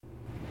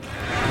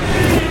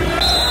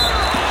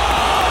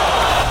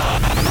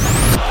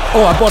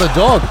Oh, I bought a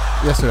dog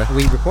yesterday. Are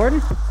we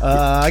recording?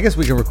 I guess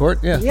we can record.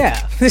 Yeah.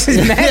 Yeah. This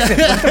is massive.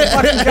 What the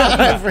fuck are you talking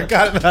I about?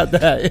 forgot about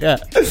that. Yeah.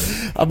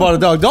 I bought a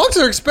dog. Dogs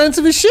are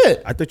expensive as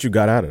shit. I thought you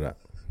got out of that.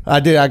 I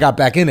did. I got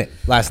back in it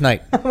last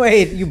night.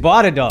 Wait, you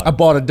bought a dog? I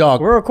bought a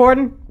dog. We're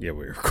recording? Yeah,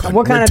 we're recording.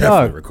 What kind We're of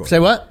definitely dog? recording. Say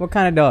what? What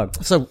kind of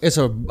dog? So it's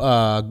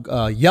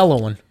a yellow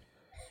one.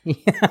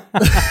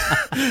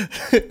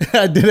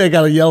 I did. I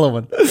got a yellow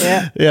one.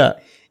 Yeah. Yeah.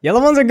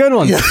 Yellow ones are good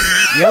ones.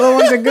 Yellow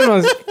ones are good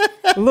ones.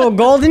 A little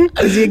golden?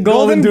 Is he a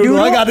golden doodle?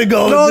 I got the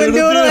golden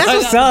doodle. That's I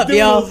what's got up, the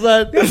yo. doodle,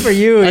 son. Good for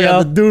you, I yo.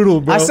 got the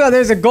doodle, bro. I saw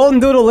there's a golden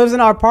doodle lives in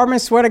our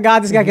apartment. Swear to God,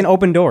 this guy can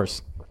open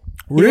doors.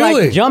 He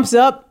Really? like jumps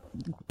up,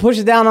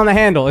 pushes down on the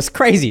handle. It's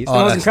crazy. It's the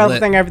most that's incredible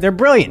lit. thing ever. They're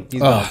brilliant. These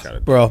dogs.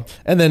 Bro.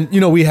 And then,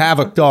 we have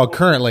a dog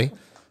currently,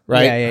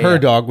 right? Yeah, Her yeah.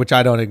 dog, which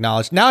I don't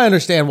acknowledge. Now I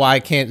understand why I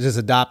can't just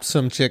adopt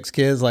some chick's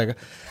kids. Like,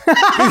 you know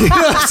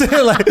what I'm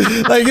saying? Like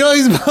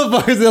these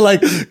motherfuckers, they're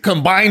like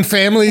combined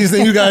families,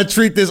 and you gotta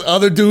treat this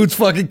other dude's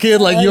fucking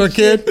kid like your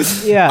kid.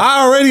 Yeah.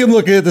 I already am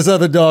looking at this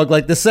other dog.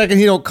 Like the second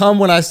he don't come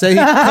when I say he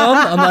come,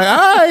 I'm like,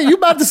 all right, you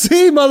about to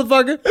see,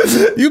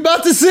 motherfucker. You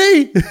about to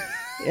see.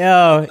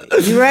 Yo,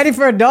 you ready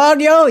for a dog,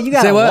 yo? You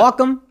gotta Say what? walk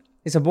him.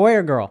 It's a boy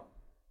or girl?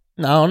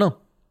 No, I don't know.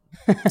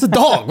 It's a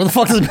dog. What the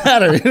fuck does it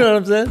matter? You know what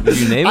I'm saying? Did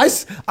you name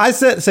it? I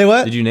said, say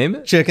what? Did you name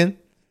it? Chicken.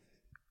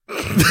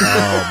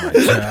 Oh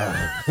my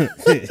god.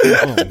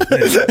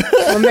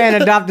 My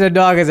man adopted a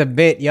dog as a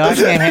bit, yo. I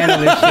can't handle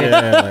this shit.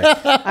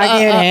 I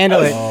can't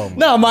handle it.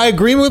 No, my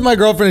agreement with my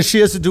girlfriend is she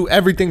has to do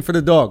everything for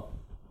the dog.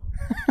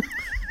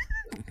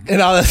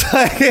 And I was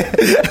like,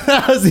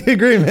 that was the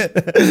agreement.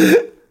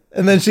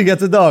 And then she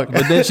gets a dog.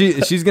 But then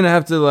she's gonna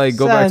have to like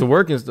go back to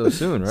work and stuff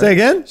soon, right? Say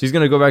again? She's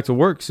gonna go back to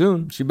work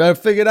soon. She better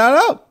figure that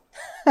out.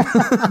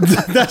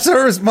 That's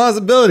her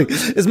responsibility.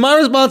 It's my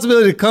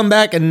responsibility to come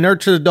back and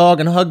nurture the dog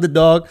and hug the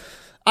dog.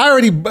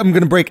 I'm going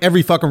to break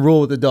every fucking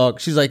rule with the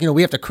dog. She's like,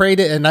 we have to crate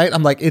it at night.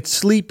 I'm like, it's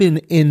sleeping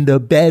in the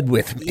bed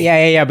with me.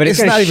 Yeah, but it's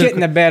It's gonna not even- shit in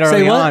the bed Say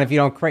early what? on if you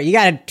don't crate. You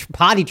gotta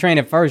potty train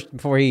it first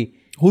before he.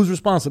 Whose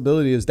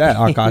responsibility is that,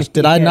 Akash?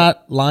 Did I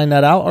not line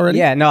that out already?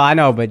 Yeah, no, I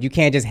know, but you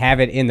can't just have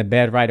it in the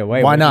bed right away.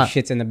 Why What if not?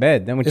 he shits in the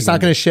bed. Then what It's you not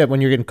gonna going to shit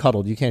when you're getting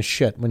cuddled. You can't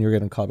shit when you're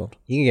getting cuddled. do?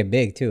 You can get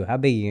big too. How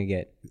big you gonna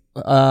get?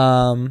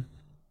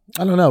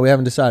 I don't know. We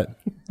haven't decided.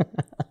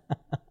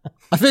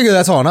 I figure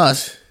that's on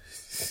us,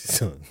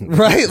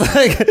 right?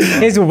 Like,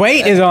 His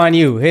weight is on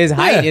you. His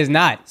height Yeah. is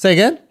not. say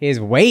again.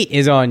 His weight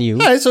is on you.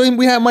 All right, so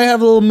might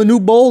have a little Manu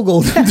Bowl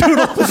golden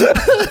doodle.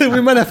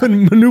 We might have a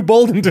Manu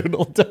golden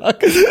doodle,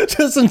 dog.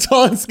 Just some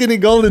tall and skinny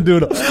golden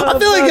doodle. I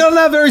feel like you're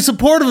not very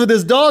supportive of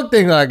this dog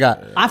thing that I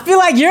got. I feel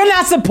like you're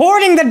not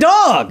supporting the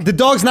dog. The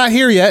dog's not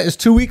here yet. It's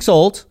 2 weeks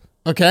old.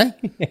 Okay.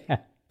 Yeah.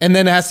 And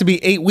then it has to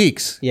be 8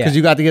 weeks because Yeah.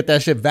 you got to get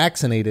that shit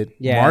vaccinated.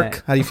 Yeah.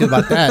 Mark, how do you feel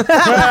about that?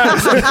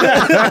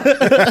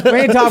 We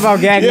ain't talking about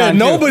gagging. Yeah, on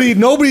too.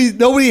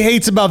 nobody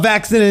hates about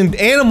vaccinating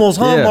animals,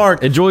 huh, Yeah.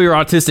 Mark? Enjoy your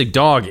autistic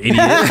dog, idiot.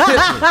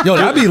 Yo,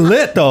 that'd be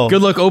lit though.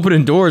 Good luck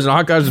opening doors and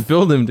hot guys just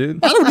build them,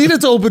 dude. I don't need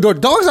it to open door.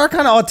 Dogs are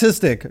kind of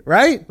autistic,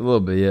 right? A little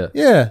bit, yeah.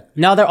 Yeah.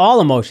 No, they're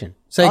all emotion.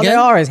 Say all again? they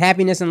are is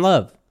happiness and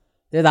love.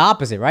 They're the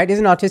opposite, right?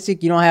 Isn't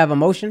autistic you don't have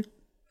emotion?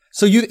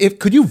 So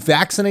could you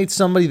vaccinate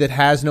somebody that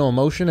has no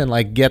emotion and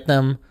like get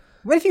them?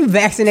 What if you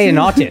vaccinate an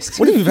autist?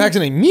 What if you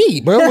vaccinate me,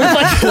 bro? What if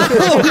I get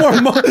a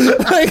little more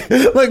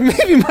like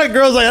maybe my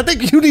girl's like, I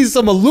think you need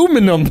some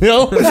aluminum,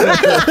 yo.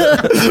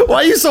 Why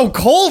are you so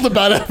cold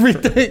about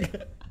everything?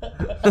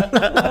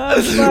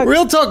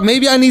 Real talk,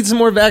 maybe I need some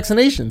more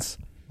vaccinations.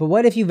 But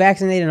what if you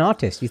vaccinate an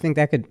autist? You think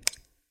that could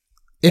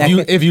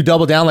If you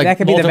double down, like that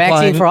could be the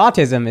vaccine for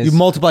autism? Is you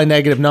multiply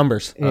negative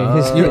numbers. You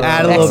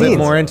add a little bit Vaccines.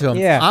 more into them.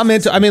 Yeah. I'm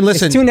into. I mean,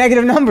 listen, it's two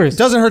negative numbers.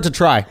 doesn't hurt to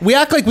try. We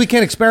act like we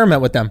can't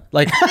experiment with them.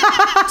 Like,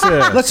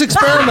 let's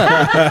experiment.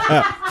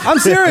 I'm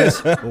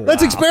serious.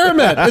 Let's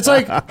experiment. It's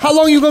like, how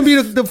long are you going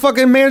to be the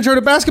fucking manager of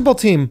the basketball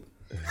team?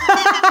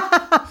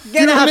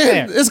 Get out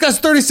there. This guy's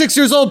 36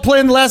 years old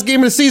playing the last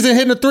game of the season,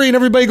 hitting a three, and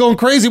everybody going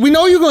crazy. We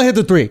know you're going to hit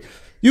the three.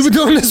 You've been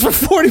doing this for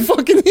 40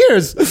 fucking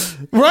years,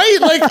 right?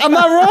 Like, I'm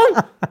not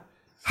wrong.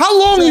 How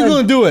long are you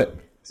going to do it?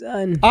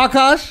 Son,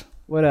 Akash?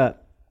 what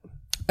up?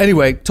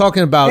 Anyway,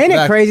 talking about... Ain't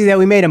it crazy that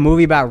we made a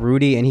movie about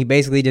Rudy and he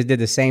basically just did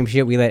the same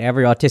shit we let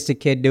every autistic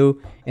kid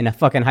do in a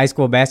fucking high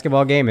school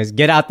basketball game is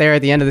get out there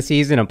at the end of the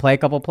season and play a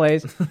couple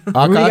plays?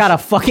 Rudy got a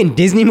fucking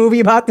Disney movie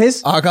about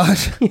this?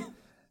 Akash,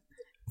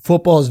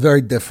 football is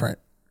very different.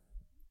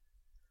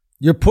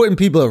 You're putting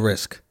people at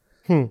risk.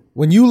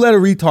 When you let a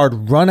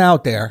retard run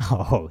out there...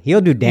 Oh, he'll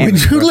do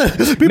damage. When you let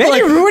people Maybe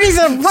like, Rudy's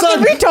a fucking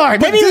son,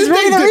 retard. Maybe he's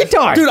really the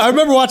retard. Dude, I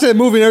remember watching that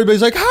movie and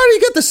everybody's like, how do you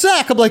get the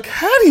sack? I'm like,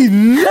 how do you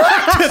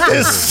not get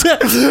this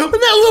sack? When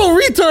that little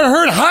retard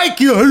heard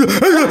hike, you...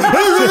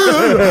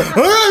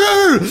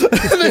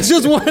 and it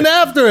just went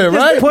after it,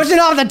 right? Pushing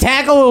off the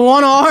tackle with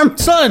one arm.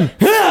 Son,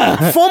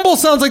 fumble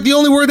sounds like the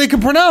only word they can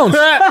pronounce.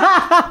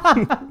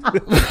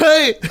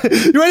 Hey,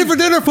 you ready for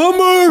dinner?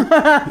 Fumble!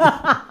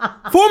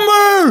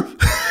 Fumble!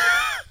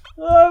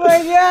 Oh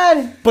my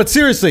God. But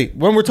seriously,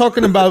 when we're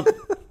talking about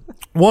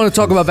want to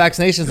talk about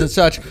vaccinations and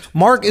such.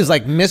 Mark is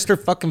like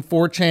Mr. fucking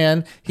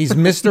 4chan. He's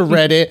Mr.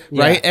 Reddit,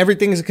 right?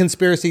 Everything is a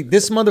conspiracy.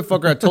 This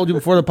motherfucker, I told you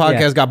before the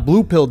podcast, got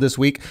blue pilled this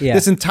week. Yeah.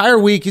 This entire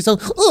week, he's like,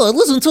 oh, I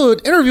listened to an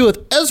interview with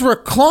Ezra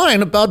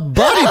Klein about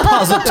body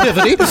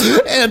positivity.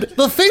 And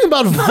the thing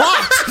about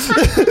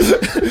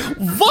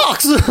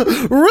Vox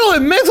really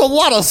makes a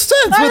lot of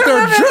sense with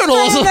their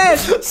journalism.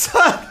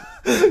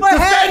 What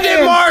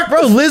happened? Mark.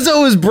 Bro,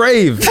 Lizzo is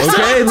brave.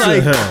 Okay,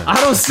 like I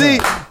don't see.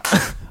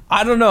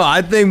 I don't know.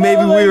 I think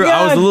maybe Oh my I was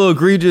God. a little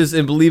egregious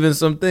in believing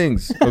some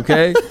things.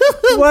 Okay.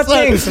 What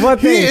things? What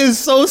He things? is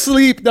so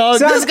sleep, dog.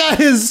 Son, This guy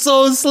is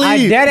so I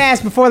sleep. dead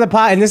ass before the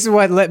pod, and this is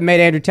what made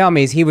Andrew tell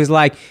me is he was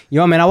like,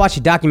 "Yo, man, I watched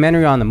a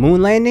documentary on the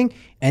moon landing,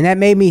 and that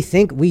made me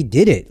think we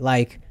did it.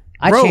 Like,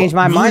 I Bro, changed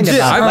my mind legit,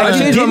 about it. Like, I you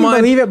changed my didn't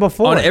mind believe it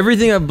before. On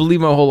everything I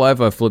believed my whole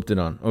life, I flipped it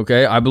on.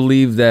 Okay, I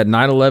believe that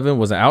 9/11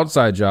 was an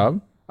outside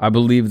job. I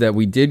believe that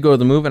we did go to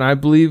the moon, and I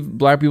believe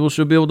black people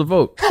should be able to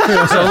vote. So,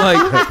 like,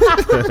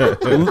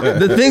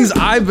 the things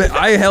I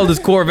held as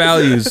core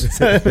values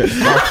are flipped.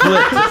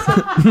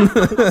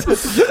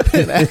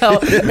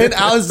 An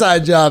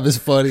outside job is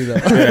funny though.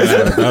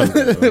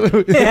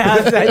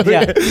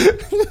 yeah,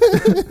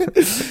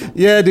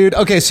 Yeah, dude.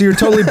 Okay, so you're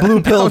totally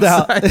blue pilled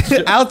out.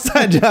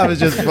 Outside job is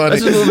just funny.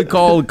 That's just what we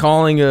call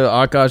calling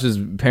Akash's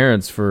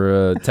parents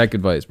for tech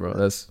advice, bro.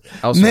 That's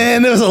outside.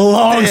 Man, there was a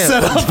long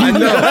setup. I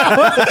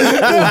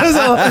know.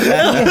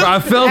 I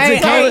felt Hey,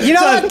 it coming. hey, you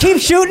know what? Keep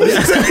shooting.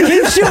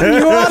 Keep shooting.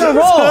 You're on a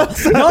roll.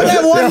 Don't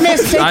let one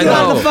miss take I you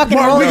out of know. the fucking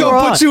Mark, roll. we you're gonna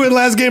on. put you in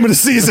last game of the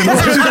season.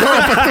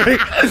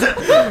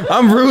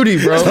 I'm Rudy,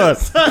 bro.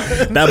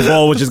 That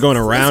ball was just going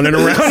around and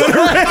around.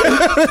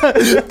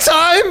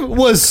 Time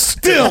was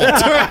still.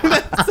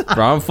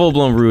 Bro, I'm full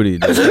blown Rudy.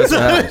 Dude. That's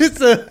what happened.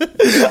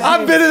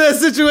 I've been in that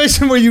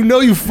situation where you know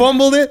you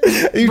fumbled it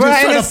and you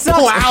Right, and just it try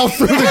to sucks. plow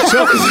through the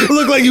jump.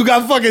 Look like you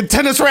got fucking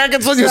tennis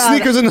rackets on your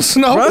sneakers in the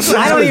snow.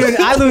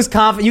 I lose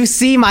confidence. You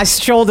see my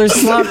shoulders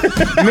slump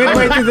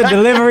midway through the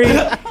delivery,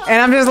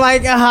 and I'm just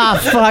like,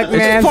 fuck,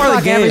 man. part of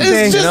the Fuck game.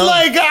 everything. It's just You know?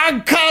 like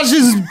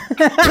Akash's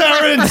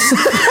parents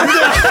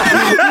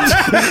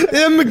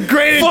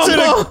immigrated to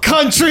the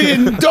country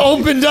and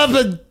opened up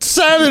a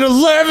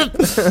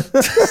 7-Eleven.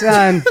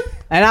 Son.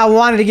 And I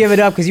wanted to give it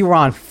up because you were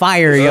on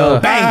fire, yo.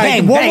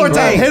 Bang, bang, One bang, more time.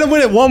 bang. Hit him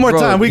with it one more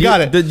time. We got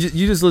it.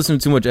 You just listen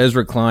to too much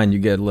Ezra Klein, you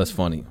get less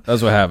funny.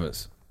 That's what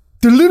happens.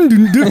 What's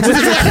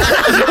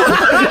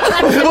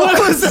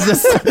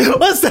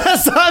that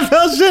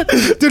Seinfeld shit?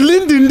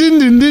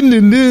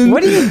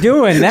 What are you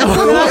doing?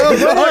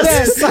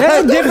 That's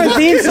a different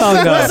theme song,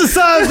 though. What's the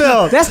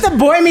Seinfeld? That's the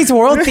Boy Meets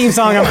World theme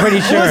song, I'm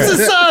pretty sure. What's the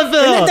Isn't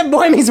Seinfeld? it the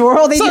Boy Meets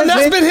World? They Son, just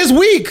that's did? been his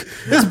week.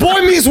 It's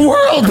Boy Meets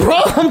World, bro.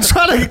 I'm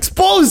trying to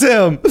expose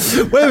him.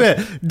 Wait a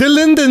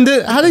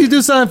minute. How do you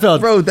do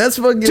Seinfeld? Bro, that's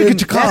fucking...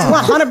 That's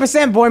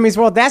 100% Boy Meets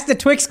World. That's the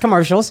Twix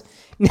commercials.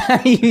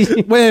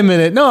 Wait a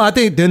minute. No, I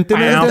think. Bro,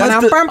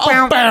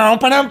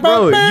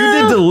 you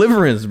did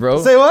Deliverance,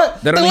 bro. Say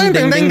what? That's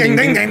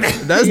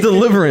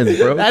Deliverance,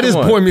 bro. That is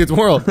Come on. Boy Meets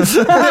World.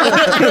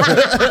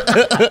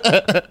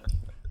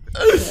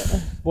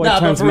 Boy Nah, but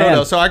turns for real man.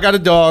 though. So I got a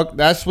dog.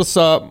 That's what's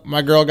up.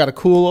 My girl got a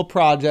cool little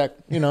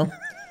project. You know,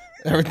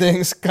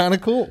 everything's kind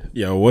of cool.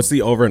 Yo, what's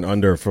the over and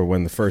under for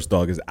when the first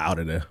dog is out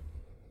of there?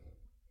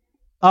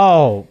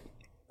 Oh,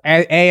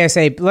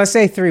 ASAP. Let's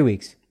say 3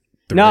 weeks.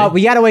 No,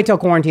 we got to wait till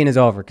quarantine is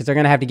over because they're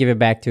going to have to give it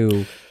back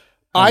to...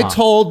 I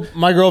told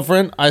my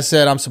girlfriend, I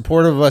said, I'm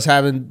supportive of us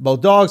having both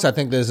dogs. I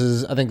think this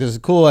is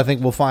cool. I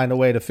think we'll find a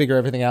way to figure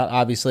everything out,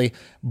 obviously.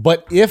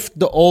 But if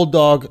the old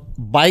dog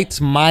bites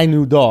my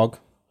new dog,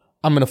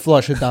 I'm going to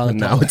flush it down the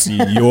Now toilet. it's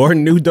your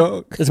new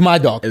dog? It's my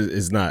dog.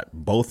 It's not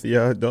both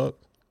your dog?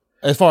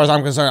 As far as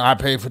I'm concerned, I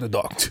paid for the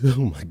dog.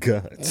 Oh my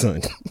God,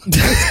 son.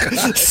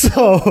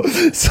 So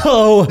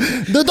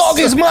the dog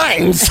is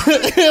mine.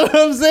 You know what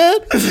I'm saying?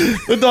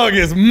 The dog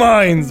is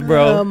mine,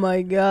 bro.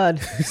 my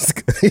God.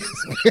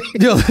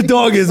 Yo, the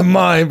dog is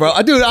mine, bro.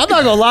 Dude, I'm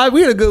not gonna lie.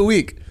 We had a good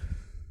week.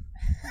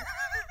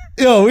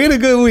 Yo, we had a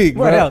good week.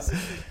 What bro. else?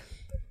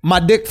 My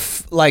dick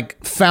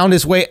found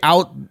its way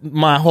out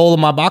my hole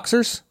of my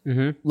boxers.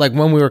 Like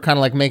when we were kind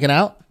of like making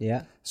out.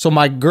 Yeah. So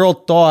my girl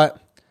thought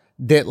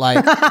that like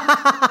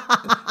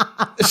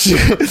she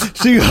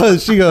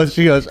goes,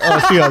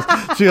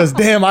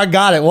 damn, I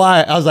got it.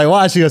 Why? I was like,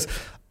 why? She goes,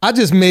 I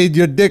just made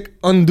your dick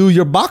undo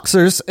your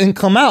boxers and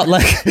come out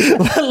like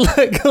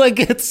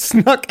it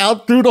snuck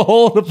out through the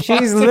hole of the boxers.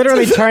 She's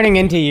literally turning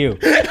into you.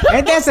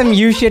 Ain't that some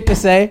you shit to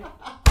say?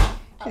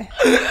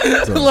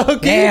 Low-key.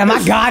 Damn,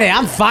 I got it.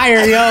 I'm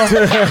fired, yo.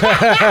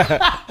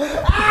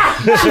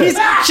 she's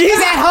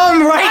at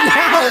home right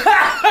now.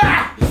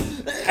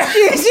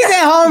 She's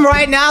at home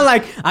right now,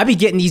 like, I be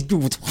getting these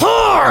dudes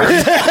hard.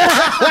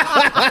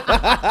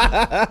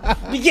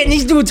 Be getting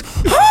these dudes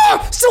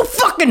hard, so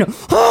fucking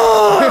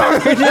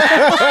hard.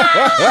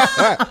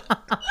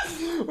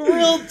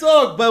 Real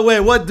talk. But wait,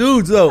 what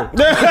dudes though? Wait,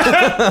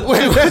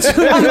 what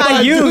you I'm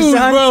not you, dudes,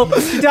 son. bro? You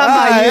talking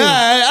about you.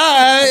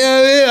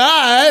 All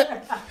right.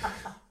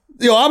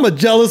 Yo, I'm a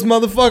jealous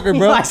motherfucker,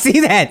 bro. I see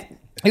that.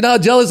 You know how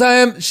jealous I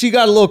am? She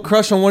got a little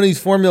crush on one of these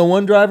Formula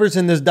One drivers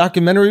in this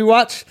documentary we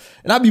watch.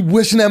 And I be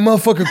wishing that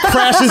motherfucker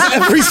crashes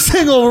every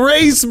single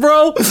race,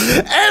 bro.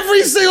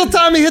 Every single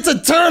time he hits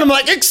a turn, I'm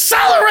like,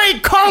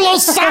 accelerate,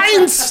 Carlos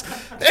Sainz!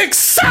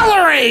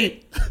 Accelerate!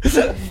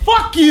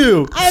 Fuck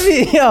you! I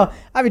mean,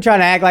 I be trying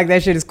to act like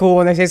that shit is cool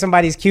when they say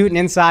somebody's cute, and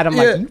inside I'm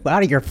like, you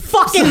out of your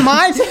fucking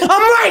mind? I'm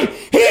right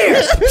here!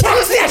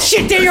 Text that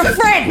shit to your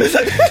friend!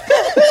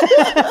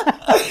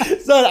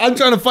 So I'm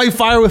trying to fight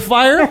fire with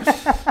fire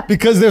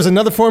because there's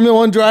another Formula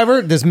One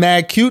driver that's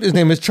mad cute. His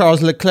name is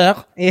Charles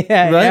Leclerc.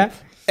 Yeah, right? yeah.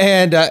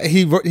 And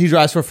he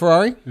drives for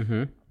Ferrari.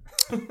 Mm-hmm.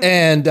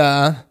 And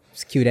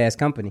It's a cute-ass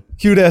company.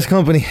 cute ass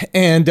company.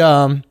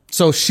 And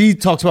so she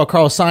talks about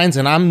Carlos Sainz,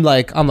 and I'm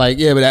like,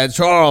 yeah, but that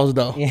Charles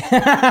though.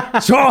 Yeah.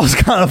 Charles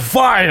kind of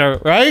fire,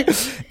 right?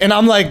 And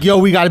I'm like, yo,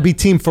 we got to be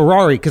Team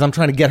Ferrari because I'm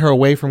trying to get her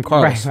away from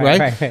Carlos,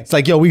 right? It's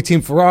like, yo, we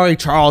Team Ferrari.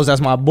 Charles,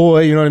 that's my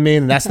boy. You know what I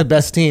mean? And that's the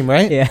best team,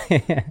 right? Yeah.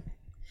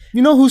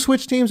 You know who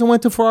switched teams and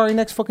went to Ferrari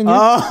next fucking year?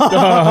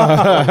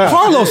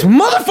 Carlos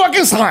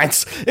motherfucking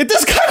Sainz. If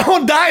this guy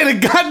don't die in a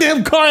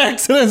goddamn car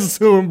accident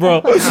soon,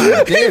 bro, he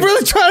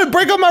really trying to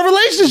break up my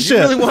relationship.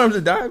 You really want him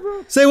to die,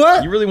 bro? Say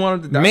what? You really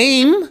want him to die?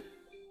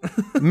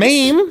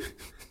 Maim.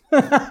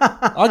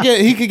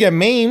 He could get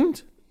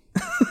maimed.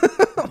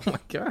 Oh my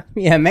god!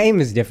 Yeah, maim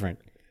is different.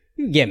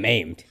 You get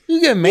maimed. You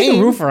get You can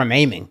maimed. root for a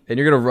maiming. And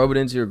you're gonna rub it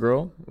into your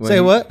girl?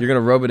 Say what? You're gonna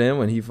rub it in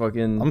when he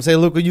fucking. I'm gonna say,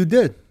 look what you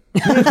did.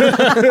 I'm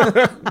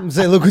gonna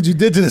say, look what you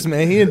did to this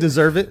man. He didn't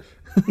deserve it.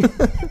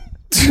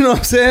 You know what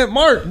I'm saying?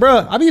 Mark,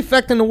 bro, I be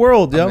affecting the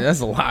world, yo. I mean, that's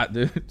a lot,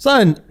 dude.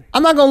 Son,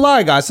 I'm not gonna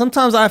lie, guys.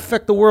 Sometimes I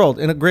affect the world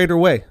in a greater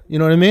way. You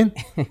know what I mean?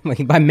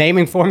 Like by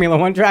maiming Formula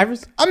One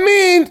drivers? I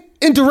mean,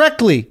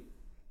 indirectly.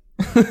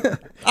 I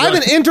have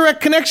an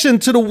indirect connection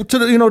to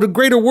the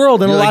greater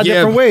world in a lot of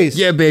different ways.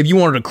 Yeah, babe, you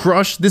wanted a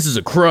crush? This is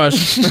a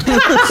crush. He's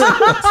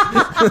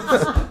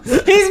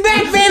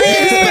back, baby!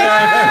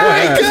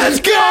 Let's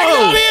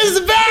go! He's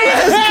back!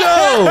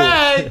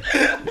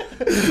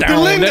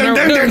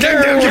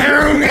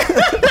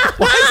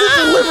 Why is it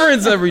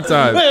Deliverance every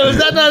time? Wait, was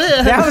that not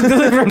it? That was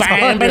Deliverance.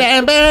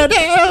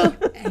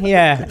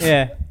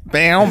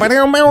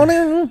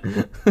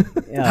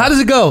 Yeah. How does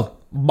it go?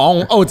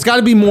 Bong. Oh, it's got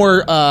to be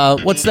more.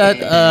 What's that?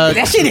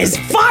 That shit is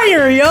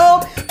fire,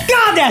 yo!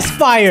 God, that's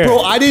fire! Bro,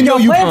 I didn't know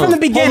Yo, you. play it from the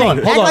beginning. Hold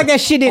on, Act like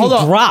that shit didn't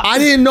drop. I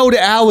didn't know that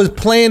Al was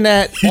playing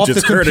that off the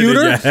just heard it in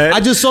computer. your head.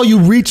 I just saw you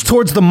reach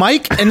towards the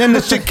mic, and then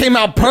the shit came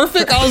out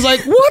perfect. I was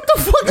like, "What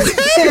the fuck is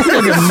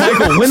happening?" Fucking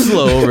Michael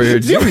Winslow over here.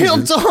 You real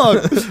Jesus.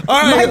 talk.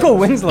 All right, Michael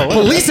Winslow.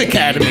 Police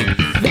Academy.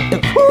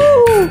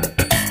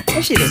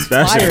 That shit is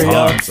That fire, shit yo.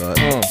 hard, son.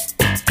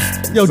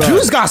 Yo,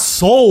 Juice got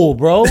soul,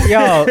 bro.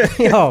 Yo.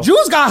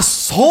 Juice got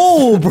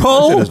soul,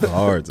 bro. That shit is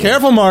hard, son.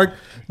 Careful, Mark.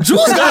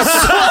 Juice got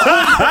soul.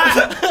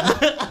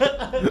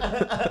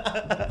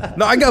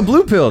 No, I got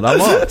blue pilled.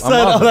 I'm up. Son,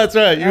 oh, that's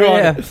right. You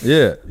want it.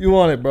 Yeah. You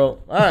want it, bro.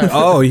 All right.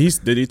 Oh,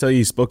 did he tell you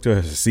he spoke to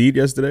Hasid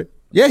yesterday?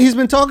 Yeah, he's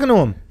been talking to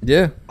him.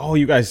 Yeah. Oh,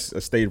 you guys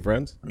stayed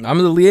friends? I'm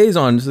the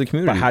liaison to the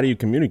community. But how do you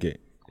communicate?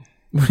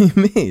 What do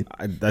you mean?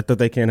 I thought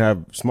they can't have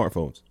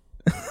smartphones.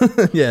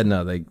 Yeah,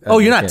 no. They. Oh,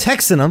 you're not can't.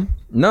 texting him.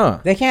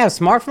 No. They can't have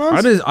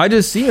smartphones? I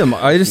just see him.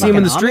 I just see him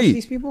in the street.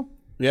 These people?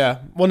 Yeah.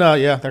 Well, no,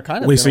 yeah, they're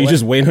kind of. Wait, so you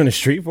just wait on the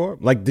street for him?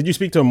 Like, did you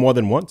speak to him more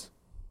than once?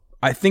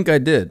 I think I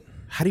did.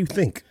 How do you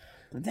think?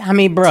 I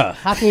mean, bruh,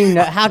 how can you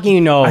know? How can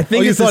you know? I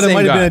think you it's the thought it same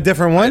might have guy. been a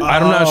different one?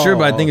 I'm not sure,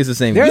 but I think it's the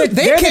same. They're guy. the-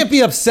 They can't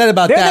be upset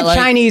about they're that. the like,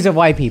 Chinese of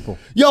white people.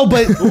 yo,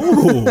 but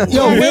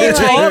yo, real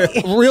Like-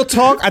 talk. Real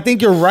talk. I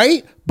think you're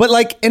right. But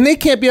like, and they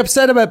can't be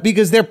upset about it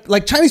because they're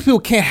like Chinese people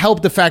can't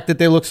help the fact that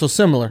they look so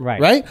similar,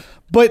 right?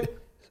 But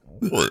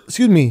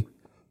excuse me,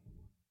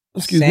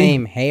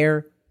 Same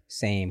hair,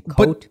 same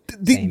coat,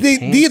 but same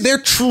pants. they're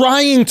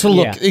trying to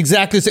look Yeah.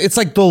 exactly. It's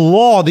like the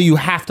law that you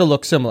have to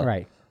look similar.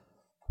 Right.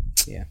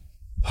 Yeah.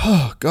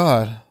 Oh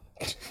God.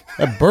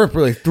 That burp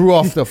really threw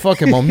off the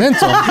fucking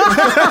momentum.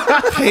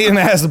 Hating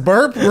ass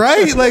burp,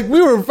 right? Like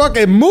we were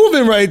fucking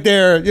moving right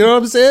there. You know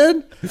what I'm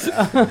saying?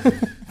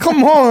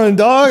 Come on,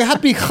 dog.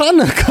 Happy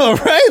Hanukkah,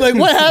 right? Like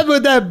what happened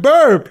with that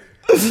burp?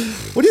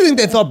 What do you think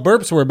they thought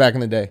burps were back in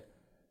the day?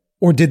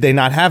 Or did they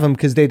not have them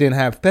because they didn't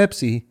have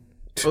Pepsi?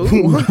 What's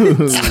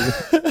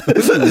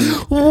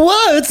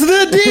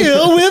the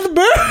deal with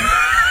burps?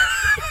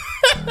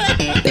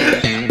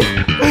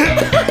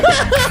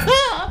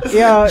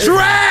 Yeah.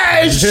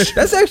 Trash!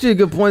 That's actually a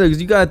good point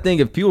because you gotta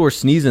think if people were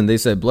sneezing, they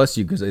said "bless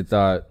you" because they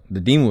thought the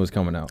demon was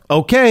coming out.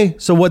 Okay,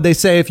 so what'd they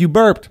say if you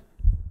burped?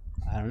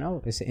 I don't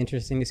know. It's an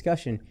interesting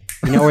discussion.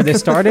 You know where this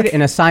started?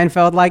 In a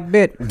Seinfeld-like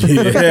bit.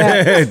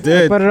 Yeah, it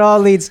did. But it all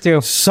leads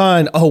to.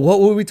 Son, oh, what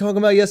were we talking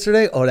about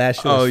yesterday? Oh, that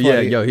shit was Oh yeah,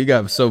 funny. yo, he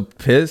got so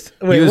pissed.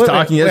 Wait, he was wait,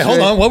 talking wait, yesterday.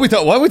 hold on, what we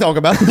talking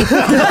about? Hold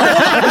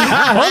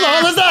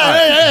on, let's not.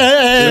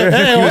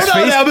 Hey, hold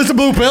on now, Mr.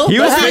 Blue Pill. He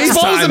was Let's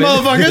expose the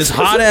FaceTiming this motherfuckers.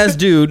 hot ass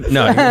dude.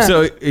 No,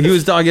 so he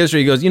was talking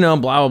yesterday. He goes, blah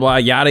blah blah,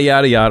 yada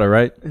yada yada,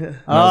 right? And I was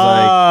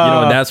like, you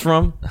know what that's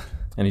from?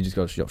 And he just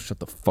goes, yo, shut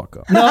the fuck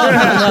up. No.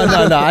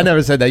 I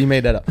never said that. You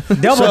made that up.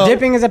 Double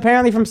dipping is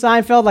apparently from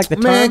Seinfeld, like the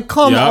Man, term.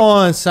 come Yep.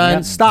 on, son.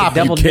 Yep. Stop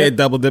Double it. You can't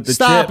double dip the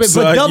Stop chips, it.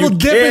 But son. double You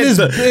dipping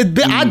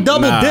can't. I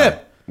double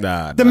dip.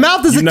 Nah. The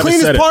mouth is You the never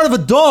cleanest said it. part of a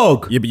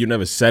dog. Yeah, but you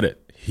never said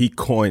it. He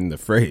coined the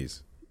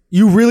phrase.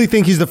 You really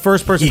think he's the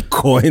first person? He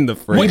coined the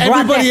phrase. Wait,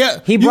 everybody-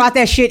 He brought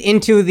that shit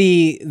into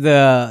the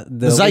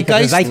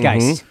zeitgeist?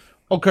 zeitgeist.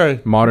 Okay.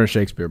 Modern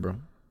Shakespeare, bro.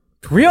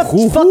 Real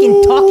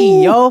fucking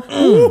talky,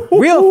 yo.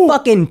 Real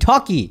fucking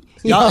talky.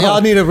 Y'all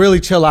need to really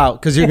chill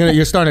out because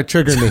you're starting to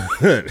trigger me.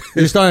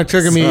 You're starting to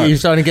trigger me. You're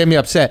starting to get me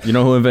upset. You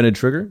know who invented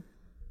trigger?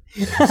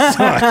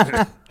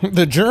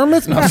 The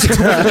Germans? No.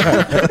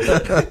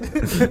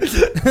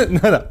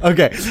 No.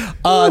 Okay.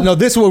 No,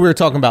 this is what we were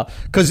talking about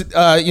because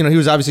he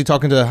was obviously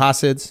talking to the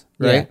Hasids,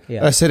 right?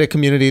 Yeah. Hasidic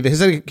community. The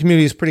Hasidic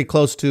community is pretty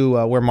close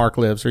to where Mark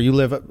lives, or you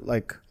live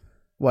like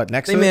what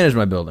next? They to it? manage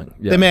my building.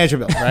 Yeah. They manage your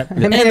building, right?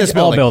 They manage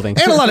all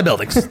buildings. And a lot of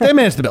buildings. They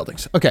manage the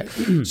buildings. Okay.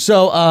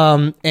 So,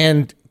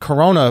 and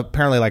Corona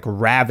apparently like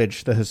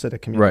ravaged the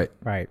Hasidic community. Right.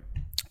 Right.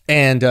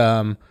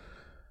 And,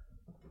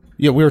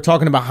 we were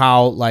talking about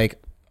how like,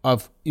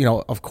 of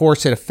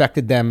course it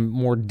affected them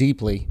more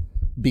deeply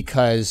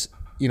because,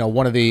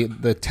 one of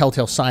the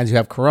telltale signs you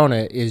have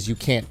Corona is you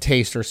can't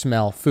taste or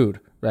smell food.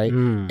 Right.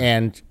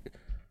 And,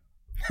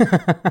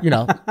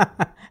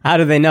 How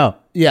do they know?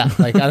 yeah,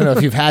 like, I don't know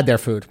if you've had their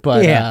food,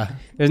 but,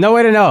 There's no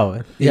way to know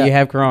that yeah. you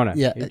have Corona.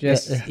 Yeah. You're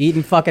just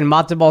eating fucking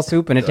matzo ball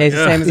soup and it tastes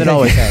the same as it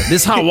always has.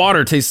 This hot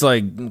water tastes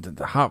like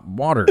hot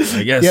water,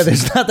 I guess. yeah,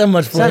 there's not that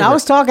much flavor. Son, I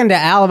was talking to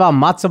Al about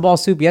matzo ball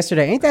soup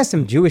yesterday. Ain't that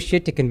some Jewish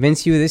shit to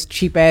convince you this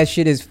cheap ass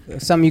shit is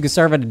something you can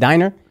serve at a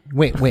diner?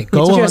 Wait,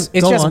 go on. It's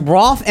go just on.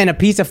 broth and a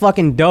piece of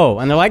fucking dough.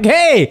 And they're like,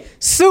 hey,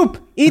 soup,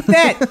 eat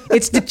that.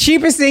 It's the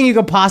cheapest thing you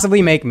could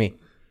possibly make me.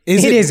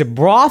 Is it it- is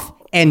broth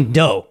and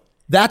dough.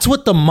 That's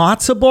what the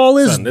matzo ball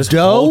is, Son, this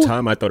dough? whole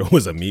time I thought it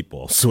was a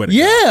meatball. Swear to God.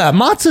 Yeah,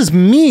 matzah's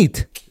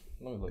meat.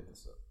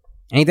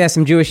 Ain't that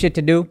some Jewish shit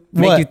to do?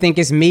 Make What? you think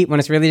it's meat when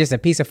it's really just a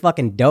piece of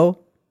fucking dough?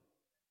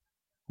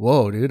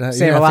 Whoa, dude. You Save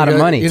didn't a have lot to of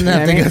go- money, You didn't you know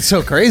have what to I mean? get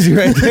so crazy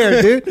right there,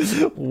 dude.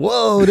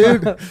 Whoa,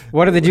 dude.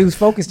 What are the Jews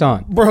focused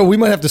on? Bro, we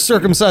might have to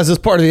circumcise this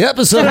part of the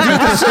episode.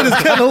 This shit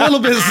is getting a little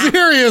bit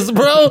serious,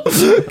 bro.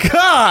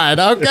 God,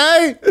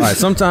 okay? All right,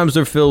 sometimes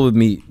they're filled with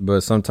meat, but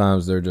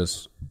sometimes they're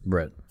just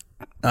bread.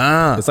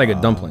 It's like a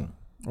dumpling.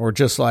 Or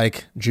just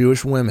like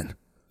Jewish women.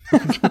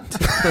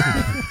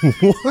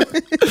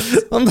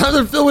 Sometimes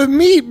they're filled with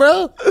meat,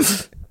 bro.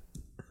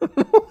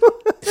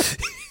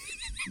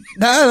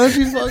 Nah, don't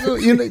you fuck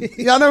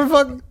y'all never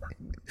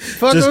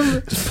fuck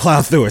Just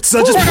plow through it.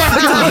 So just plow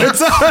through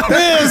it.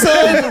 Man,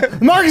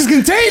 son, Mark is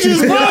contagious,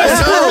 bro.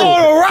 It's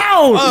going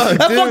around.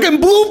 That fucking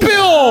blue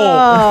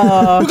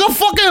pill. We got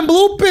fucking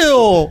blue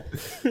pill.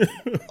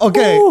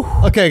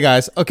 Okay,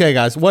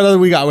 guys. What other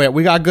we got? Wait,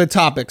 we got good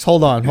topics.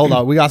 Hold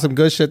on. We got some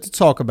good shit to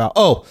talk about.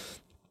 Oh,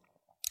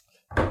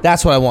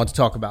 that's what I want to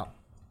talk about.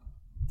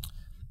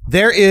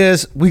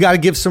 We got to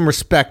give some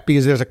respect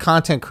because there's a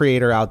content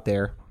creator out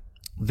there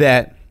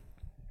that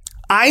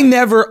I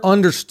never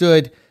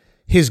understood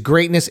his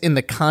greatness in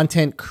the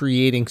content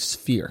creating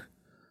sphere.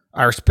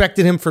 I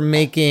respected him for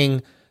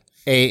making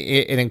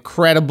an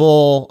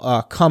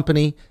incredible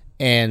company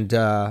and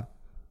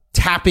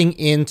tapping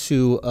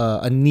into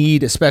a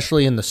need,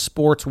 especially in the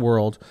sports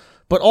world,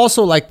 but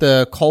also like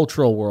the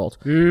cultural world,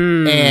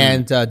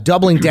 and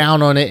doubling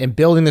down on it and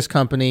building this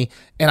company.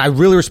 And I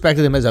really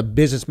respected him as a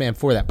businessman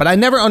for that. But I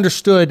never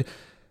understood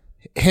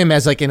him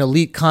as like an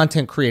elite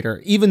content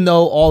creator, even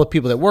though all the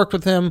people that worked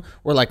with him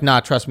were like, nah,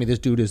 trust me, this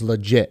dude is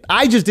legit.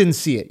 I just didn't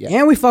see it yet.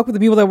 And we fuck with the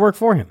people that work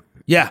for him.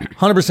 Yeah,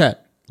 100%. A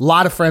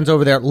lot of friends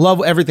over there.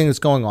 Love everything that's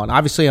going on.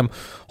 Obviously, I'm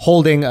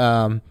holding,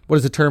 what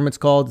is the term it's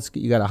called?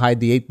 You got to hide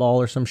the 8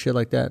 ball or some shit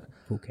like that.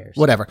 Who cares?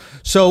 Whatever.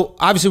 So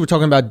obviously we're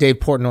talking about Dave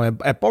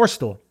Portnoy at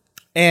Barstool.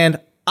 And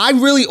I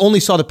really only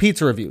saw the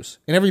pizza reviews.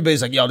 And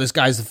everybody's like, yo, this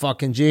guy's a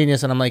fucking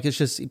genius. And I'm like, it's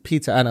just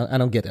pizza. I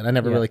don't get it. I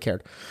never really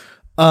cared.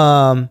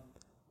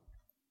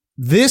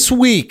 This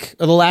week,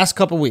 or the last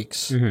couple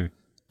weeks,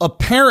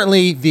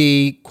 apparently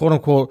the quote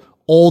unquote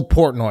old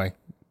Portnoy,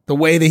 the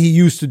way that he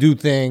used to do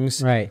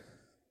things, Right.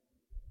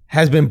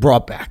 has been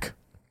brought back.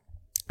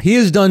 He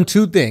has done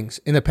 2 things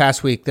in the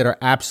past week that are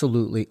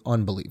absolutely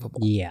unbelievable.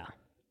 Yeah.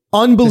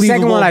 Unbelievable. The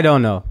second one, I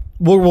don't know.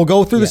 We'll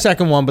go through the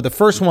second one, but the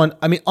first one,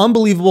 I mean,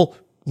 unbelievable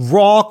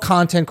raw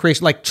content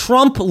creation, like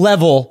Trump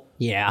level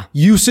Yeah.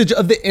 usage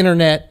of the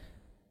internet,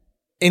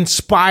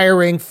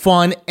 inspiring,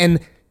 fun, and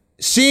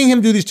seeing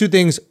him do these 2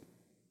 things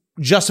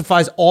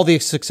justifies all the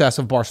success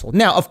of Barstool.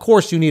 Now, of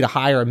course, you need to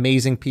hire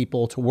amazing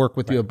people to work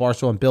with you at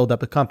Barstool and build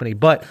up a company,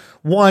 but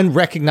one,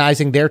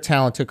 recognizing their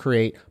talent to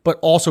create, but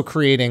also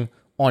creating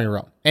on your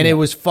own. And it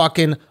was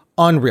fucking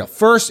unreal.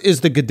 First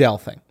is the Goodell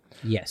thing.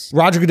 Yes.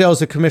 Roger Goodell is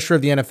the commissioner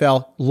of the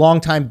NFL,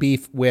 longtime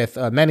beef with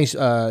many,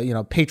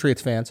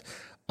 Patriots fans.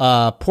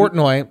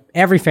 Portnoy,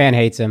 Every fan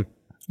hates him.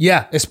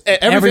 yeah,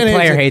 Every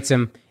player hates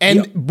him.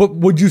 But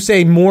would you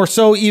say more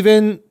so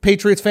even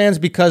Patriots fans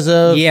because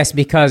of Yes,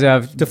 because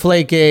of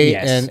Deflategate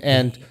Yes.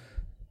 and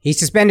he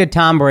suspended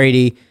Tom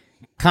Brady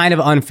kind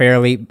of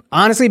unfairly,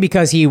 honestly,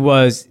 because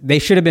they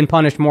should have been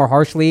punished more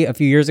harshly a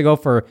few years ago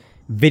for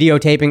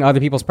videotaping other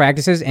people's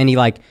practices, and he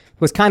like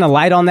was kind of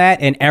light on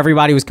that, and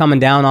everybody was coming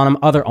down on him.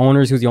 Other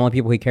owners, who's the only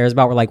people he cares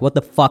about, were like, what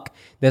the fuck,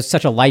 there's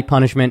such a light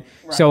punishment.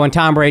 Right. So when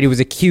Tom Brady was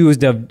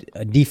accused of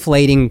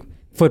deflating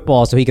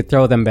football so he could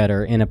throw them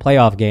better in a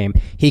playoff game,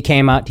 he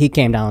came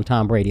down on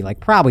Tom Brady like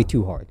probably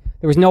too hard.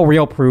 There was no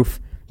real proof.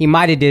 He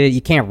might have did it.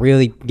 You can't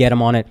really get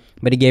him on it,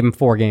 but he gave him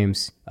 4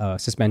 games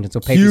suspension. So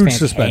Patriots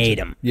fans hate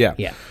him.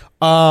 Yeah.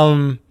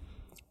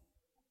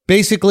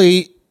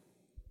 Basically,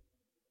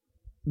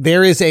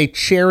 there is a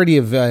charity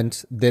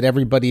event that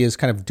everybody is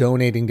kind of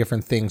donating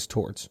different things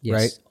towards,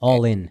 right?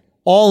 All in.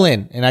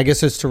 And I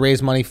guess it's to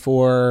raise money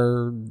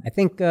for, I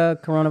think,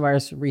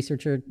 coronavirus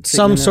researcher.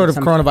 Some sort of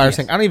coronavirus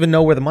thing. I don't even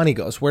know where the money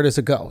goes. Where does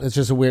it go? It's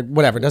just a weird,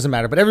 whatever, it doesn't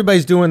matter. But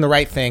everybody's doing the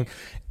right thing.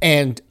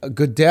 And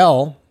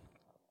Goodell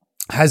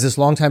has this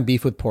longtime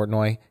beef with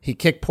Portnoy. He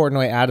kicked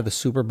Portnoy out of the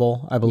Super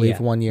Bowl, I believe,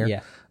 1 year.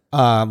 Yeah.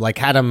 Like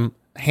had him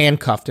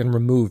handcuffed and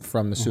removed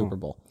from the Super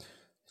Bowl.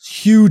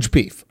 Huge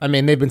beef. I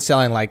mean, they've been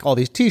selling like all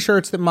these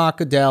T-shirts that mock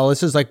Goodell. This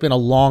has like been a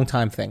long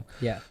time thing.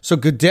 Yeah. So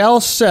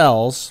Goodell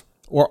sells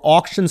or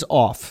auctions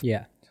off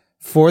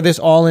for this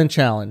all-in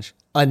challenge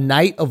a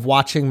night of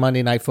watching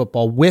Monday Night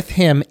Football with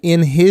him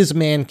in his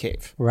man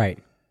cave. Right.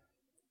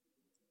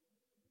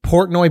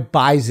 Portnoy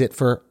buys it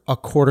for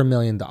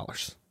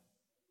 $250,000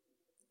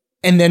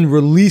 and then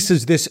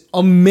releases this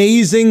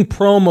amazing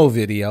promo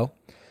video.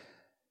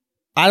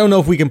 I don't know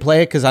if we can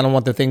play it because I don't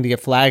want the thing to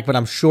get flagged, but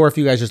I'm sure if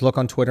you guys just look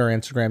on Twitter or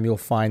Instagram, you'll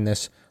find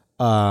this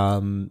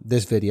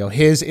this video.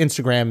 His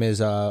Instagram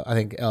is, I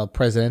think, El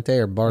Presidente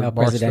or El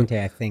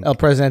Presidente, I think. El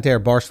Presidente or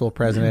Barstool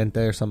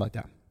Presidente or something like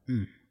that.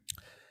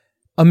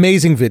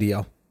 Amazing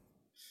video.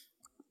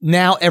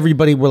 Now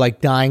everybody, we're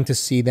like dying to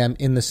see them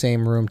in the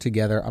same room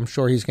together. I'm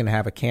sure he's going to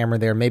have a camera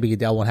there. Maybe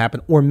Goodell won't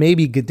happen. Or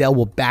maybe Goodell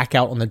will back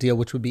out on the deal,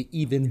 which would be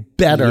even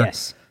better.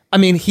 Yes. I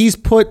mean, he's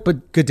put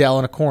Goodell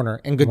in a corner,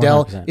 and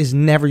Goodell 100%. is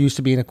never used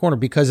to be in a corner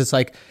because it's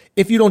like,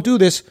 if you don't do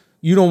this,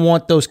 you don't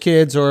want those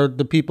kids or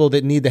the people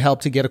that need the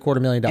help to get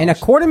 $250,000. And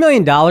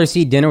 $250,000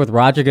 seat dinner with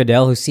Roger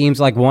Goodell, who seems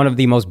like one of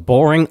the most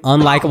boring,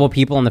 unlikable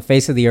people on the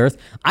face of the earth.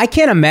 I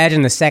can't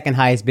imagine the second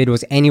highest bid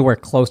was anywhere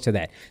close to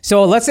that.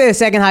 So let's say the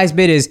second highest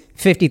bid is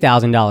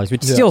 $50,000,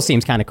 which still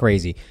seems kind of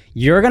crazy.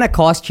 You're going to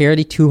cost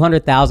charity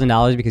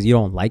 $200,000 because you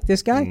don't like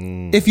this guy?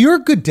 If you're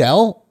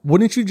Goodell,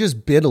 wouldn't you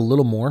just bid a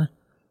little more?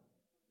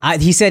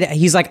 He's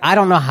like, I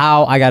don't know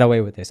how I got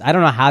away with this. I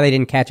don't know how they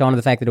didn't catch on to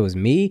the fact that it was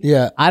me.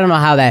 Yeah. I don't know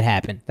how that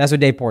happened. That's what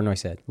Dave Portnoy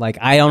said. Like,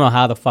 I don't know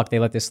how the fuck they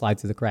let this slide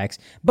through the cracks.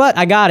 But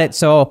I got it.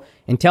 So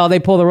until they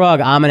pull the rug,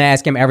 I'm going to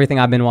ask him everything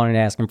I've been wanting to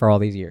ask him for all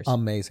these years.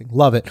 Amazing.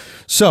 Love it.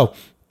 So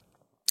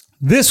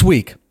this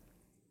week,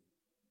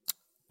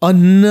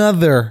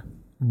 another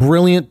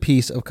brilliant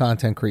piece of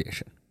content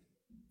creation.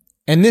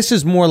 And this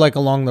is more like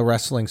along the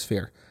wrestling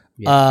sphere.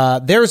 Yeah.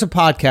 There's a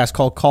podcast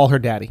called Call Her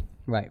Daddy.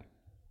 Right.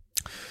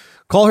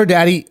 Call Her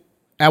Daddy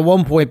at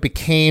one point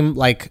became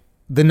like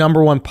the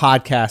number one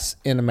podcast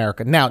in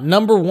America. Now,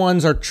 number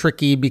ones are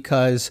tricky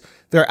because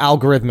they're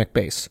algorithmic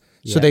based.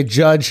 So they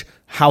judge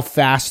how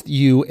fast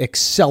you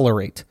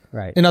accelerate.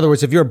 Right. In other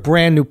words, if you're a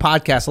brand new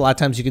podcast, a lot of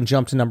times you can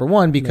jump to number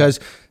one because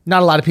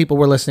not a lot of people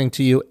were listening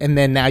to you. And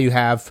then now you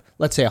have,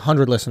 let's say,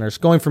 100 listeners.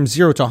 Going from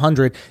 0 to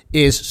 100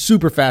 is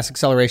super fast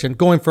acceleration.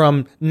 Going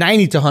from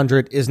 90 to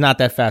 100 is not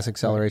that fast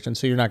acceleration.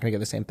 So you're not going to get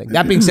the same thing.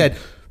 That being said,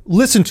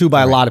 listened to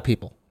by a lot of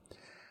people.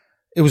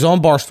 It was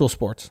on Barstool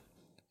Sports.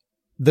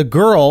 The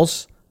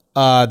girls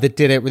that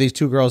did it were these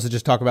two girls that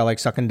just talk about like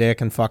sucking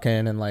dick and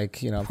fucking and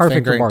like, you know,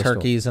 perfect fingering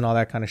turkeys and all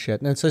that kind of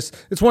shit. And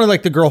it's one of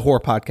like the girl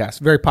whore podcasts,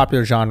 very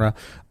popular genre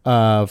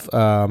of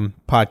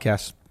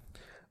podcasts.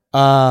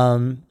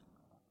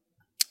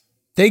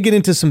 They get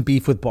into some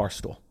beef with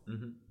Barstool,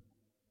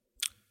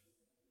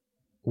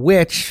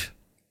 which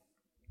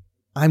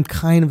I'm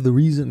kind of the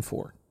reason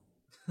for.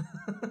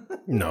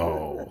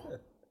 No.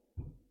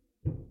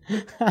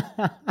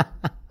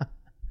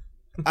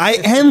 I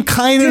am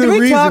kind of the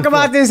reason. Did we talk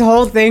about this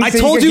whole thing? I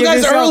told you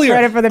guys earlier.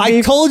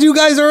 I told you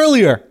guys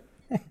earlier.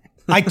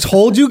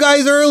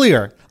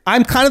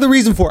 I'm kind of the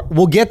reason for it.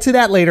 We'll get to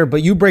that later,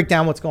 but you break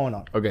down what's going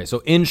on. Okay,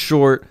 so in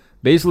short,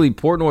 basically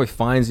Portnoy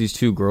finds these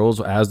two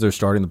girls as they're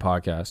starting the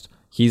podcast.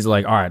 He's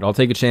like, all right, I'll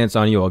take a chance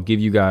on you. I'll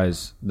give you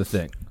guys the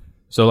thing.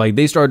 So like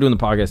they started doing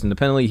the podcast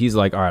independently. He's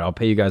like, all right, I'll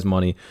pay you guys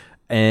money.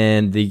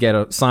 And they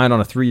get signed on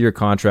a 3-year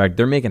contract.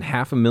 They're making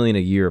 $500,000 a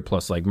year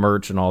plus like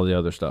merch and all the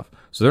other stuff.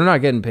 So they're not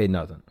getting paid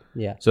nothing.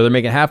 Yeah. So they're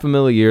making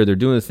 $500,000 a year. They're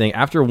doing the thing.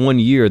 After 1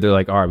 year, they're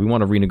like, all right, we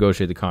want to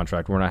renegotiate the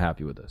contract. We're not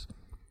happy with this.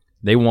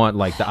 They want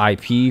like the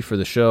IP for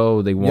the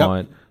show. They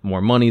want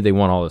more money. They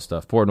want all this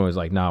stuff. Portnoy's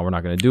like, nah, we're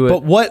not going to do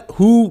it. But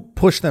who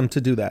pushed them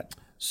to do that?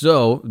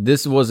 So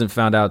this wasn't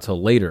found out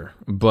till later,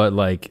 but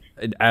like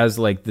as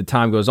like the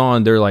time goes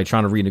on, they're like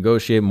trying to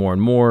renegotiate more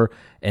and more.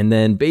 And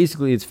then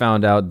basically it's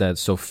found out that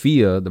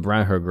Sophia, the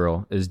brown hair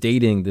girl, is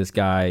dating this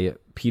guy,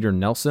 Peter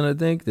Nelson, I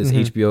think, this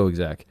HBO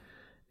exec.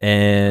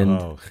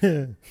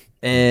 and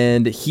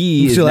and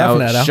he is you're now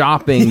laughing at, Al.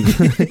 shopping.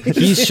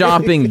 He's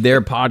shopping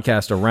their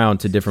podcast around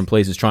to different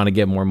places, trying to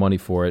get more money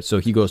for it. So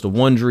he goes to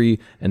Wondery,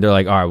 and they're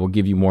like, "All right, we'll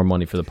give you more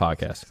money for the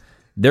podcast."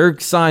 They're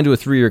signed to a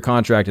 3-year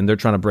contract, and they're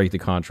trying to break the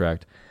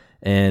contract.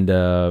 And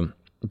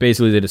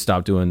basically, they just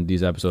stopped doing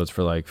these episodes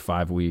for like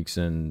 5 weeks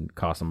and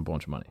cost them a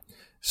bunch of money.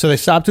 So they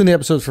stopped doing the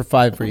episodes for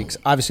 5 weeks.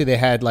 Obviously, they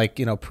had like,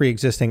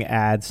 pre-existing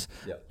ads.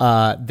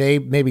 Yep. They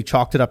maybe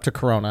chalked it up to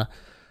Corona.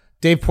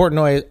 Dave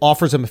Portnoy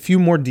offers them a few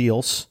more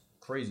deals.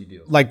 Crazy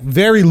deal. Like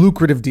very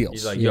lucrative deals.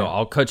 He's like, yo,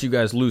 I'll cut you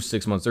guys loose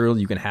 6 months early.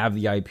 You can have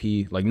the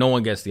IP. Like, no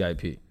one gets the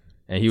IP.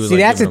 And he was See,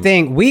 like, that's the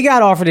thing. We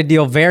got offered a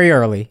deal very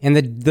early, and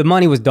the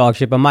money was dog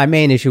shit. But my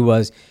main issue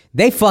was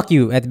they fuck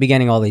you at the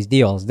beginning of all these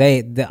deals.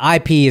 The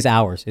IP is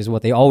ours, is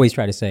what they always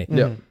try to say.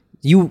 Yeah.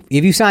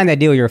 If you sign that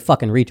deal, you're a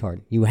fucking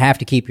retard. You have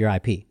to keep your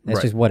IP.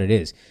 That's just what it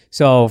is.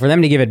 So for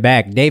them to give it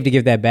back, Dave to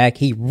give that back,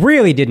 he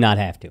really did not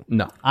have to.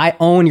 No. I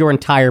own your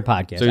entire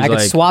podcast. So he's I could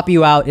like, swap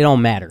you out. It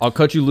don't matter. I'll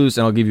cut you loose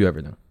and I'll give you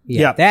everything.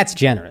 Yeah. That's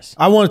generous.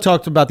 I want to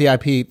talk about the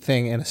IP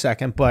thing in a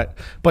second, but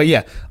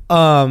yeah.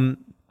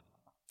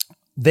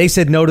 They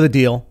said no to the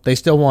deal. They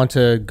still want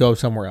to go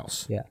somewhere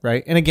else. Yeah.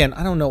 Right. And again,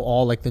 I don't know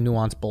all like the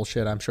nuanced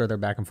bullshit. I'm sure they're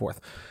back and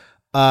forth.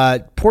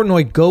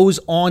 Portnoy goes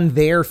on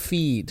their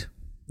feed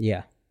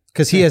Yeah.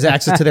 because he has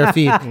access to their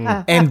feed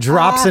and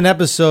drops an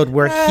episode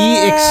where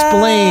he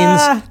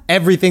explains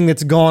everything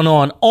that's gone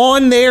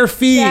on their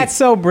feed. That's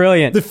so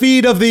brilliant. The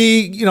feed of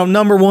the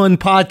 #1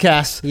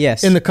 podcast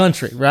Yes. in the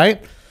country,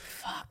 right?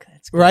 Fuck,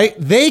 that's Right?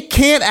 They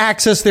can't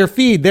access their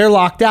feed. They're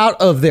locked out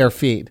of their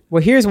feed.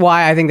 Well, here's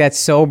why I think that's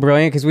so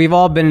brilliant, because we've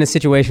all been in a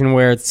situation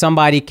where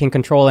somebody can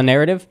control a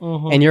narrative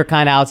and you're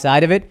kind of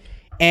outside of it.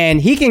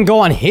 And he can go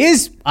on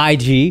his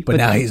IG, but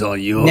now he's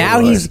on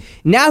yours.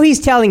 Now he's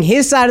telling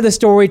his side of the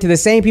story to the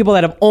same people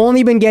that have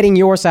only been getting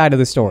your side of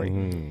the story.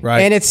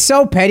 Right. And it's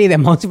so petty that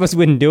most of us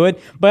wouldn't do it.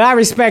 But I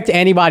respect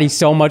anybody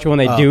so much when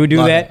they do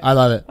love that. it. I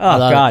love it. Oh, I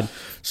love God. it.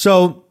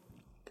 So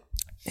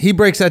he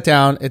breaks that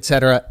down,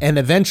 etc. And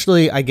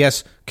eventually, I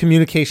guess,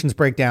 communications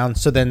break down.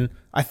 So then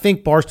I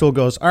think Barstool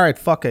goes, all right,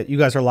 fuck it. You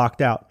guys are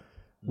locked out.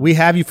 We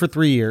have you for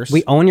 3 years.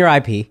 We own your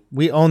IP.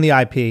 We own the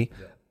IP.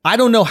 I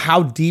don't know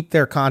how deep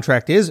their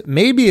contract is.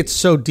 Maybe it's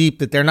so deep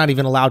that they're not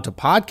even allowed to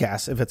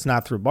podcast if it's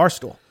not through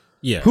Barstool.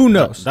 Yeah. Who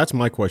knows? That's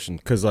my question.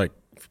 Because, like,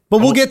 But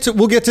we'll get to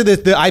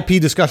the IP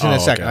discussion in a Oh,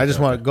 second. okay, I just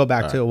okay, want to go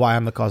back to why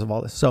I'm the cause of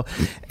all this. So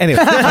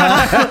anyway,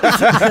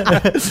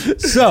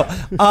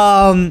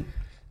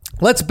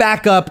 let's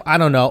back up. I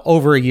don't know,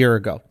 over a year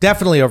ago,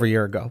 definitely over a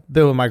year ago.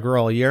 Been with my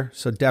girl a year,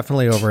 so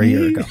definitely over a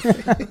year ago,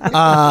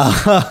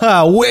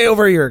 way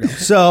over a year ago.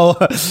 So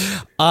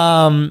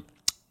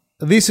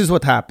this is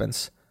what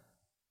happens.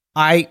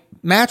 I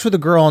match with a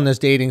girl on this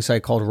dating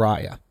site called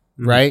Raya,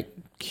 right?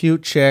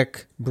 Cute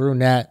chick,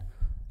 brunette,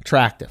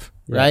 attractive,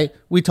 right?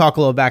 We talk a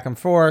little back and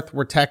forth.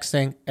 We're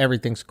texting.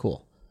 Everything's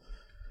cool.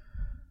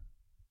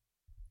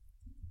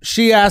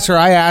 She asks, or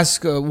I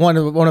ask, one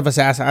of us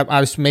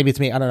asks, maybe it's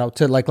me, I don't know,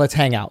 to like, let's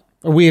hang out.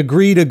 Or we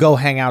agree to go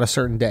hang out a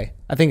certain day.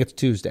 I think it's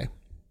Tuesday.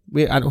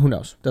 Who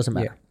knows? Doesn't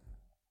matter.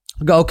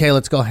 We go, okay,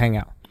 let's go hang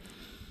out.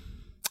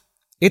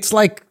 It's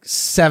like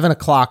 7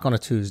 o'clock on a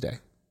Tuesday.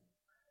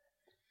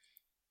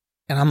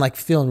 And I'm like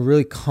feeling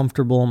really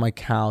comfortable on my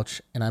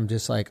couch. And I'm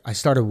just like, I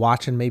started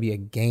watching maybe a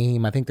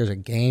game. I think there's a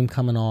game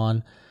coming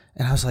on.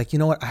 And I was like, you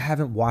know what? I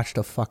haven't watched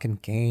a fucking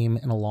game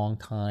in a long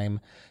time.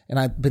 And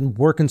I've been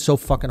working so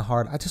fucking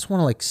hard. I just want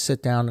to like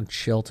sit down and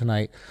chill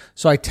tonight.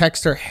 So I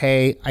text her,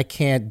 hey, I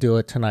can't do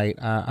it tonight.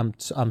 I'm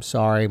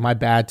sorry. My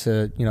bad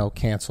to,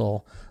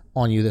 cancel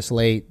on you this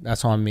late.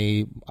 That's on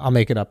me. I'll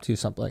make it up to you,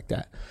 something like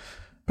that.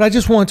 But I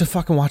just wanted to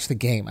fucking watch the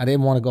game. I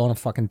didn't want to go on a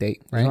fucking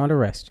date, right? I want to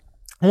rest.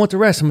 I want to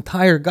rest. I'm a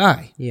tired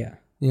guy. Yeah.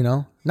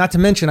 Not to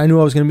mention, I knew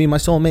I was going to be my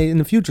soulmate in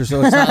the future.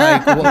 So it's not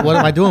like, what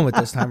am I doing with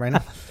this time right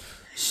now?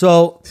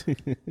 So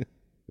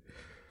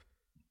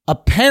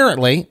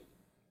apparently,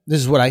 this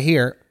is what I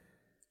hear.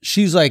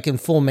 She's like in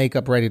full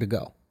makeup, ready to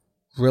go.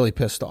 Really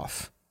pissed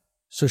off.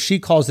 So she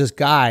calls this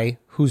guy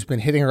who's been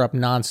hitting her up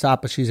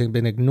nonstop, but she's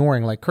been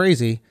ignoring like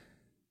crazy,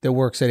 that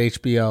works at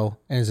HBO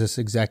and is this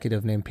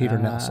executive named Peter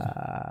Nelson.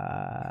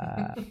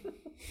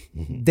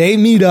 They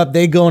meet up.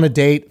 They go on a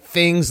date.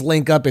 Things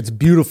link up. It's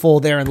beautiful.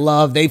 They're in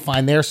love. They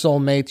find their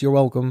soulmates. You're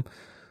welcome.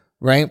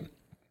 Right?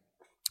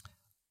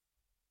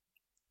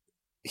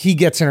 He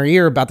gets in her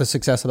ear about the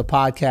success of the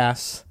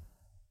podcast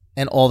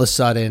and all of a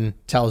sudden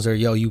tells her,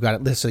 yo, you got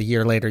it. This is a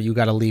year later. You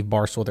got to leave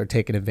Barstool. They're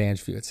taking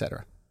advantage of you,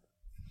 etc.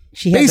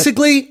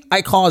 Basically,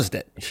 I caused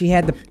it.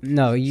 I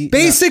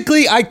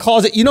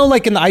caused it.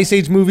 Like in the Ice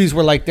Age movies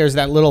where like there's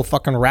that little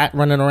fucking rat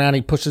running around.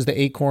 He pushes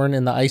the acorn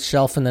in the ice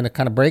shelf and then it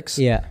kind of breaks.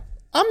 Yeah.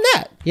 I'm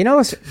that.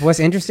 What's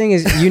interesting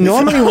is you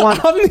normally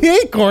want... I'm the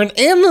acorn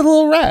and the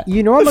little rat.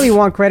 You normally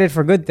want credit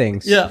for good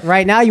things. Yeah.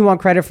 Right now you want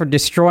credit for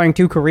destroying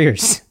 2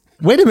 careers.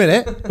 Wait a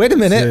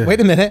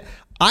minute.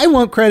 I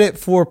want credit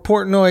for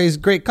Portnoy's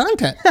great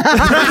content.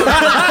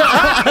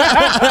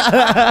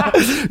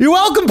 You're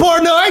welcome,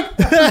 Portnoy.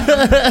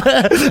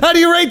 How do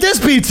you rate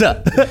this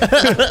pizza?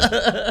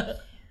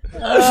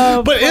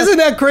 But isn't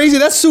that crazy?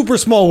 That's super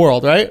small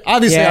world, right?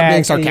 Obviously, Yeah, I'm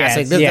being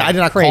sarcastic. I did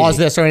not crazy. cause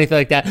this or anything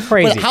like that.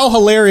 Crazy. But how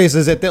hilarious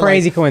is it that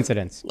Crazy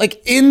coincidence.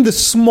 like in the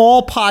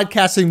small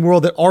podcasting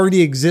world that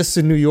already exists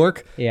in New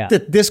York, Yeah.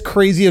 that this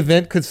crazy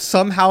event could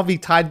somehow be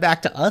tied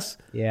back to us?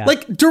 Yeah.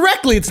 Like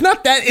directly. It's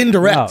not that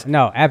indirect.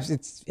 No,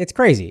 it's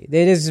crazy.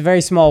 It is a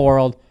very small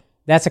world.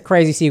 That's a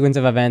crazy sequence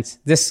of events.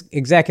 This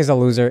exec is a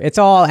loser. It's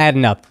all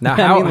adding up. Now,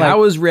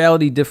 how is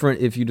reality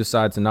different if you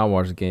decide to not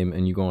watch the game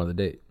and you go on the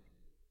date?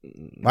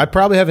 I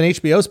probably have an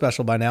HBO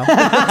special by now.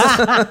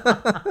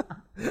 That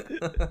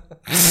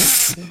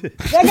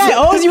guy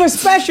owes you a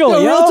special,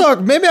 yo. Real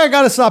talk. Maybe I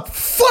gotta stop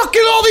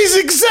fucking all these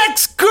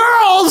execs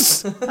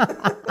girls.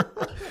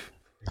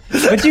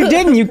 But you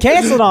didn't. You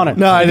canceled on her.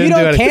 No, I If didn't you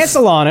do don't it.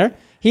 cancel on her,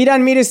 he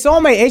doesn't meet his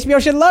soulmate. HBO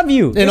should love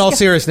you. In all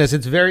seriousness,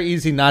 it's very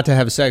easy not to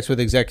have sex with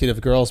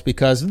executive girls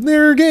because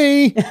they're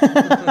gay.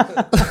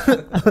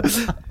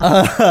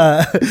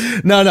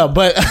 No,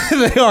 but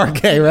they are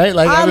gay, right?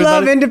 Like I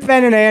love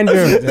independent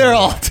Andrew. They're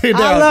all, dude.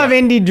 I love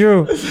Indie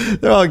Drew.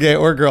 They're all gay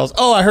or girls.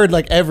 Oh, I heard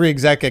like every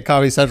exec at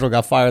Comedy Central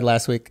got fired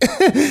last week.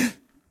 I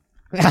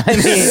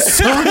mean,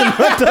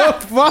 What the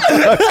fuck?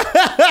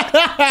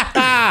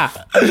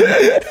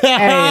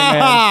 hey,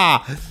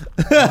 man.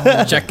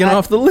 Checking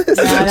off the list.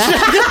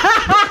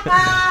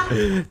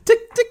 Tick,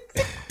 tick,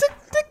 tick, tick,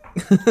 tick.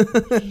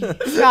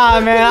 Nah,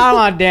 man, I don't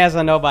want to dance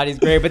on nobody's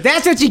grave, but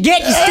that's what you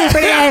get, you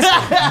stupid ass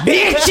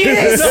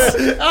bitches.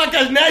 Oh,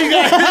 because now you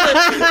got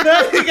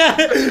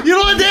you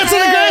don't want to dance on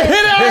the grave.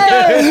 Hit it.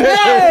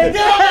 Hey,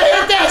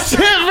 hit that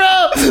shit, bro.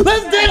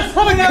 Let's dance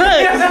on the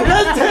grave.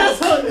 Let's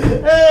dance on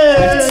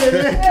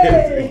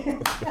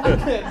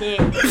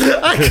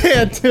I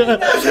can't do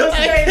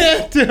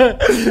it.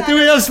 Do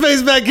we have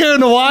space back here in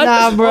the watch?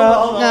 Nah,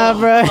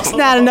 bro. It's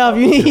not enough.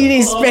 You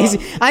need space.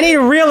 I need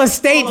real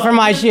estate for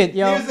my shit,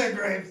 yo. Here's the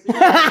gravestones.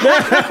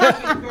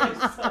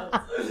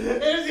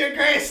 Here's your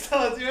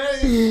gravestones. You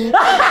ready?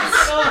 Come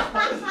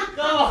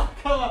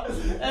on.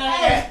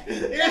 Hey,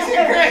 here's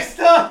your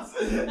gravestones.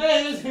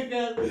 Hey, here's your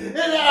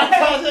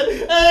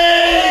gravestones.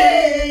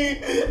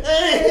 Hey,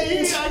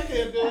 I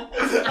can't do it.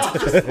 I'll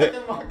just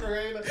fucking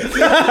Macarena.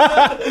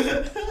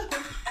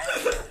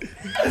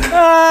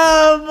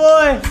 Oh,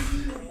 boy.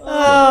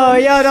 Oh,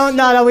 yo, don't.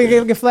 No, we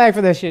get flagged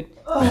for this shit.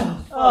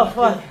 Oh,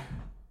 fuck.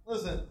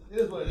 Listen, it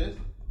is what it is.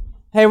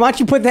 Hey, why don't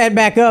you put that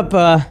back up?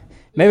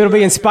 Maybe it'll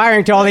be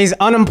inspiring to all these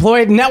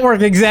unemployed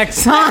network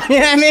execs, huh? You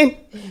know what I mean?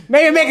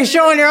 Maybe make a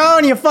show on your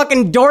own, you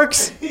fucking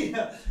dorks.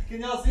 Yeah.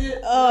 Can y'all see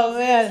it? Oh,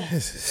 man. Can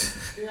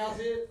y'all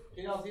see it?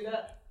 Can y'all see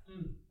that?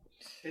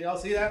 Can y'all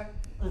see that?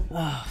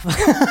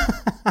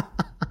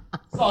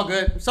 It's all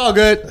good. It's all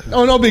good.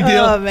 Oh, no big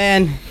deal. Oh,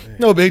 man.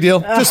 No big deal.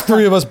 Just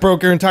three of us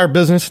broke your entire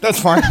business. That's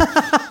fine.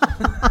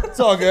 It's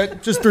all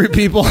good. Just three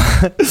people.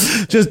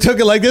 Just took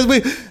it like this.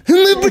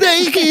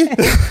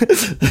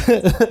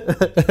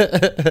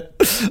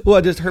 Well,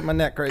 I just hurt my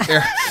neck right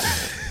there.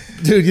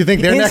 Dude, you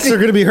think their necks are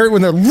going to be hurt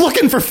when they're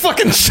looking for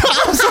fucking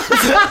jobs?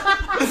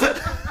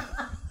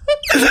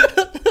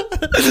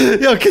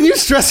 Yo, can you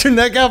stress your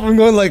neck out from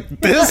going like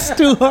this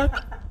too hard?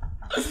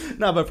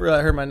 No, but for real,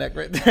 I hurt my neck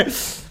right there.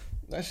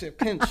 That shit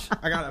pinch.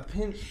 I got a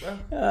pinch, bro.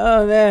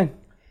 Oh, man.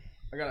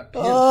 I got a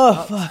pinch.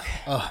 Oh, fuck.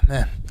 Oh,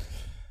 man.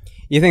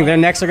 You think their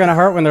necks are going to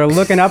hurt when they're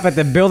looking up at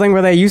the building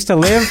where they used to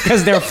live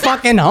because they're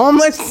fucking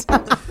homeless?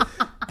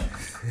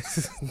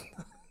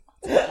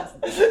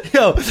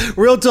 Yo,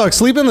 real talk.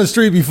 Sleep in the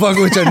street be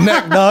fucking with your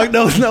neck, dog.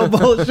 No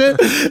bullshit.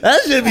 That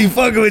shit be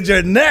fucking with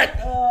your neck.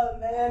 Oh,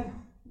 man.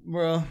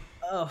 Bro.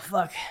 Oh,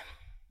 fuck.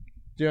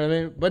 Do you know what I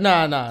mean? But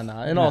nah.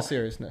 In all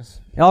seriousness.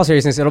 In all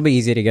seriousness, it'll be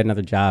easy to get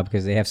another job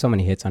because they have so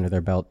many hits under their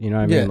belt. You know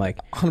what I mean? Like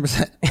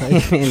 100%.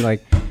 I mean,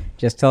 like,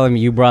 just tell them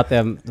you brought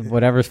them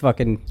whatever's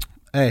fucking.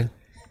 Hey.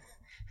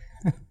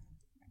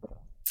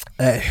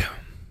 I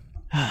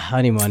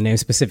don't even want to name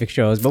specific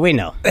shows, but we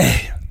know.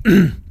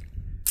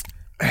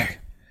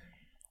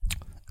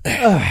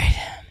 All right.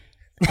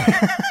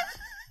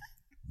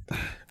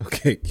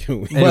 Okay,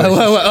 can we? What?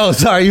 Oh,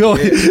 sorry. You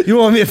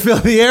want me to fill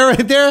the air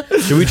right there?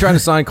 Should we try to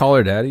sign Call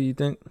Her Daddy, you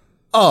think?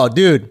 Oh,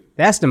 dude.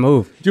 That's the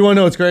move. Do you want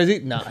to know what's crazy?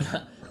 Nah.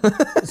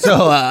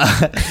 So,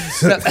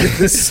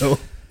 So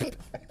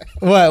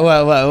what?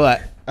 I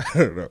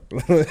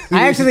don't know.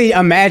 I actually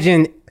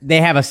imagine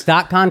they have a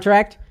stock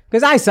contract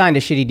because I signed a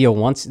shitty deal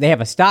once. They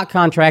have a stock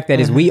contract that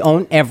is we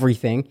own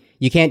everything.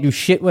 You can't do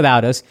shit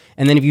without us.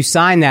 And then if you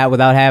sign that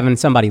without having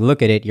somebody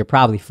look at it, you're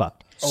probably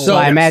fucked. So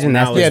I imagine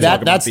that's Let's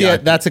talk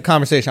about that's a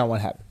conversation I want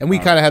to have, and we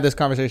kind of had this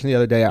conversation the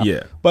other day out.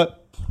 Yeah.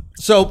 But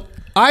so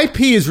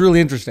IP is really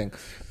interesting.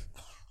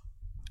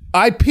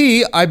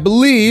 IP, I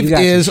believe, you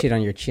got is some shit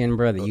on your chin,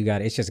 bro. That you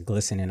got. It's just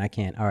glistening. I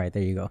can't. All right,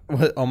 there you go.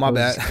 oh my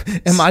bad.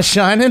 Am I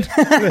shining?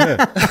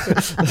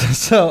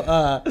 So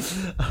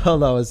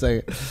hold on a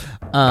second.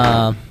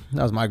 That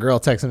was my girl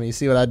texting me. You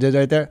see what I did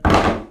right there? You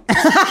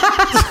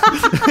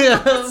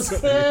know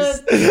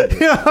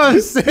what I'm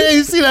saying?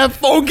 You see that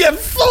phone get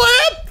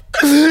flipped?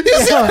 You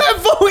see that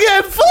fool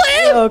get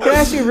flipped? Yo, can I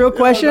ask you a real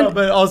question? No,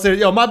 but also,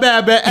 yo, my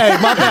bad, man. Hey,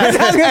 my bad.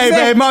 Hey,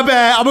 man, my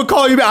bad. I'm gonna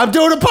call you back. I'm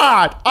doing a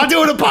pod.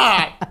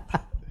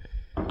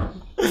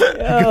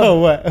 Go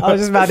what? I was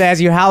just about to ask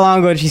you how long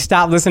ago did she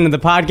stop listening to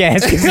the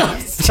podcast?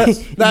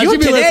 Nah, she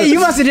be listening. You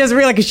must have just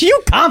realized because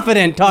you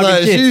confident talking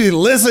Look, shit. she be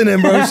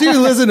listening, bro. She be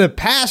listening to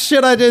past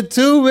shit I did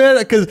too, man.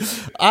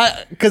 Because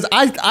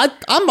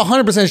I'm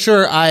 100%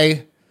 sure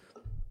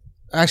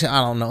actually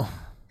I don't know.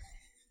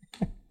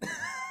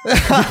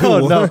 I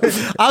don't know.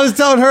 I was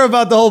telling her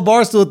about the whole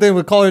Barstool thing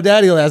with Call Her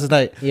Daddy last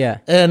night. Yeah.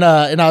 And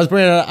I was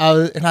bringing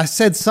and I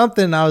said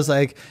something. And I was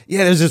like,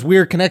 yeah, there's this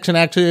weird connection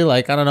actually.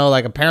 Like, I don't know.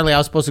 Like, apparently I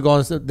was supposed to go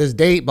on this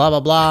date, blah, blah,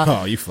 blah.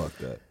 Oh, you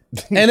fucked up.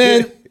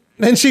 And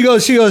then she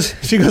goes like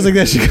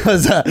this. She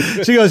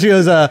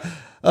goes,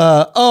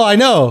 oh, I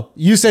know.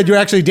 You said you're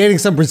actually dating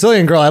some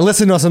Brazilian girl. I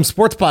listened to some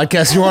sports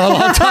podcast you were on a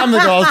long time ago.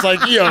 I was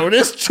like, yo,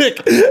 this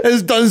chick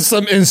has done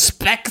some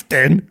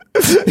inspecting.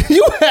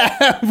 You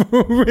have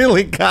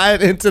really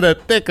got into the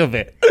thick of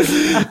it.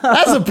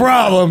 That's a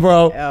problem,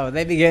 bro. Yo,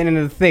 they be getting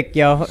into the thick,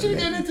 yo. She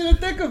get into the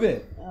thick of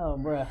it. Oh,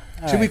 bro.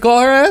 Should we call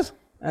her ass?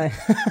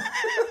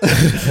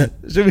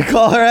 Should we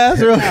call her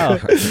ass? Real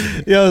quick?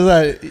 Yo, it was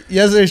like,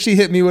 yesterday she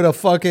hit me with a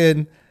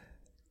fucking.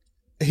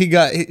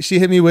 She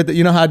hit me with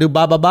you know how I do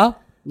ba ba ba.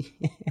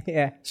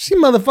 Yeah. She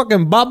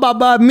motherfucking ba ba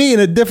ba me in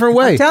a different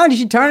way. I'm telling you,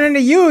 she turned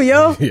into you,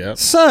 yo. Yeah.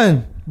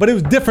 Son, but it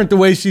was different the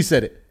way she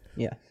said it.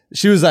 Yeah.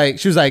 She was like,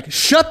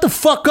 shut the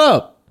fuck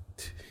up.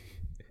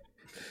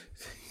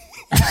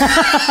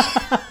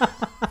 I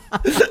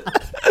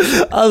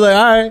was like,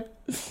 all right,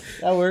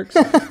 that works.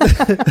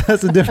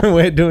 That's a different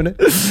way of doing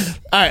it.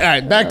 All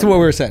right, back to what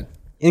we were saying.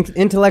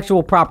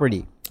 Intellectual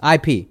property,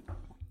 IP.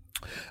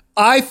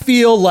 I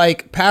feel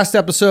like past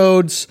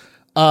episodes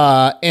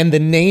and the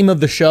name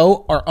of the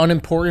show are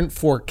unimportant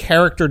for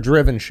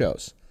character-driven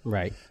shows.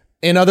 Right.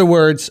 In other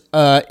words,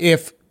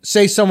 if,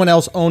 say, someone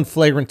else owned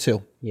Flagrant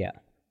 2, Yeah.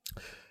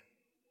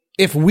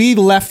 if we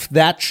left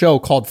that show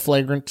called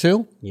Flagrant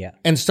 2 Yeah.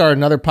 and started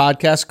another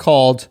podcast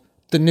called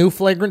The New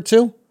Flagrant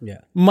 2, Yeah.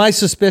 my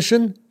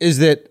suspicion is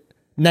that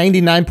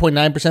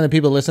 99.9% of the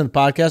people that listen to the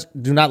podcast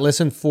do not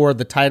listen for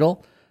the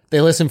title.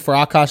 They listen for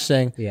Akash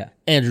saying Yeah.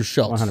 Andrew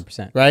Schultz.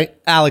 100%. Right?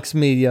 Alex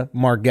Media,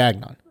 Mark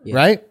Gagnon. Yeah.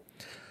 Right?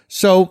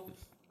 So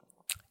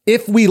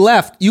if we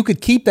left, you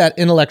could keep that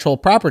intellectual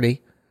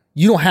property.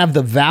 You don't have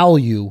the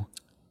value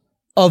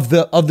of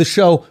the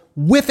show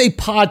with a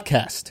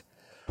podcast.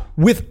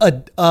 With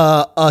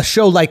a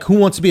show like Who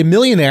Wants to Be a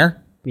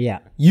Millionaire, Yeah.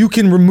 you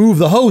can remove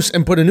the host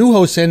and put a new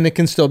host in that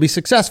can still be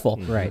successful.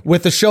 Right.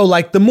 With a show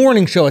like The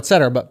Morning Show, et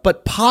cetera.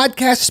 But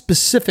podcasts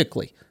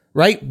specifically,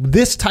 right?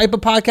 This type of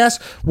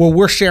podcast where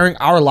we're sharing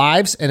our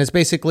lives and it's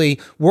basically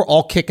we're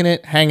all kicking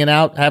it, hanging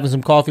out, having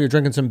some coffee or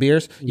drinking some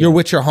beers. Yeah. You're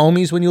with your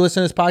homies when you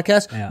listen to this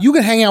podcast. Yeah. You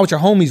can hang out with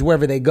your homies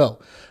wherever they go.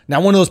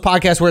 Now, one of those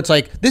podcasts where it's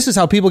like, this is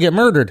how people get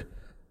murdered.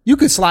 You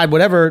could slide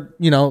whatever,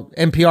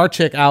 NPR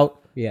chick out.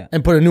 Yeah.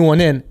 And put a new one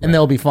in, and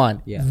they'll be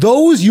fine. Yeah.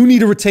 Those you need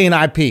to retain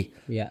IP.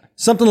 Yeah.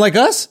 Something like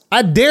us,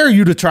 I dare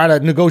you to try to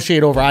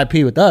negotiate over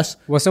IP with us.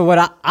 Well, so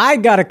what I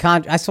got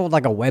I sold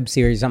like a web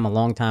series something a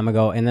long time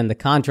ago, and then the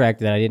contract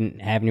that I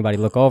didn't have anybody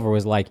look over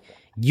was like,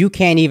 you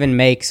can't even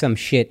make some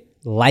shit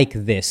like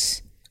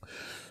this.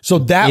 So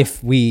that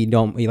if we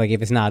don't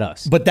if it's not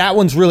us. But that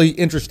one's really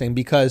interesting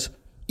because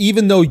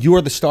even though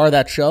you're the star of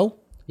that show,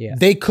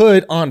 they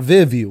could on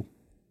Viv you.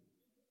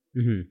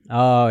 Mm-hmm.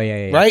 Oh,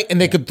 yeah. Right?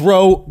 And they could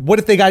throw, what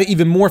if they got an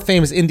even more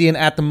famous Indian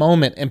at the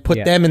moment and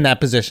put them in that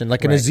position,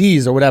 like an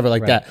Aziz or whatever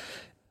like that.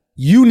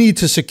 You need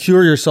to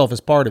secure yourself as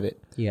part of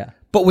it. Yeah.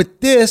 But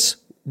with this,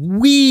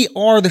 we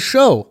are the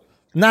show,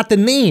 not the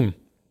name.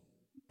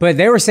 But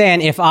they were saying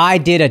if I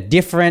did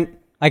if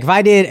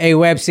I did a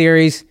web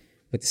series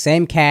with the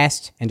same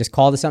cast and just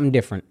called it something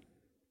different,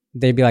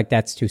 they'd be like,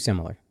 that's too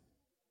similar.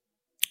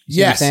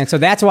 Yes. So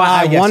that's why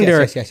I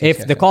wonder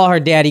if the Call Her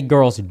Daddy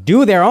girls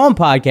do their own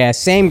podcast,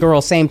 same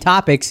girls, same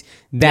topics,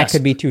 that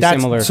could be too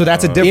similar. So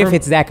that's a different... If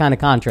it's that kind of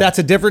contract. That's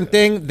a different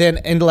thing than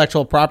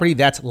intellectual property.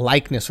 That's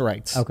likeness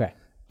rights. Okay.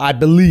 I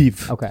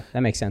believe. Okay. That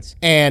makes sense.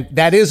 And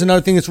that is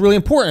another thing that's really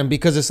important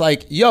because it's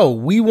like, yo,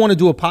 we want to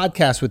do a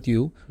podcast with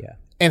you. Yeah.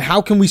 And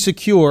how can we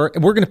secure,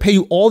 and we're going to pay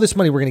you all this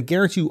money. We're going to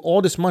guarantee you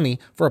all this money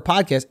for a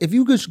podcast. If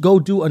you just go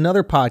do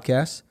another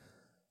podcast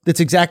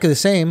that's exactly the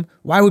same,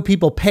 why would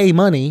people pay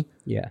money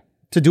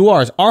to do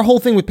ours? Our whole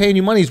thing with paying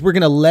you money is we're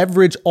going to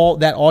leverage all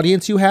that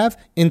audience you have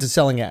into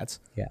selling ads.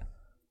 Yeah.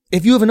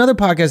 If you have another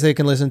podcast they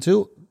can listen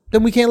to,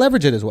 then we can't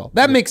leverage it as well.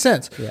 That makes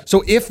sense. Yeah.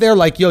 So if they're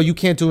like, yo, you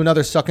can't do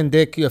another sucking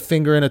dick, a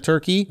finger in a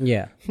turkey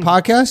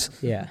podcast,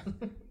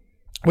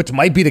 which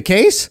might be the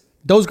case,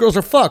 those girls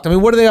are fucked. I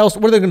mean, what are they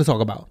going to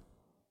talk about?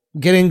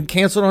 Getting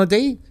canceled on a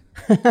date?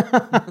 That'd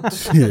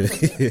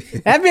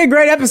be a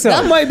great episode.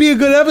 That might be a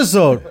good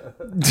episode.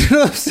 Do you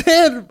know what I'm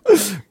saying?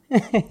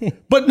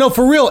 But no,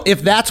 for real,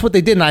 if that's what they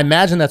did, and I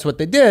imagine that's what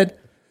they did,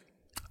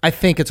 I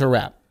think it's a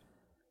wrap.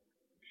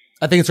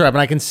 And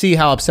I can see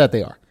how upset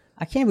they are.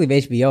 I can't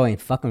believe HBO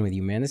ain't fucking with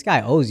you, man. This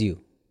guy owes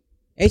you.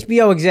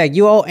 HBO exec,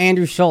 you owe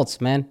Andrew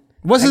Schultz, man.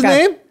 What's his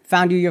name?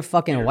 found you your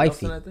fucking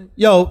wifey. Nelson, I think.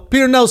 Yo,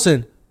 Peter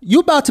Nelson,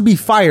 you about to be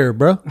fired,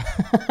 bro.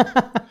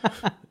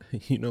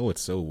 You know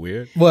what's so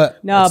weird?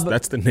 What? No,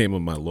 That's the name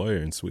of my lawyer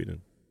in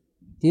Sweden.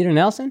 Peter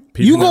Nelson?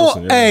 Peter You go,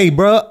 Nelson, yeah. hey,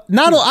 bro.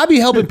 I be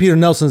helping Peter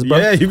Nelson's, bro.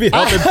 Yeah, you be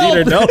helping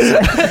Peter Nelson.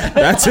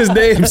 That's his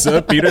name,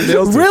 son. Peter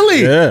Nelson.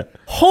 Really? Yeah.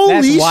 Holy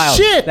That's wild.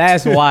 shit.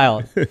 That's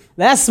wild.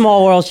 That's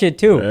small world shit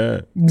too.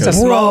 Yeah. It's a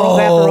small world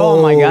after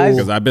all, my guys.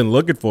 Because I've been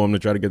looking for him to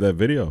try to get that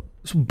video.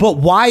 But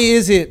why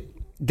is it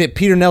that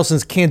Peter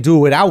Nelson's can't do it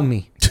without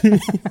me?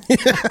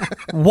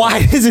 Why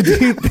is it? Do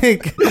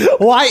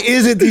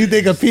you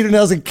think a Peter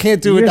Nelson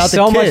can't do it You're without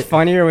so the kid? much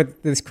funnier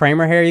with this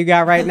Kramer hair you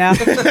got right now.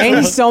 Ain't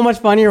he so much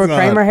funnier with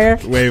Kramer hair?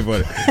 Wait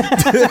for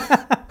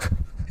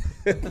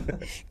it.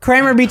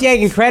 Kramer be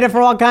taking credit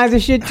for all kinds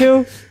of shit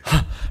too.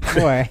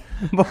 Boy,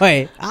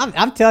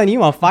 I'm telling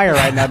you, on fire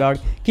right now, dog.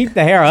 Keep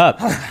the hair up.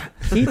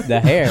 Keep the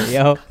hair,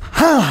 yo.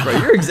 Bro,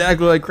 you're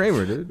exactly like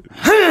Kramer, dude.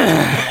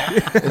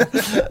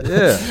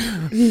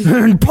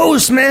 Yeah.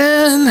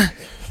 Postman.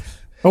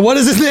 Or what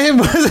is his name?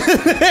 Yo,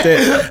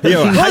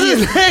 how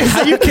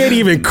you can't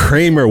even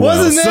Kramer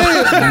well? What's his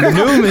name?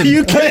 Newman.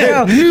 You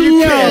can't.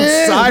 We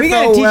Seinfeld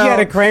gotta teach you well. how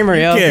to Kramer,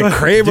 yo. You can't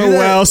Kramer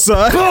well,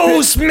 son.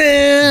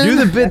 Postman. Do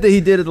the bit that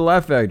he did at the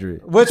Laugh Factory.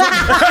 Which one?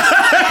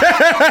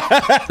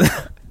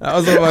 That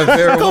was one of my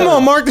favorite Come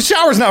on, Mark. The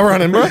shower's not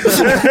running, bro.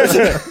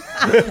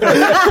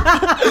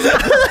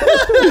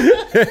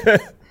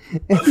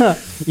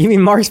 You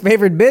mean Mark's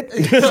favorite bit?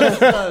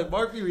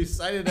 Mark, you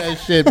recited that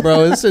shit,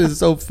 bro. This shit is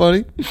so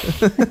funny.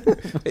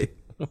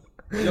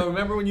 Yo,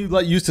 remember when you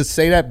used to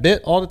say that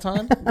bit all the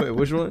time? Wait,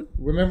 which one?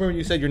 Remember when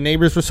you said your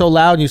neighbors were so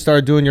loud and you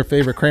started doing your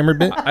favorite Kramer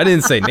bit? I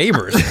didn't say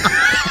neighbors.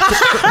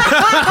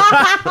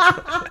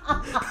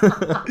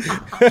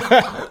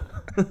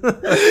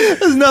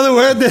 There's another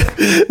word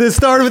that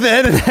started with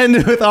N and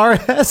ended with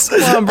RS.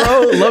 Come on,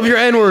 bro. Love your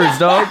N-words,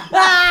 dog.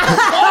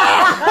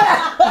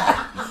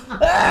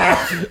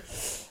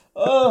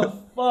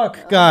 Oh,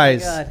 fuck.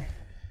 Guys. God.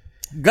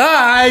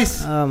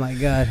 Guys. Oh my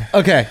god.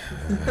 Okay.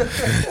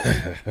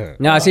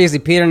 No, seriously,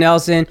 Peter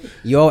Nelson,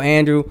 yo,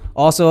 Andrew.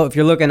 Also, if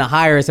you're looking to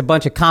hire, it's a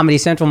bunch of Comedy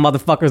Central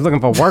motherfuckers looking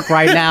for work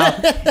right now.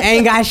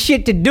 Ain't got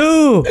shit to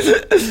do.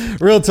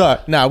 Real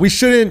talk. Now, we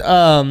shouldn't...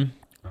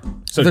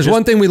 So there's just-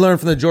 one thing we learned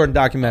from the Jordan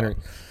documentary.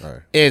 All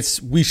right.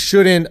 It's we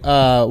shouldn't,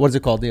 what is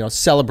it called?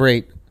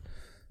 Celebrate,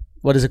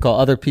 what is it called?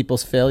 Other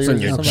people's failures. So or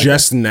you're something like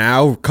just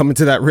now coming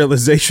to that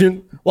realization?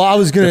 that? Well, I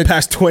was going The to...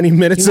 past 20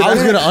 minutes? I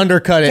was going to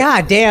undercut it.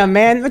 God damn,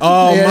 man. What you-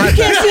 Oh Yeah. my You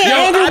can't see God.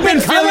 Andrew I've been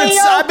been coming, feeling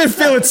yo. I've been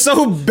feeling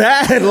so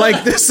bad.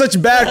 Like there's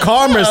such bad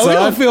karma, We son.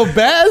 don't feel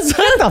bad. son.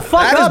 Shut the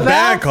fuck That up, is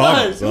bad Al.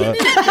 karma, son.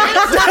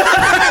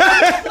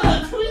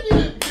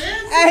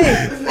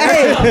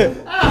 Hey,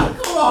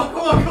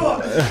 Come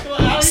on.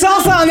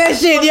 salsa on that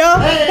shit, yo.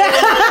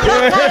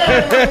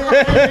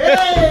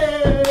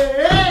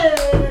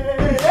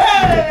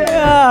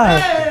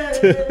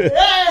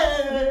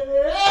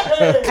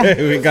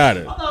 Okay, we got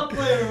it.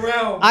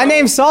 I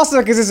named salsa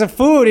because it's a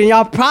food, and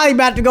y'all probably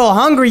about to go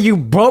hungry, you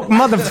broke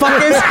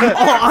motherfuckers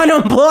or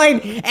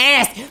unemployed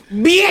ass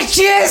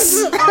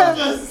bitches. I'm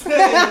just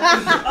saying.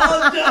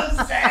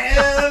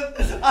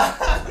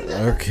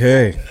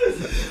 Okay.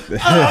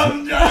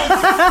 I'm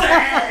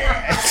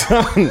just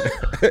saying.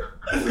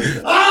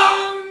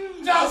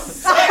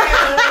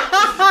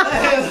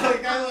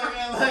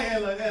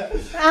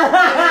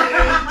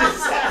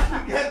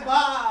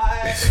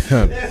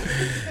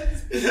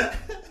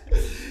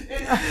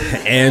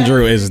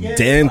 Andrew is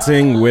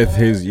dancing with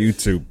his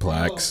YouTube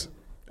plaques.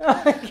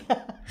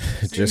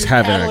 Just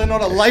having Paddling a,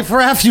 on a life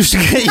raft. You should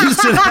get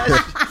used to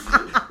that.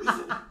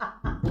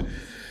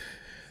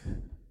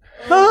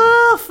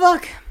 Oh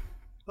fuck.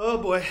 Oh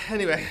boy.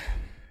 Anyway.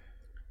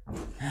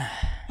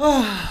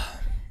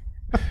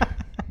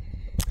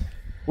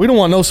 We don't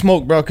want no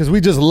smoke, bro, because we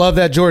just love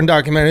that Jordan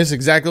documentary. It's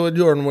exactly what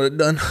Jordan would have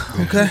done.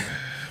 Okay.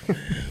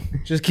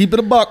 Just keep it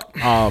a buck.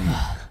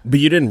 but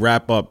you didn't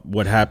wrap up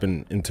what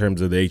happened in terms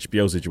of the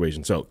HBO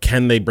situation. So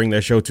can they bring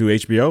their show to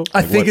HBO?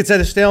 I think it's at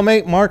a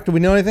stalemate. Mark, do we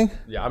know anything?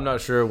 Yeah, I'm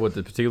not sure what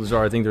the particulars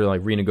are. I think they're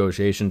like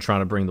renegotiation,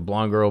 trying to bring the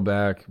blonde girl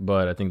back,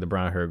 but I think the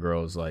brown hair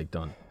girl is like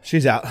done.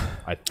 She's out.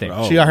 I think.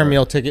 Oh. She got her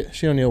meal ticket.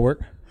 She don't need to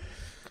work.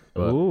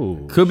 But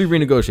Ooh. could be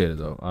renegotiated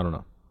though. I don't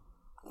know.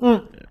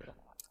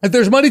 If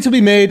there's money to be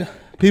made,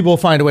 people will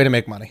find a way to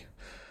make money.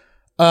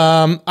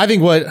 I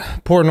think what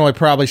Portnoy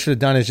probably should have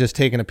done is just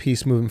taken a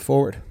piece moving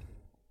forward.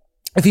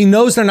 If he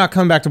knows they're not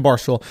coming back to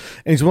Barstool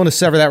and he's willing to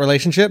sever that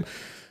relationship,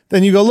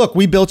 then you go, look,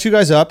 we built you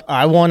guys up.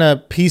 I want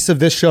a piece of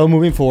this show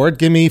moving forward.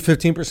 Give me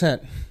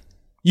 15%.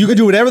 You can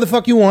do whatever the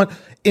fuck you want.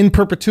 In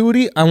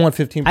perpetuity, I want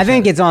 15%. I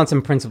think it's on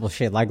some principle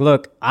shit. Like,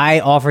 look, I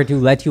offered to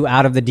let you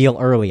out of the deal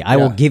early. I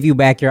will give you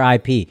back your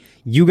IP.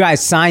 You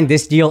guys signed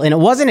this deal, and it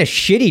wasn't a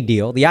shitty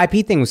deal. The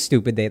IP thing was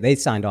stupid. They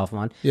signed off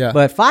on. Yeah.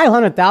 But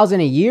 $500,000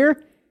 a year,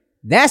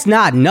 that's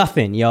not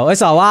nothing, yo.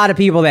 It's a lot of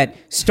people that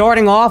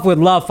starting off would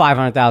love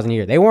 $500,000 a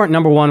year. They weren't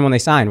number one when they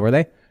signed, were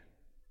they?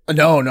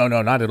 No,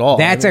 not at all.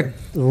 That's a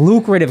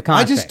lucrative I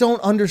contract. just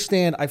don't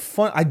understand.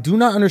 I do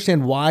not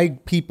understand why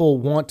people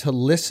want to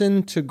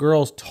listen to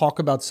girls talk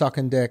about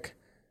sucking dick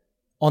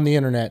on the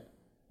internet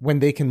when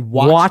they can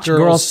watch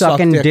girls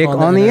sucking dick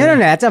on the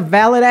internet. That's a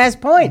valid ass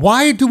point.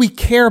 Why do we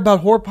care about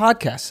horror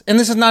podcasts? And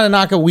this is not a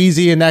knock at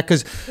Wheezy and that,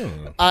 because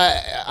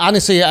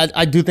honestly,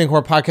 I do think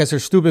horror podcasts are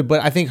stupid,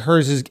 but I think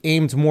hers is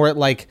aimed more at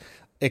like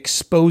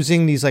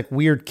exposing these like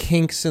weird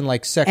kinks and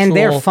like sexual And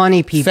they're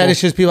funny people.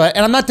 fetishes people. And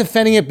I'm not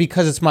defending it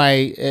because it's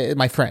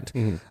my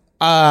friend.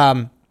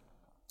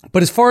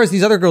 But as far as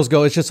these other girls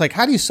go, it's just like,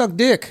 how do you suck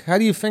dick? How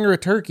do you finger a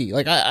turkey?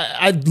 Like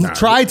I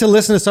tried to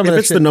listen to some of If that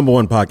it's shit. the number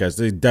one podcast,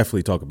 they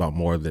definitely talk about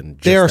more than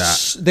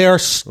just that. They are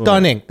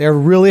stunning. They're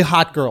really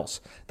hot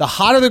girls. The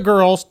hotter the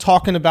girls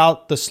talking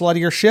about the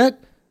sluttier shit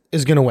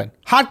is going to win.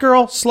 Hot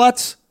girl,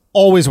 sluts,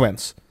 always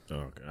wins.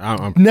 Okay.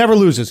 I'm Never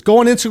loses. Go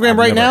on Instagram I've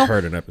right never now.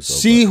 heard an episode,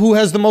 See who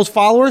has the most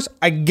followers.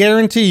 I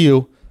guarantee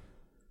you,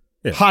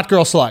 Yeah. hot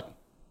girl slut.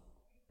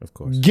 of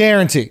course.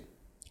 Guarantee.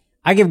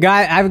 I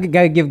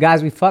gotta give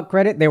guys we fuck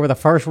credit. They were the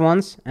first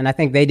ones, and I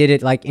think they did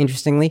it like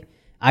interestingly.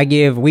 I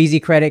give Wheezy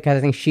credit because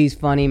I think she's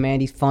funny,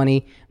 Mandy's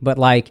funny, but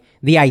like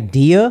the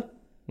idea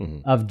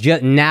of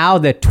just now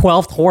the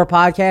 12th horror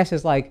podcast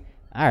is like,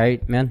 all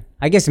right, man.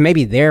 I guess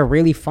maybe they're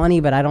really funny,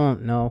 but I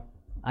don't know.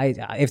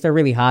 If they're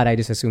really hot, I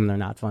just assume they're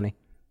not funny.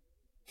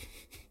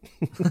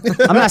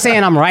 I'm not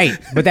saying I'm right,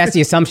 but that's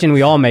the assumption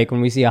we all make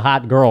when we see a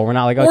hot girl. We're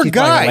not like, oh, Or she's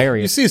guy. probably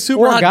hilarious. You see a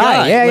super Or hot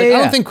guy. Yeah, Like, yeah.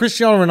 I don't think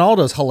Cristiano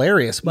Ronaldo is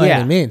hilarious by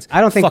any means. I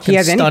don't think Fucking he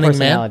has any stunning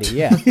personality.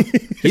 Man. Yeah.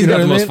 He's know got what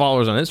the I most mean?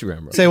 followers on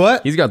Instagram, bro. Say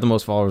what? He's got the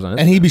most followers on Instagram.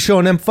 And he be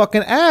showing them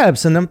fucking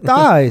abs and them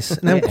thighs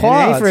and them And it ain't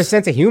quads. for a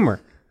sense of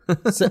humor.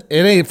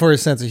 It ain't for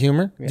his sense of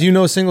humor. Do you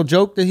know a single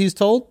joke that he's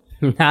told?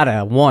 Not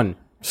a one.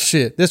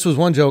 Shit, this was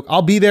one joke.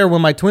 I'll be there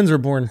when my twins are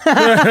born.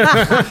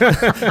 That's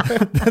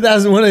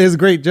one of his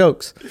great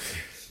jokes.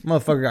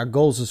 Motherfucker got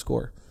goals to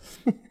score.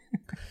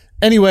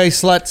 Anyway,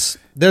 sluts,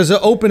 there's an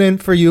opening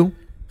for you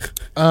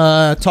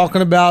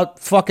talking about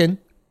fucking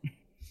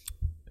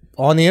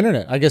on the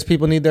internet. I guess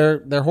people need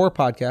their horror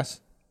podcasts.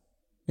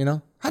 You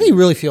know? How do you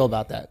really feel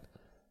about that?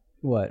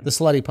 What? The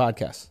slutty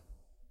podcast.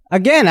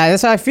 Again,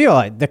 that's how I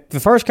feel. The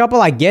first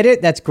couple, I get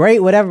it. That's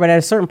great, whatever. But at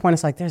a certain point,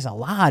 it's like, there's a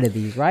lot of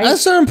these, right? At a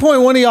certain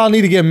point, one of y'all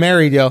need to get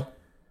married, yo,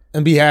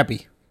 and be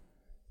happy.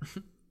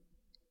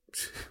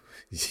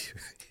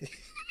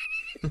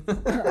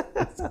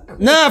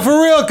 Nah, for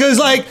real, because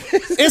like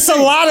it's a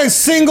lot of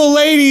single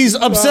ladies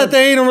upset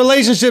they ain't in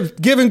relationships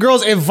giving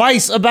girls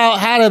advice about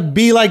how to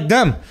be like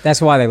them.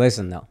 That's why they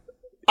listen, though.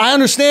 I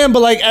understand,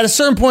 but like at a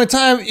certain point in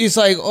time, it's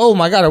like, oh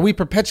my God, are we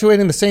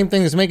perpetuating the same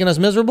thing that's making us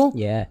miserable?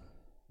 Yeah.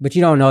 But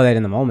you don't know that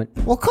in the moment.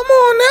 Well, come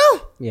on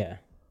now. Yeah.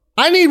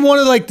 I need one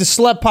of like the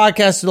slut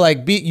podcasts to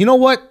like be, you know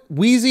what?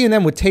 Wheezy and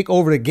them would take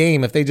over the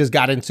game if they just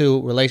got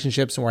into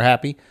relationships and were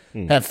happy,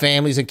 have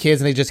families and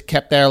kids, and they just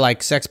kept their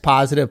like sex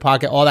positive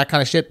podcast, all that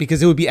kind of shit,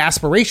 because it would be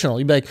aspirational.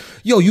 You'd be like,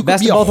 yo, you could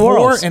Best be a of both whore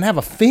worlds. and have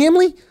a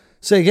family?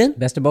 Say again?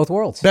 Best of both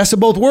worlds. Best of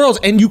both worlds.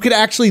 And you could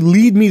actually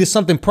lead me to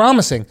something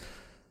promising.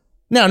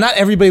 Now, not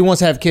everybody wants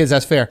to have kids.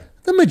 That's fair.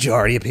 The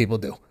majority of people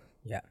do.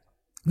 Yeah.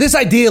 This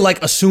idea,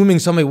 like assuming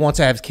somebody wants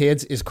to have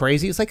kids is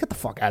crazy. It's like, get the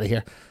fuck out of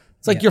here.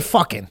 It's like you're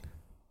fucking.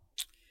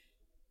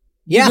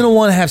 Yeah. You're going to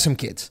want to have some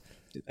kids.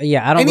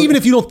 Yeah. I don't. And even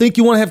if you don't think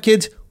you want to have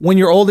kids, when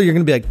you're older, you're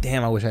going to be like,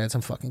 damn, I wish I had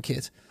some fucking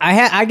kids.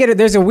 I get it.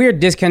 There's a weird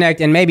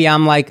disconnect, and maybe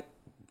I'm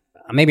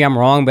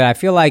wrong, but I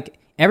feel like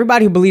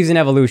everybody who believes in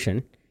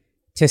evolution,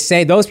 to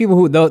say those people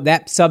who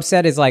that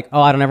subset is like,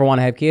 oh, I don't ever want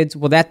to have kids.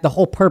 Well, that the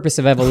whole purpose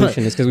of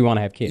evolution is because we want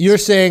to have kids. You're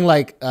saying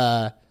like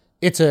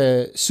it's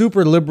a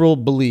super liberal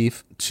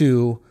belief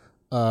to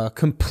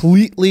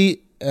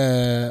completely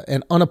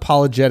and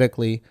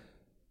unapologetically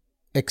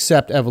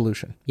accept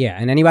evolution. Yeah,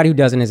 and anybody who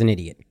doesn't is an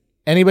idiot.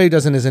 Anybody who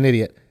doesn't is an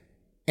idiot.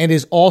 And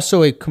is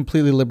also a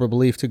completely liberal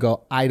belief to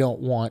go, I don't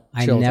want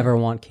children. I never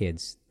want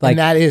kids. And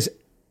that is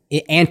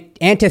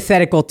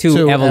antithetical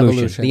to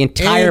evolution. The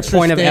entire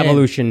point of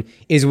evolution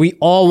is we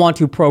all want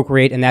to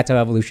procreate, and that's how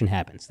evolution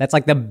happens. That's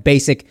like the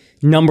basic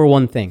number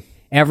one thing.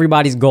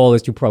 Everybody's goal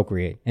is to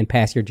procreate and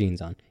pass your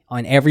genes on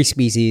every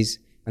species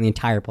on the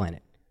entire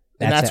planet.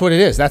 And that's what it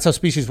is. That's how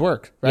species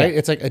work, right? Yeah.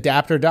 It's like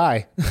adapt or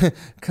die.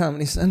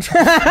 Comedy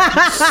Central.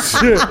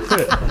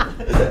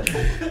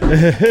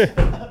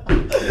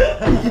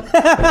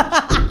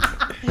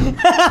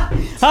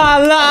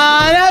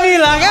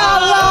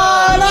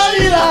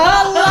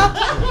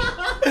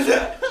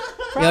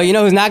 Yo, you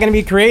know who's not going to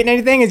be creating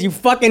anything is you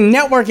fucking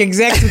network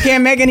execs who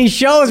can't make any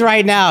shows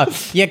right now.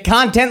 You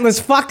contentless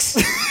fucks.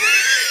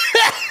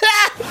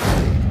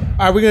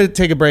 All right, we're going to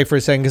take a break for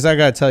a second because I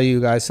got to tell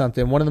you guys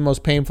something. One of the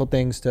most painful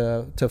things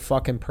to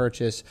fucking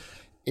purchase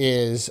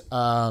is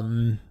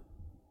the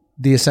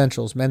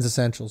essentials, men's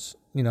essentials.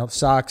 You know,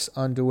 socks,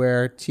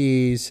 underwear,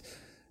 tees,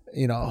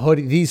 you know,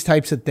 hoodie, these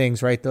types of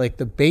things, right? They're like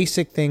the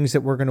basic things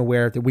that we're going to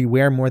wear, that we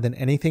wear more than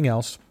anything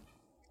else.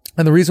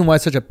 And the reason why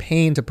it's such a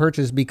pain to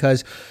purchase is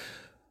because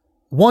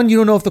One, you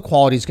don't know if the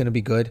quality is going to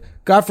be good.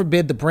 God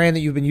forbid the brand that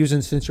you've been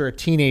using since you're a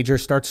teenager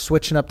starts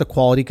switching up the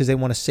quality because they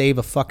want to save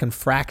a fucking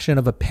fraction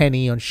of a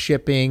penny on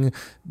shipping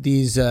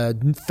these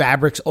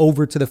fabrics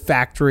over to the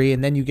factory,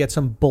 and then you get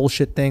some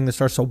bullshit thing that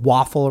starts to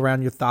waffle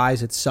around your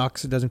thighs. It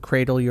sucks. It doesn't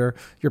cradle your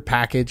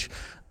package.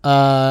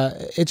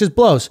 It just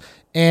blows.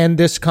 And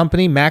this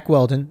company, Mack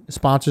Weldon,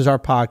 sponsors our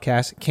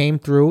podcast, came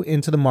through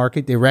into the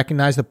market. They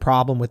recognize the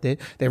problem with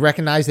it. They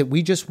recognize that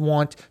we just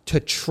want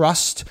to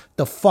trust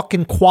the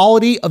fucking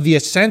quality of the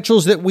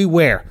essentials that we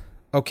wear.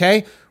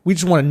 Okay? We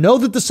just want to know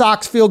that the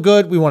socks feel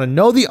good. We want to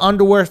know the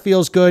underwear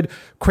feels good,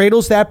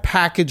 cradles that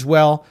package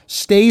well,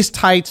 stays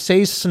tight,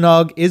 stays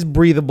snug, is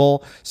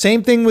breathable.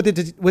 Same thing with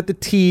the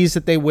tees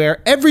that they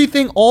wear.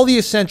 Everything, all the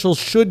essentials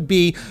should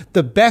be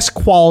the best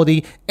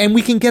quality, and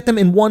we can get them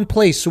in one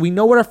place. So we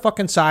know what our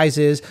fucking size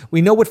is.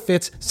 We know what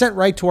fits, sent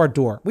right to our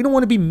door. We don't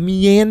want to be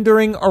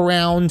meandering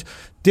around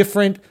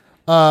different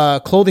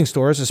clothing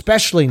stores,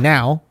 especially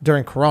now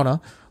during Corona.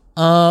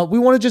 We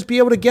want to just be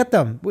able to get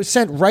them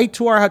sent right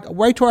to our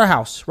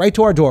house, right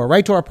to our door,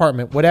 right to our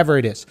apartment, whatever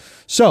it is.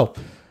 So,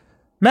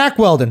 Mack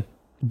Weldon,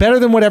 better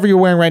than whatever you're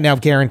wearing right now,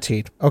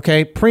 guaranteed.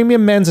 Okay,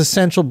 premium men's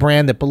essential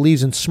brand that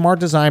believes in smart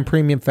design,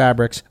 premium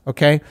fabrics.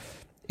 Okay,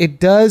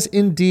 it does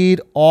indeed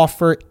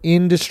offer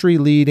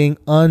industry-leading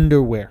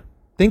underwear.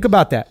 Think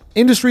about that.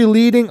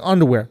 Industry-leading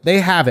underwear. They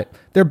have it.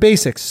 They're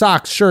basics: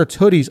 socks, shirts,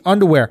 hoodies,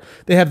 underwear.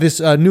 They have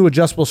this new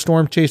adjustable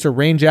Storm Chaser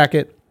rain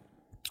jacket.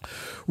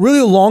 Really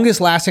the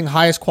longest lasting,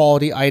 highest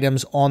quality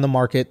items on the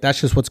market. That's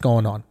just what's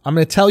going on. I'm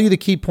going to tell you the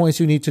key points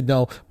you need to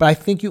know, but I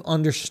think you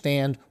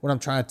understand what I'm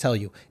trying to tell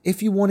you.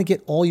 If you want to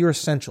get all your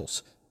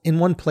essentials in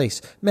one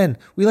place, men,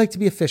 we like to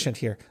be efficient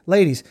here.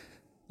 Ladies,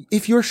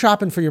 if you're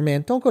shopping for your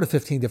man, don't go to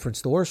 15 different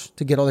stores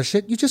to get all their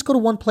shit. You just go to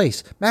one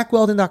place,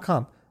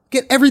 MackWeldon.com.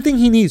 Get everything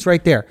he needs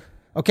right there.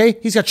 Okay?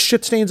 He's got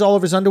shit stains all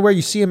over his underwear.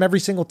 You see him every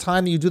single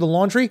time that you do the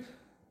laundry.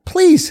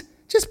 Please,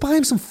 just buy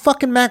him some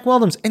fucking Mack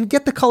Weldons and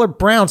get the color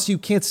brown so you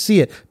can't see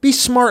it. Be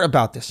smart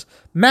about this.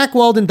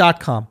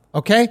 MackWeldon.com,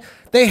 okay?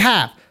 They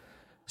have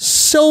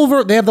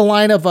silver. They have the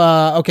line of,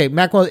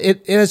 Mack Weldon.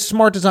 It has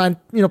smart design,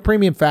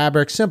 premium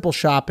fabric, simple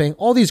shopping,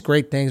 all these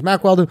great things.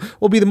 Mack Weldon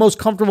will be the most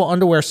comfortable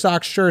underwear,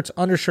 socks, shirts,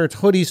 undershirts,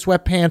 hoodies,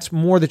 sweatpants,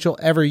 more that you'll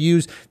ever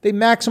use. They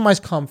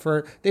maximize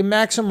comfort. They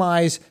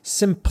maximize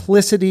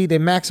simplicity. They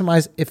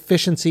maximize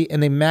efficiency,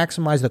 and they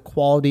maximize the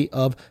quality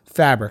of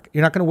fabric.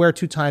 You're not going to wear it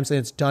 2 times and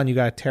it's done. You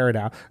got to tear it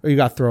out or you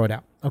got to throw it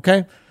out.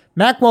 Okay.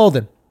 Mack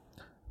Weldon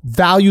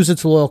values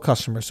its loyal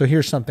customers. So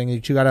here's something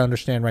that you got to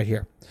understand right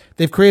here.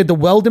 They've created the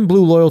Weldon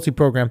Blue loyalty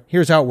program.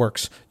 Here's how it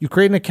works. You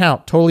create an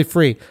account, totally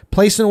free.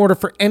 Place an order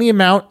for any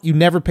amount. You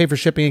never pay for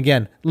shipping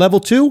again.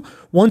 Level 2,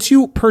 once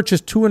you purchase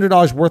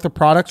 $200 worth of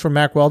products from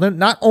Mack Weldon,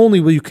 not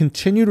only will you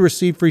continue to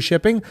receive free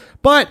shipping,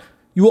 but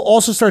you will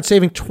also start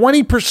saving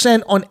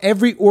 20% on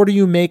every order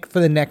you make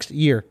for the next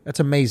year. That's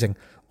amazing.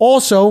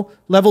 Also,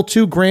 level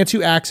 2 grants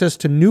you access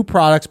to new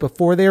products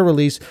before they are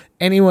released,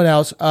 anyone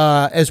else,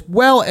 as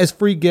well as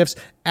free gifts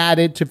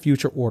added to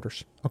future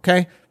orders.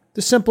 Okay?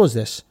 The simple as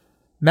this.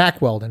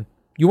 Mack Weldon.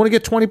 You want to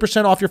get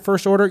 20% off your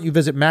first order? You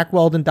visit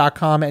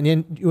MackWeldon.com and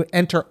you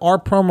enter our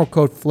promo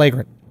code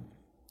FLAGRANT.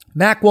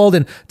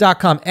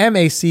 MackWeldon.com,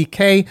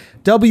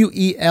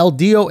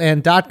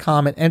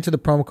 MackWeldon.com, and enter the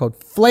promo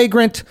code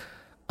FLAGRANT.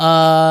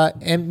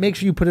 And make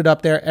sure you put it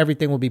up there.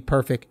 Everything will be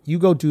perfect. You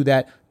go do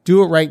that.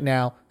 Do it right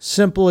now.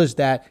 Simple as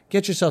that.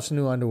 Get yourself some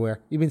new underwear.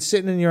 You've been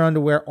sitting in your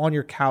underwear on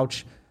your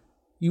couch.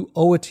 You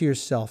owe it to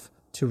yourself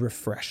to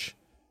refresh.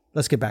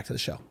 Let's get back to the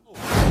show.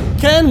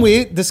 Can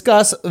we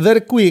discuss very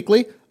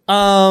quickly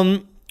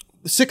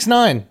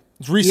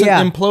 6ix9ine's recent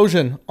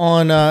implosion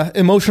on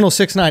emotional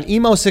 6ix9ine,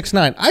 emo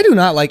 6ix9ine? I do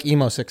not like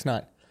emo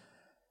 6ix9ine.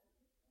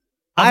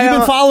 Have you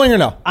been following or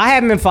no? I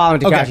haven't been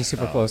following Tekashi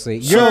super closely.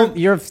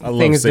 Your I love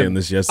thing is saying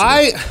this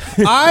yesterday.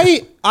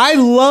 I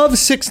love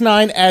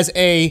 6ix9ine as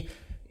a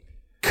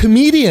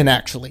comedian,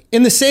 actually,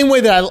 in the same way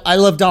that I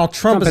love Donald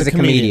Trump as a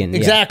comedian.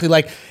 Exactly.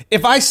 Like,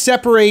 if I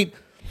separate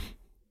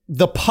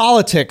the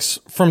politics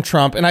from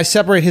Trump and I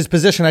separate his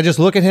position, I just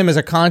look at him as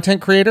a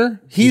content creator.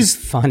 He's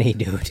funny,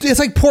 dude. It's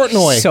like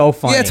Portnoy. So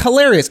funny. Yeah, it's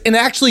hilarious. And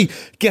it actually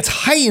gets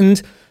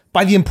heightened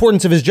by the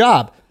importance of his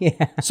job.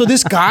 Yeah. So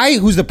this guy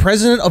who's the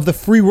president of the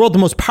free world, the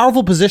most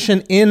powerful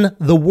position in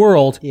the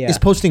world, is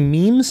posting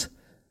memes.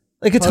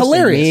 Like, it's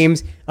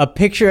hilarious. Memes, a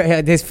picture,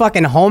 his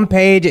fucking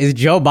homepage is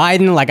Joe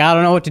Biden. Like, I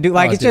don't know what to do.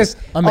 Like, it's just,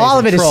 amazing. All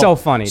of it is so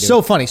funny, dude.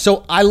 So funny.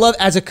 So I love,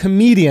 as a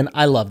comedian,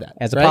 I love that.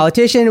 As a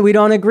politician, we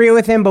don't agree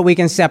with him, but we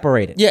can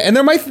separate it. Yeah, and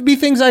there might be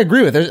things I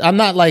agree with. I'm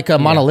not like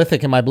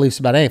monolithic in my beliefs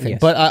about anything,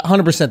 but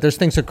 100%, there's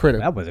things that are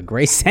critical. That was a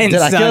great sentence.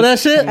 Did I kill that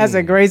shit? That's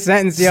a great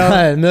sentence, yo.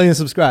 1 million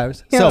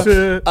subscribers.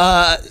 So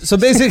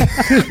basically,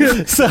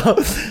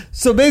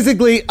 so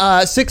basically,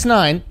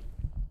 6ix9ine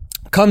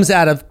comes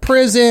out of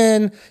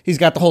prison. He's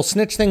got the whole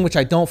snitch thing, which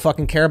I don't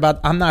fucking care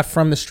about. I'm not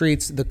from the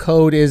streets. The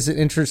code is an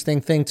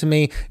interesting thing to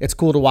me. It's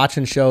cool to watch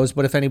in shows,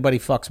 but if anybody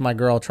fucks my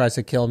girl, tries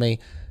to kill me,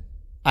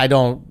 I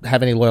don't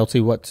have any loyalty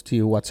to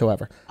you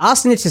whatsoever. I'll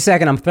snitch the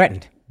second I'm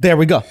threatened. There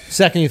we go.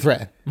 Second you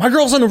threaten. My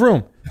girl's in the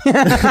room.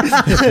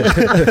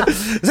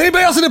 Is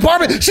anybody else in the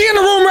apartment? She in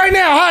the room right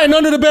now, hiding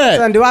under the bed.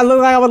 Son, do I look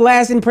like I would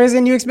last in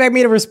prison? You expect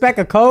me to respect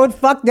a code?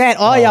 Fuck that.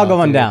 All y'all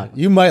going down.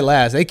 You might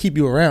last. They keep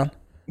you around.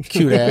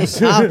 Cute ass.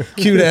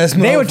 Cute ass.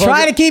 They would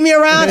try to keep me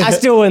around. I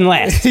still wouldn't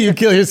last. You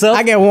kill yourself?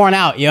 I get worn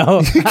out,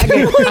 yo. I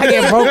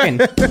get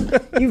broken.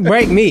 You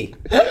break me.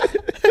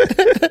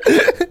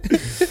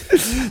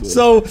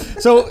 So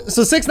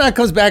 6ix9ine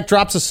comes back,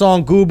 drops a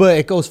song, Gooba.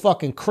 It goes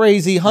fucking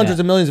crazy. Hundreds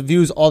of millions of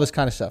views, all this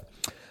kind of stuff.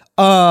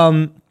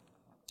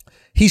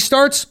 He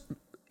starts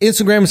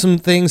Instagramming some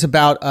things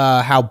about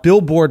how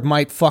Billboard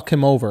might fuck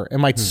him over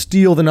and might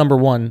steal the number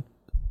one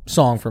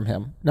song from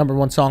him. Number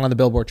one song on the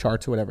Billboard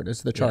charts or whatever it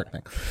is, the chart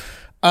thing.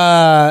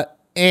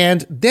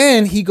 And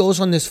then he goes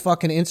on this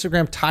fucking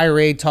Instagram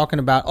tirade talking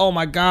about, oh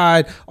my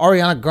God,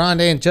 Ariana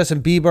Grande and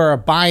Justin Bieber are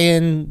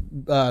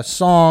buying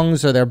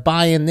songs, or they're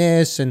buying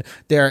this, and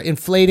they're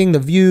inflating the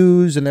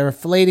views, and they're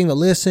inflating the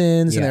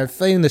listens, and they're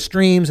inflating the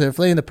streams, and they're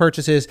inflating the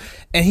purchases.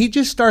 And he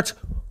just starts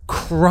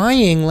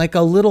crying like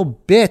a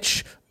little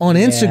bitch on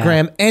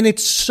Instagram, and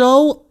it's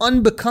so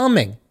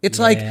unbecoming. It's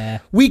like,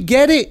 we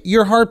get it,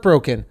 you're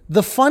heartbroken.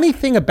 The funny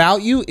thing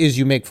about you is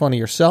you make fun of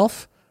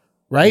yourself,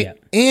 right? Yeah.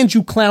 And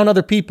you clown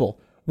other people.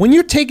 When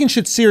you're taking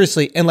shit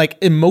seriously and like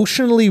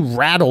emotionally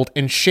rattled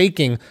and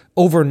shaking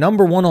over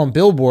number one on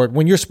Billboard,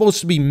 when you're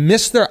supposed to be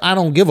Mr. I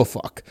don't give a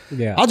fuck.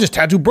 Yeah. I'll just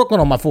tattoo Brooklyn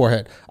on my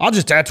forehead. I'll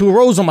just tattoo a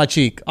rose on my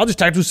cheek. I'll just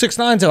tattoo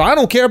 6ix9ine. I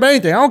don't care about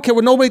anything. I don't care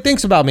what nobody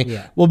thinks about me.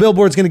 Yeah. Well,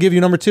 Billboard's going to give you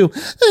number two.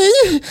 But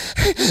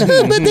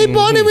they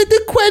bought it with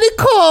the credit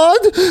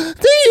card.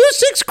 They used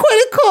 6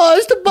 credit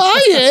cards to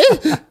buy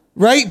it.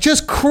 Right?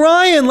 Just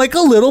crying like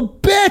a little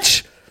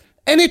bitch.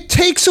 And it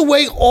takes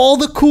away all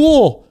the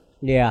cool.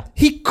 Yeah.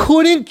 He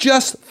couldn't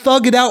just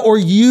thug it out or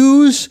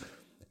use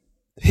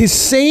his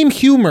same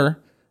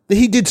humor that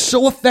he did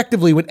so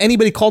effectively. When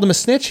anybody called him a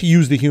snitch, he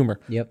used the humor.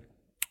 Yep.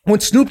 When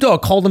Snoop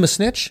Dogg called him a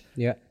snitch,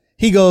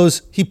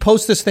 he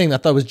posts this thing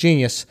that I thought was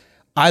genius.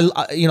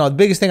 The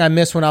biggest thing I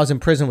missed when I was in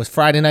prison was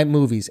Friday night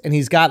movies. And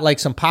he's got like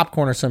some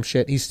popcorn or some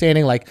shit. He's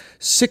standing like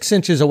 6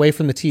 inches away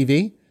from the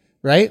TV,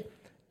 right?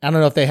 I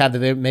don't know if they have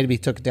that. Maybe he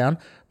took it down.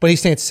 But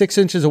he's standing 6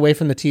 inches away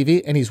from the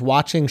TV, and he's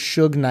watching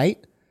Suge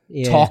Knight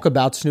talk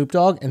about Snoop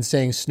Dogg and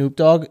saying Snoop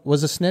Dogg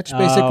was a snitch,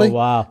 basically. Oh,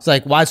 wow. It's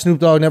like, why Snoop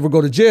Dogg never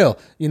go to jail?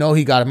 You know,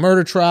 he got a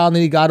murder trial, and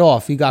then he got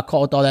off. He got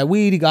caught with all that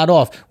weed. He got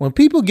off. When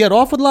people get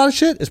off with a lot of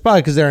shit, it's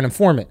probably because they're an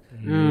informant.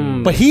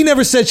 But he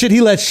never said shit.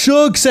 He let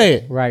Suge say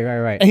it.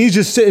 Right. And he's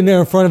just sitting there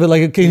in front of it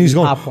like, okay, he's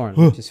going. Popcorn,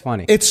 which is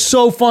funny. It's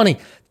so funny.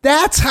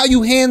 That's how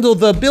you handle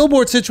the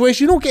Billboard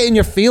situation. You don't get in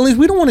your feelings.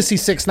 We don't want to see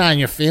 6ix9ine in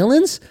your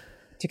feelings.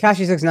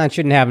 Tekashi 6ix9ine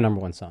shouldn't have a number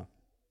one song.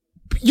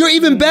 You're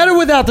even better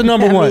without the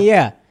number one.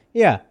 Yeah.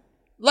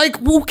 Like,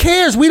 who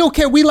cares? We don't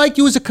care. We like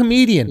you as a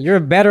comedian. You're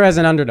better as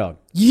an underdog.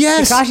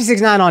 Yes. Tekashi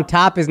 6ix9ine on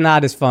top is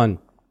not as fun.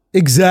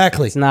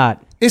 Exactly.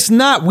 It's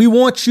not. We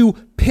want you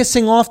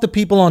pissing off the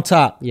people on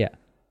top. Yeah.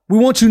 We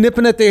want you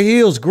nipping at their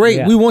heels. Great.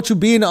 Yeah. We want you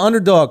being the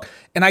underdog.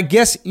 And I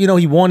guess,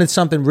 he wanted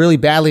something really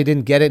badly,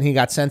 didn't get it, and he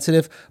got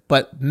sensitive.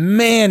 But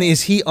man,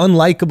 is he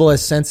unlikable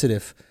as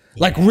sensitive.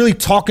 Yeah. Like really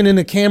talking in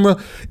the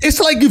camera. It's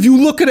like if you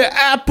look at an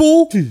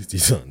apple and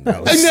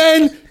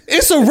then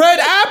it's a red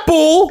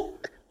apple.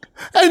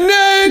 And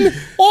then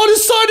all of a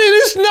sudden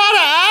it's not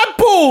an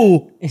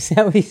apple. Is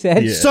that what he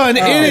said? Yeah. Son,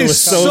 it is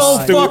so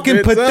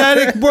fucking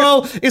pathetic,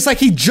 bro. It's like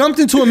he jumped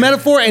into a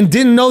metaphor and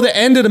didn't know the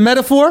end of the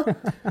metaphor.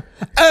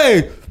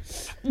 Hey,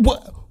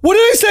 what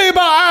do they say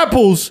about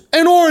apples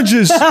and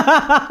oranges?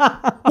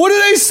 What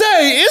do they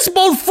say? It's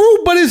both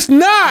fruit, but it's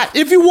not.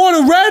 If you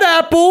want a red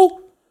apple.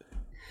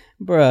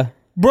 Bruh,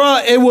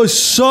 it was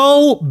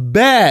so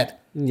bad.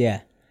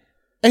 Yeah.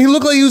 And he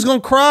looked like he was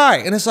going to cry.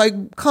 And it's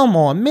like, come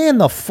on, man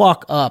the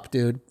fuck up,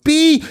 dude.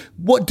 Do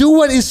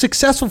what is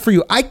successful for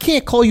you. I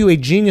can't call you a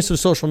genius of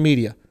social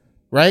media,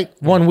 right?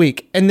 1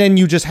 week. And then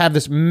you just have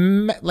this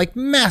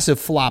massive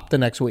flop the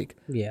next week.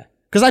 Yeah.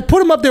 Because I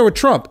put him up there with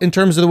Trump in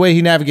terms of the way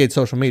he navigates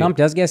social media. Trump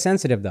does get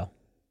sensitive, though.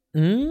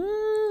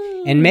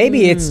 And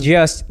maybe it's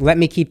just, let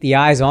me keep the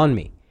eyes on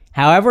me.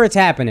 However it's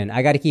happening,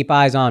 I got to keep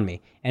eyes on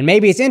me. And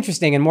maybe it's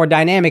interesting and more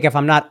dynamic if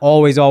I'm not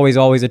always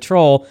a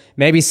troll.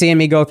 Maybe seeing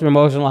me go through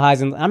emotional highs.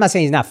 And I'm not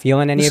saying he's not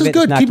feeling any of it. This is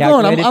good. It's not Keep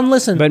calculated. going. I'm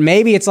listening. But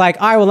maybe it's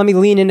like, all right, well, let me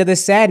lean into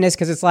this sadness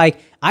because it's like,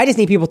 I just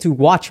need people to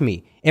watch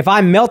me. If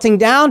I'm melting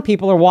down,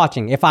 people are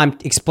watching. If I'm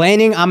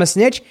explaining I'm a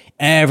snitch,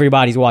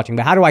 everybody's watching.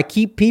 But how do I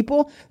keep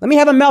people? Let me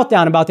have a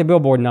meltdown about the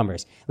Billboard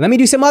numbers. Let me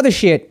do some other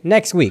shit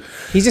next week.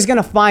 He's just going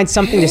to find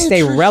something to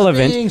stay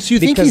relevant. So you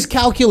think he's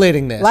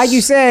calculating this? Like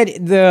you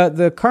said,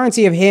 the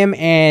currency of him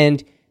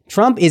and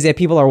Trump is that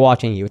people are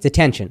watching you. It's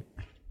attention.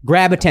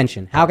 Grab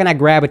attention. How can I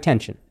grab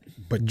attention?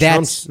 But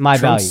that's my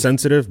value. Trump's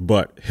sensitive,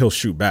 but he'll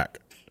shoot back.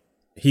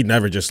 He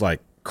never just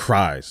like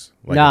cries.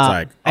 Like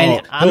nah,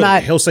 it's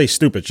like, he'll say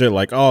stupid shit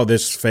like, "Oh,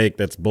 this fake.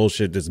 That's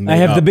bullshit. This made I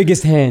have up." The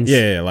biggest hands.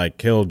 Yeah,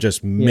 like he'll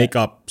just make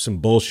up some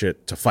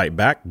bullshit to fight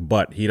back,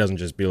 but he doesn't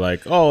just be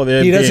like, "Oh,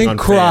 they're he being doesn't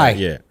unfair." cry.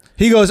 Yeah,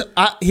 he goes.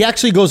 He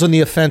actually goes on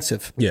the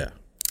offensive. Yeah,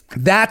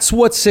 that's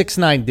what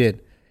 6ix9ine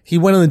did. He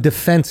went on the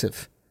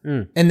defensive.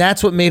 And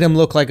that's what made him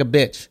look like a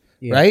bitch,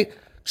 right?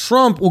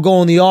 Trump will go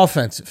on the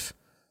offensive,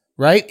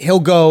 right?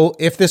 He'll go,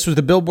 if this was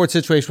the Billboard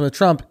situation with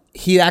Trump,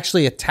 he'd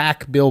actually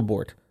attack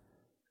Billboard,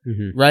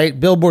 right?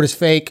 Billboard is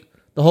fake.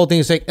 The whole thing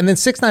is fake. And then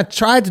 6ix9ine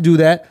tried to do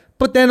that,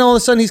 but then all of a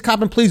sudden he's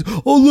copping pleas.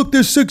 Oh, look,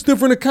 there's 6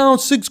 different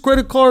accounts, 6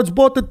 credit cards,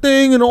 bought the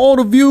thing, and all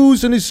the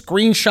views, and his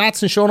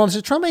screenshots and showing all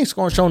this. Trump ain't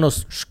showing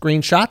those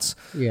screenshots.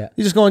 Yeah.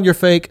 He's just going, you're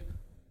fake.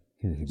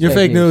 You're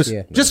fake news.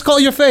 Yeah. Just call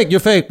you're fake. You're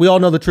fake. We all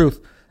know the truth.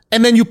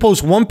 And then you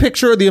post one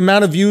picture of the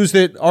amount of views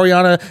that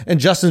Ariana and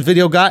Justin's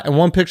video got, and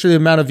one picture of the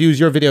amount of views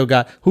your video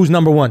got. Who's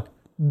number one?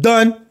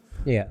 Done.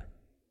 Yeah.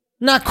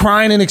 Not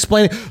crying and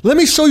explaining. Let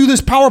me show you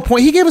this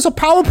PowerPoint. He gave us a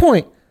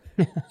PowerPoint.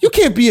 You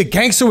can't be a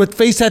gangster with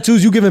face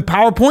tattoos. You giving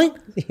PowerPoint?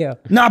 Yeah.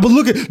 Nah, but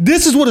look at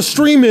this. Is what a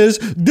stream is.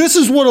 This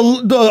is what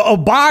a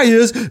buy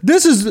is.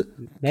 This is.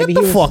 Maybe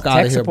Get the he fuck was out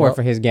tech of here, support bro.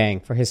 for his gang,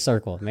 for his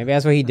circle. Maybe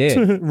that's what he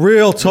did.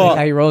 Real How talk.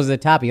 he rose to the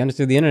top. He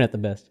understood the internet the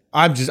best.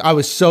 I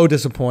was so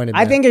disappointed.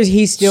 I think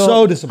he's still.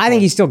 So disappointed. I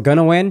think he's still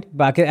gonna win,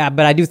 but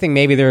I do think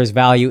maybe there is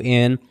value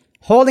in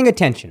holding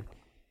attention.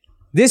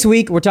 This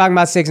week we're talking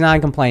about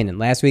 6ix9ine complaining.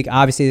 Last week,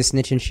 obviously, the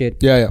snitching shit.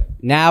 Yeah.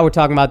 Now we're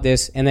talking about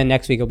this, and then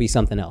next week it'll be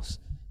something else.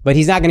 But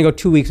he's not gonna go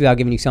 2 weeks without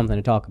giving you something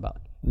to talk about.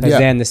 Because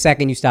then the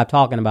second you stop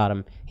talking about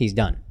him, he's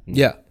done.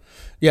 Yeah.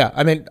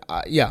 I mean,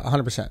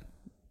 100%.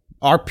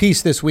 Our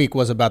piece this week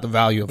was about the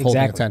value of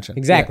holding attention.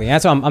 Exactly. Yeah.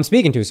 That's what I'm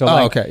speaking to. So,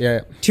 Okay. Yeah.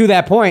 to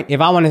that point,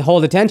 if I want to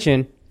hold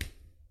attention,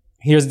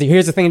 here's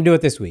the thing to do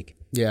it this week.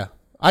 Yeah.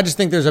 I just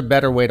think there's a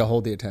better way to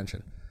hold the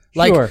attention.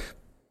 Like, Sure.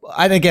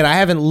 and again, I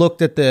haven't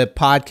looked at the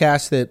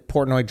podcast that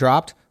Portnoy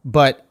dropped,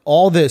 but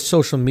all the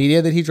social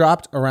media that he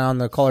dropped around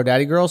the Call Her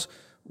Daddy girls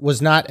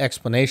was not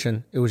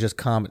explanation. It was just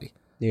comedy.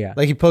 Yeah.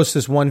 Like he posted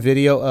this one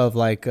video of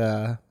like,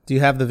 do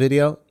you have the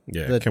video?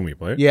 Yeah, can we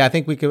play it? Yeah, I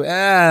think we could.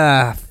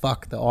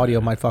 Fuck, the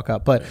audio might fuck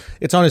up, but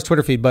it's on his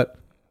Twitter feed. But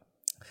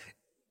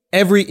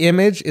every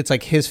image, it's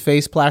like his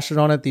face plastered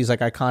on it, these like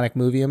iconic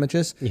movie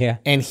images. Yeah.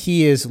 And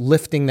he is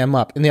lifting them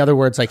up. In the other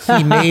words, like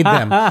he made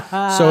them.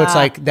 So it's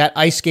like that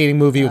ice skating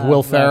movie with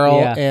Will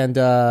Ferrell yeah.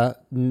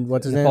 and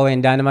what's his name?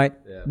 Napoleon Dynamite?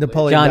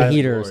 Napoleon John Dynamite.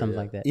 Heater or something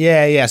like that.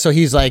 Yeah. So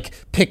he's like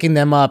picking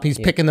them up. He's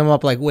picking them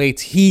up like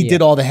weights. He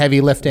did all the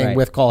heavy lifting Right.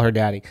 with Call Her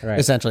Daddy, Right.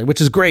 essentially,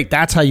 which is great.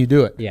 That's how you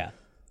do it. Yeah.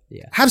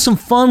 Have some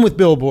fun with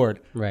Billboard.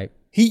 Right.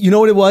 You know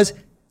what it was?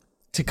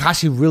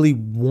 Tekashi really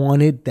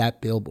wanted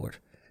that billboard.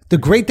 The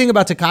great thing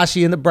about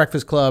Tekashi in the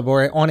Breakfast Club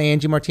or on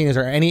Angie Martinez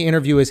or any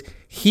interview is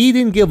he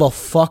didn't give a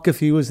fuck if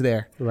he was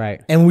there.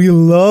 Right. And we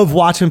love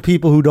watching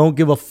people who don't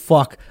give a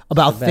fuck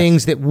about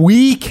things that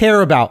we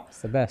care about.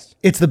 It's the best.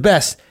 It's the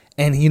best.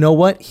 And you know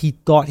what? He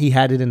thought he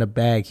had it in a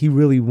bag. He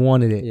really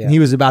wanted it. Yeah. And he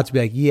was about to be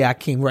like, yeah, I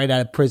came right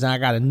out of prison. I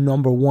got a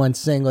 #1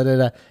 single.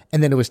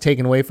 And then it was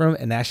taken away from him.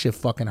 And that shit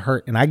fucking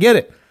hurt. And I get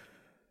it.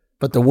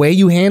 But the way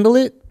you handle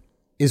it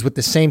is with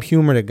the same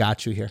humor that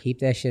got you here. Keep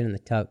that shit in the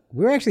tuck.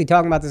 We were actually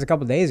talking about this a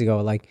couple days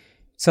ago. Like,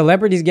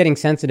 celebrities getting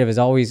sensitive is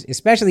always,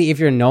 especially if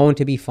you're known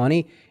to be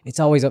funny, it's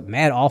always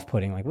mad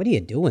off-putting. Like, what are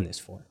you doing this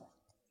for?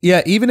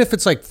 Yeah, even if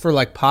it's like for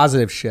like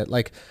positive shit.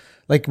 Like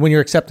when you're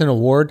accepting an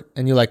award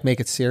and you like make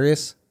it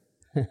serious.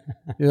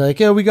 You're like,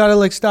 yeah, we got to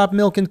like stop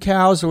milking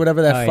cows or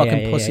whatever that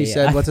fucking pussy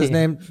said. What's his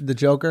name? The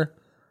Joker?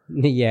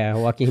 Yeah,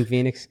 Joaquin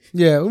Phoenix.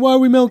 Yeah, why are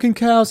we milking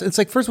cows? It's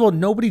like, first of all,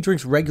 nobody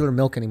drinks regular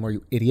milk anymore,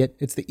 you idiot.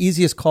 It's the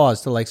easiest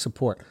cause to like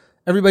support.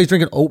 Everybody's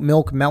drinking oat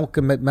milk,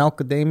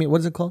 macadamia. What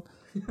is it called?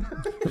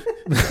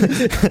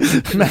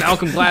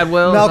 Malcolm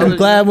Gladwell. Malcolm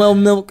Gladwell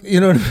milk.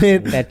 You know what I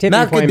mean? That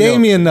tipping point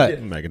Macadamia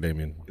nut.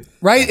 Macadamia.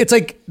 Right? It's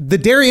like the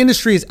dairy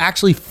industry is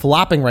actually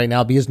flopping right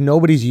now because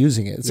nobody's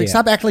using it. It's like, Yeah.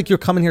 stop acting like you're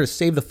coming here to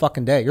save the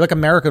fucking day. You're like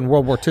America in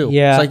World War II.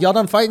 Yeah. It's like, y'all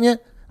done fighting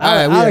yet? All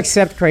right, I'll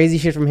accept crazy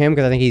shit from him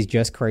because I think he's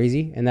just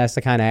crazy, and that's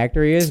the kind of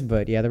actor he is.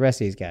 But yeah, the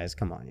rest of these guys,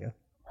 come on, yo.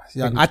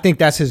 Yeah, I think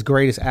that's his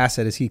greatest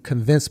asset is he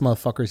convinced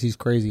motherfuckers he's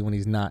crazy when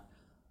he's not.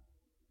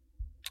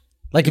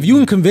 Like if you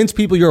can convince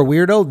people you're a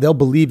weirdo, they'll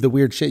believe the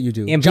weird shit you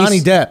do. And Johnny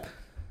Depp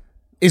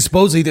is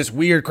supposedly this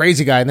weird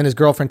crazy guy, and then his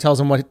girlfriend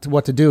tells him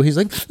what to do. He's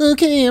like,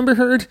 okay, Amber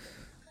Heard.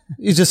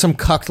 He's just some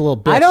cucked little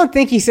bitch. I don't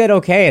think he said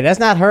okay. That's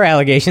not her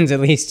allegations, at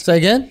least. Say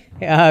again?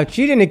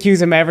 She didn't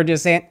accuse him ever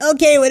just saying,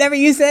 okay, whatever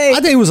you say. I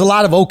think it was a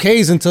lot of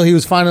okays until he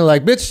was finally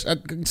like,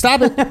 bitch,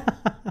 stop it.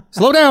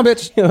 Slow down,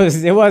 bitch.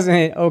 It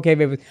wasn't okay,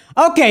 baby.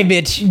 Okay,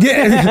 bitch.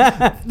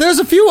 Yeah. There's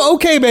a few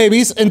okay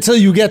babies until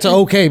you get to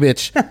okay,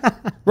 bitch.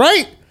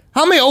 Right?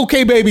 How many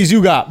okay babies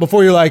you got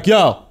before you're like,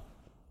 yo?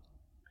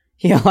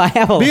 You know, I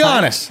have a Be line-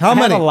 honest. How I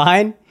many? have a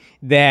line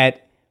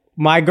that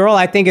my girl,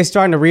 I think, is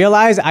starting to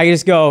realize. I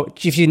just go,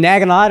 if she's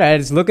nagging a lot, I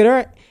just look at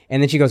her,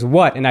 and then she goes,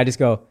 what? And I just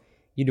go,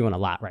 you're doing a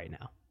lot right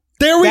now.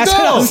 There we That's go.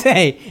 what I'll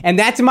say. And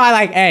that's my,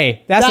 like,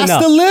 hey, that's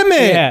enough. the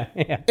limit.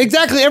 Yeah.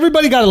 Exactly.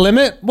 Everybody got a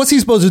limit. What's he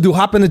supposed to do?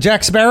 Hop into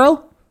Jack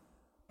Sparrow?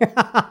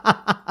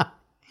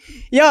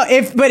 Yo,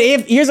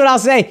 here's what I'll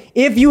say.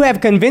 If you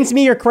have convinced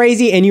me you're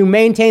crazy and you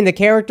maintain the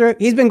character,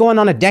 he's been going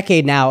on a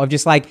decade now of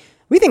just like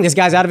We think this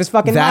guy's out of his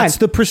fucking mind. That's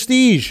the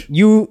prestige.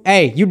 You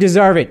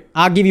deserve it.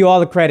 I'll give you all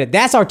the credit.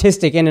 That's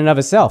artistic in and of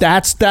itself.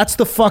 That's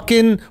the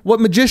fucking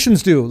what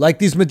magicians do. Like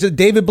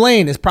David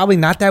Blaine is probably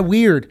not that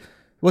weird.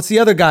 What's the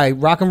other guy?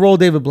 Rock and roll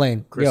David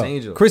Blaine. Chris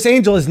Angel. Chris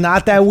Angel is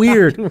not that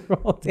weird,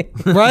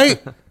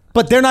 right?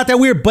 But they're not that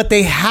weird. But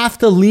they have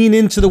to lean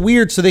into the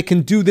weird so they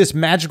can do this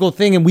magical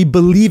thing, and we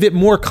believe it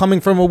more coming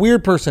from a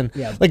weird person.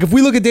 Yeah. Like if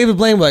we look at David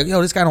Blaine, we're like, yo,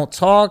 this guy don't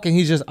talk, and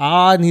he's just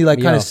odd, and he like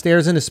kind of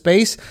stares into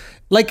space.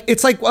 Like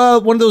it's like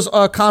one of those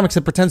comics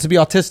that pretends to be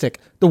autistic.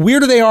 The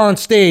weirder they are on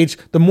stage,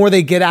 the more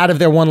they get out of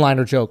their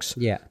one-liner jokes.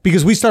 Yeah.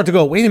 Because we start to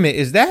go, wait a minute,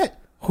 is that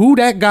who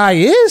that guy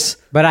is?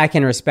 But I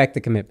can respect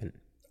the commitment.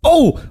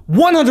 Oh,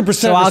 100%.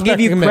 So I'll give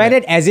you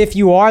credit as if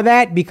you are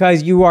that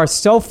because you are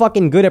so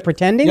fucking good at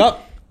pretending.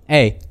 Yup.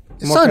 Hey,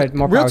 more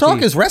real power talk to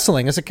you. is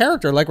wrestling. It's a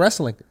character like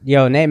wrestling.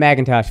 Yo, Nate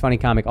McIntosh, funny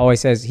comic, always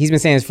says, he's been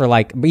saying this for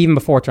like, even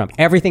before Trump,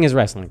 everything is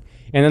wrestling.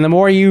 And then the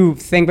more you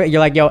think about it, you're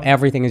like, yo,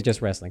 everything is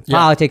just wrestling. Yeah.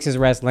 Politics is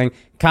wrestling.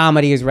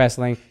 Comedy is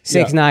wrestling.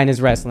 6ix9ine is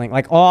wrestling.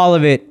 Like all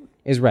of it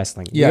is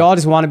wrestling. Yeah. We all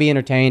just want to be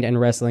entertained, and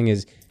wrestling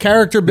is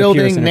Character purest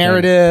building, entertainment.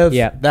 narrative,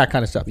 Yeah. that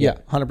kind of stuff. Yeah,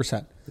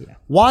 100%. Yeah.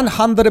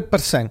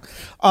 100%.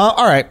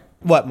 All right.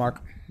 What,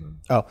 Mark?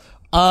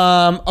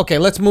 Okay,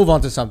 let's move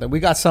on to something. We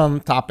got some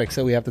topics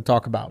that we have to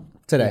talk about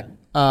today.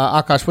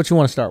 Akash, what you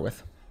want to start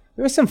with?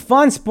 There were some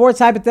fun sports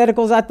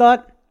hypotheticals, I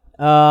thought.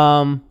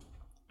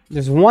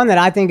 There's one that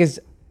I think is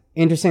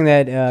interesting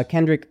that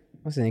Kendrick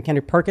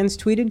Perkins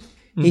tweeted.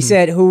 He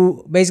said,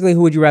 who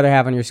would you rather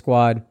have on your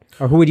squad?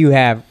 Or who would you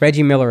have,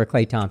 Reggie Miller or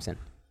Klay Thompson?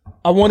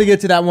 I want to get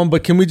to that one,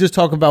 but can we just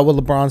talk about what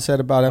LeBron said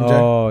about MJ?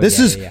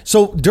 Oh, yeah.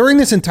 So during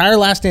this entire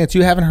Last Dance,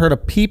 you haven't heard a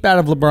peep out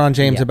of LeBron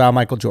James about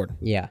Michael Jordan.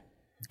 Yeah.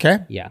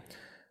 Okay? Yeah.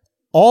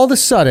 All of a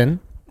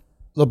sudden,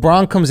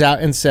 LeBron comes out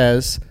and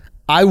says,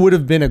 I would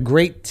have been a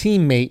great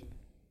teammate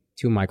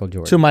To Michael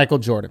Jordan. to Michael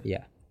Jordan.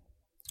 Yeah.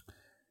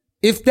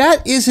 If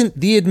that isn't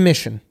the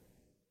admission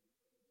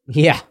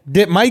Yeah.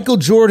 that Michael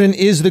Jordan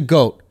is the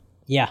GOAT,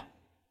 Yeah.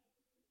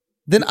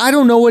 then I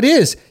don't know what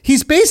is.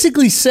 He's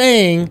basically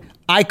saying,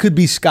 I could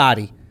be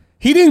Scotty.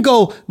 He didn't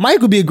go,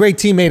 Mike would be a great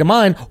teammate of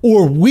mine,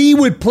 or we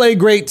would play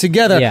great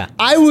together. Yeah.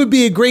 I would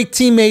be a great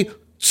teammate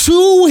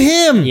to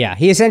him. Yeah.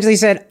 He essentially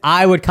said,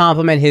 I would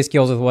complement his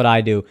skills with what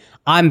I do.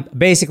 I'm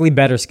basically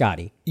better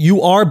Scotty.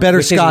 You are better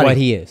Which is Scotty. what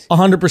he is.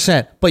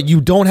 100%. But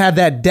you don't have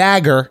that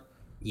dagger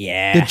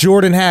Yeah. that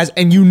Jordan has,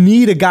 and you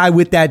need a guy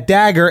with that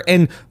dagger.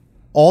 And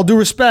all due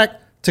respect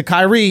to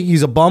Kyrie,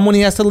 he's a bum when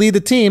he has to lead the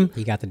team,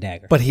 He got the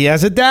dagger. but he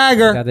has a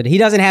dagger. He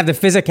doesn't have the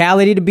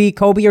physicality to be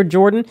Kobe or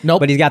Jordan. Nope.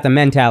 But he's got the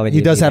mentality.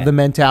 He to does be have that. the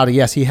mentality.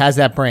 Yes, he has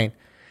that brain.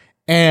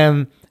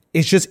 And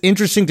it's just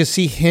interesting to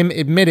see him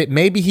admit it.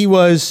 Maybe he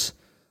was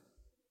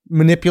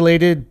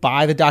manipulated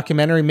by the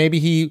documentary. Maybe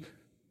he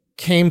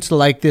came to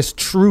like this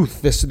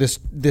truth,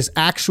 this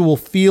actual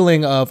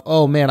feeling of,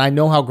 oh man, I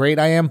know how great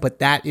I am, but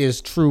that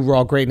is true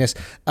raw greatness,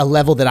 a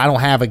level that I don't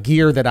have, a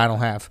gear that I don't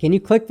have. Can you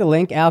click the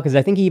link, Al? Because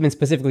I think he even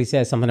specifically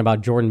says something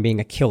about Jordan being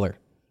a killer.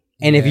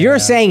 And if you're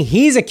saying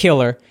he's a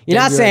killer, you're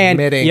Then not you're saying,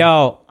 admitting-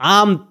 yo,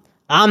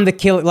 I'm the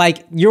killer.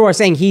 Like, you are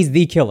saying he's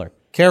the killer.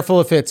 Careful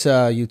if it's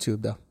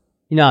YouTube though.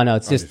 No,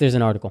 it's just, there's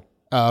an article.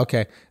 Oh,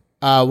 okay.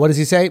 What does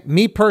he say?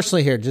 Me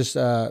personally here, just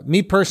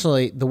me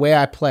personally, the way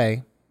I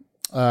play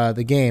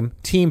the game,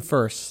 team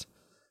first,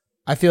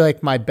 I feel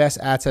like my best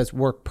assets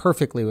work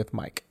perfectly with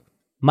Mike.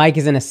 Mike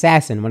is an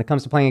assassin when it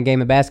comes to playing a game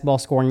of basketball,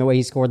 scoring the way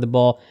he scored the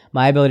ball.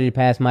 My ability to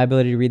pass, my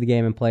ability to read the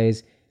game and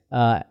plays,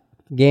 read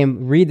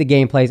the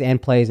game plays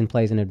and plays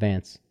in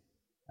advance.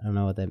 I don't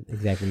know what that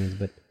exactly means,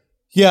 but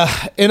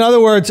Yeah. In other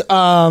words,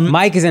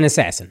 Mike is an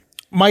assassin.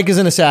 Mike is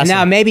an assassin.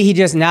 Now, maybe he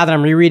just, now that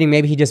I'm rereading,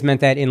 maybe he just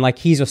meant that in like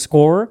he's a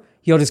scorer.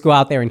 He'll just go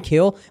out there and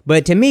kill.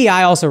 But to me,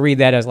 I also read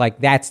that as like,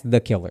 that's the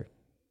killer.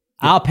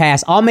 I'll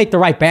pass. I'll make the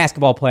right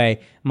basketball play.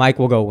 Mike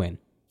will go win.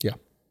 Yeah.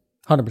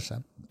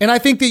 100%. And I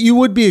think that you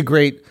would be a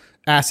great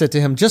asset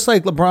to him, just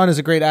like LeBron is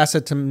a great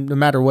asset to no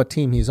matter what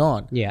team he's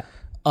on. Yeah.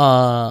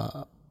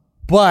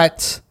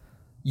 But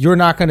you're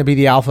not going to be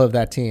the alpha of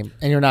that team,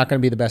 and you're not going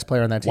to be the best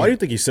player on that team. Why do you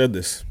think he said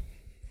this?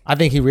 I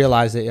think he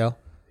realized it, yo.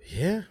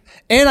 Yeah.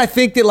 And I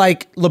think that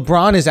like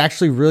LeBron is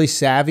actually really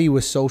savvy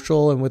with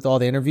social and with all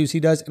the interviews he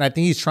does. And I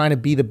think he's trying to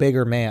be the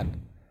bigger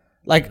man.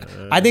 Like,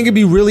 I think it'd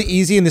be really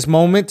easy in this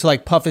moment to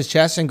like puff his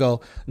chest and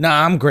go,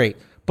 nah, I'm great.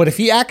 But if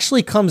he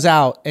actually comes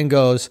out and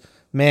goes,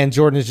 man,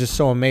 Jordan is just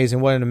so amazing.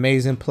 What an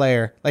amazing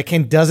player. Like,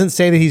 and doesn't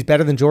say that he's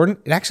better than Jordan.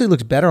 It actually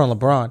looks better on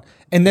LeBron.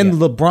 And then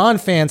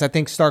LeBron fans, I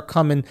think, start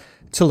coming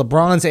to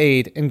LeBron's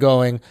aid and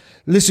going,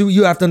 listen,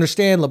 you have to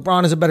understand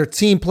LeBron is a better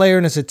team player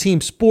and it's a team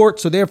sport.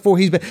 So therefore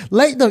he's better.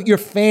 Let your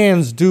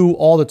fans do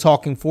all the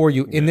talking for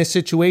you in this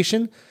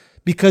situation,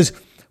 because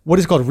what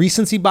is called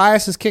recency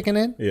bias is kicking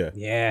in. Yeah.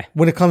 Yeah.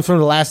 When it comes from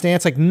The Last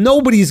Dance, like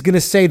nobody's going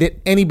to say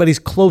that anybody's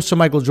close to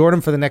Michael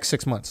Jordan for the next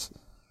 6 months.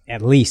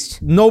 At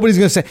least. Nobody's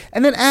going to say.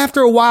 And then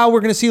after a while,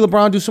 we're going to see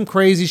LeBron do some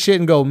crazy shit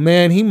and go,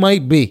 man, he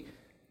might be.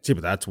 See,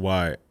 but that's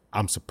why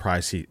I'm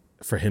surprised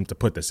for him to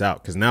put this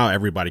out, because now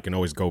everybody can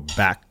always go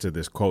back to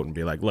this quote and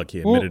be like, look, he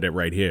admitted it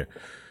right here.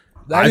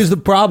 That is the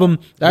problem.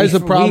 That is the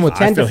problem with. we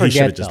tend I feel to he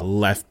should have forget, just though.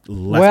 left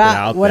it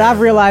out. What there. I've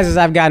realized as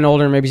I've gotten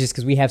older, and maybe just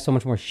because we have so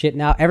much more shit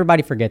now,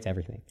 everybody forgets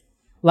everything.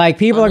 Like,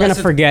 people are going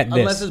to forget this.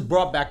 Unless it's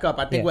brought back up.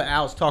 I think what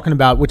Al's talking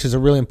about, which is a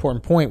really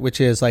important point,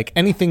 which is like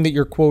anything that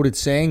you're quoted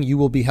saying, you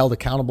will be held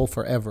accountable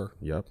forever.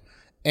 Yep.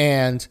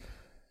 And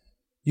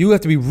you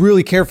have to be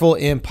really careful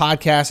in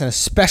podcasts and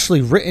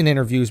especially written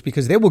interviews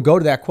because they will go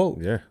to that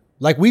quote. Yeah.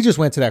 Like we just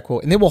went to that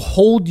quote and they will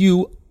hold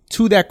you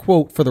to that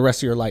quote for the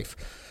rest of your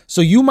life.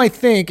 So you might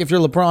think if you're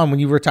LeBron, when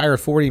you retire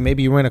at 40,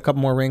 maybe you win a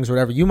couple more rings or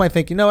whatever, you might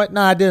think, you know what?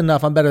 Nah, I did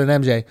enough. I'm better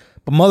than MJ.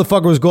 But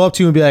motherfuckers go up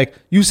to you and be like,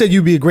 you said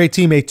you'd be a great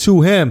teammate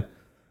to him.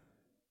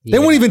 They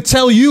won't even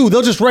tell you.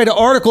 They'll just write an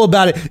article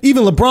about it.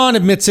 Even LeBron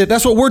admits it.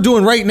 That's what we're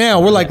doing right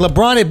now. We're like,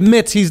 LeBron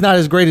admits he's not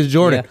as great as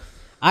Jordan. Yeah.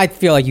 I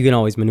feel like you can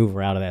always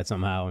maneuver out of that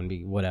somehow and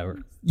be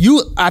whatever.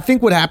 I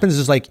think what happens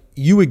is like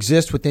you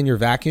exist within your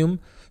vacuum.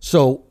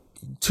 So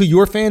to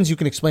your fans, you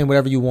can explain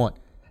whatever you want.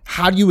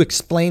 How do you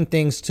explain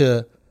things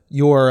to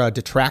your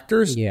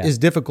detractors is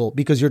difficult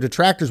because your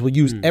detractors will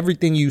use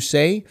everything you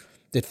say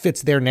that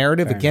fits their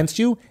narrative against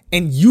you,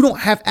 and you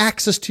don't have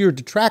access to your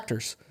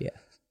detractors. Yeah.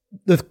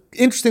 The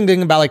interesting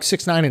thing about like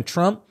 6ix9ine and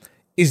Trump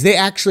is they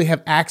actually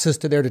have access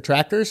to their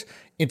detractors.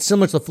 It's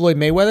similar to Floyd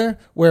Mayweather,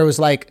 where it was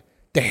like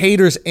the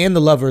haters and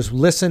the lovers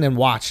listen and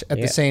watch at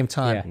the same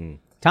time. Yeah.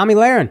 Tommy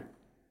Lahren.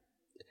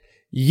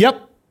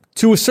 Yep.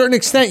 To a certain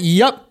extent,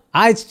 yep.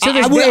 I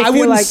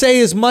wouldn't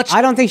say as much.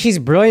 I don't think she's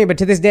brilliant, but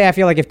to this day, I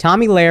feel like if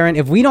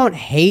we don't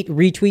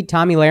retweet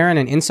Tommy Lahren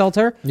and insult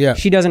her,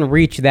 she doesn't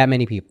reach that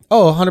many people.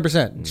 Oh,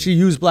 100%. She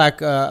used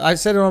black. I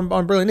said it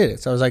on Brilliant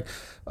Idiots. I was like,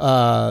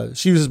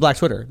 she uses black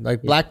Twitter.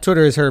 Like black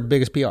Twitter is her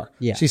biggest PR.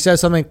 Yeah. She says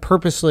something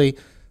purposely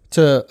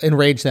to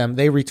enrage them.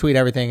 They retweet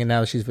everything, and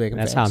now she's big.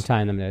 That's how I'm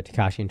tying them to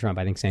Tekashi and Trump.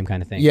 I think same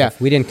kind of thing. Yeah.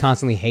 If we didn't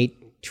constantly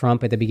hate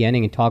Trump at the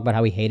beginning and talk about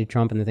how we hated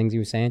Trump and the things he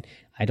was saying,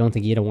 I don't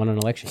think he'd have won an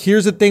election.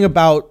 Here's the thing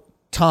about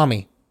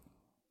Tommy.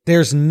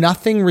 There's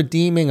nothing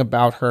redeeming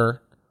about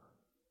her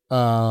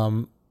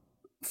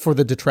for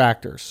the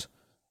detractors,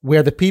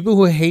 where the people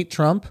who hate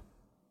Trump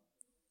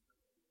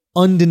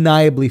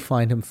undeniably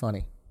find him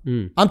funny.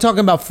 I'm talking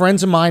about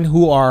friends of mine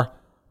who are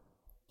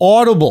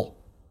audible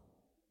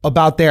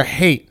about their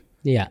hate.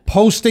 Yeah.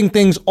 Posting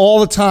things all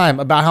the time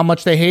about how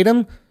much they hate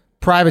him.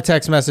 Private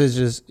text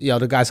messages, yo,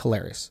 the guy's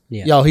hilarious.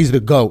 Yeah. Yo, he's the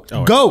GOAT.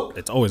 GOAT.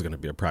 It's always going to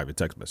be a private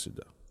text message,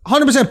 though.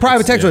 100%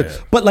 private text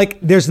message. But like,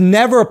 there's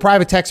never a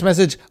private text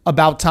message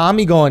about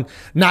Tommy going,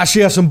 nah,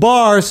 she has some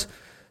bars.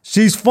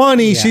 She's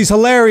funny. Yeah. She's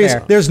hilarious.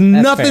 Fair. There's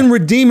That's nothing fair.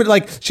 redeeming.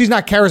 Like, she's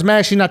not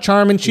charismatic. She's not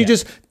charming. She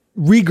just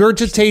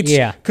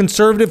regurgitates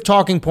conservative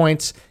talking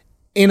points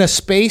in a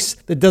space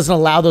that doesn't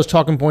allow those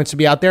talking points to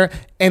be out there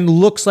and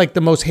looks like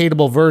the most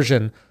hateable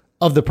version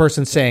of the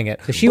person saying it.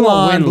 She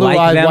won't win blue-eyed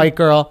like them. white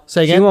girl.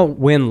 Say again? She won't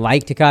win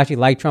like Tekashi,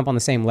 like Trump on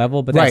the same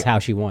level, but that's Right. how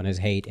she won, is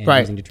hate and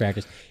Right. using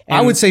detractors. I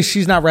And- would say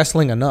she's not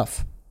wrestling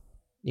enough.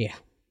 Yeah.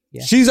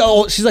 Yeah. She's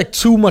like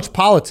too much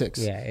politics.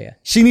 Yeah.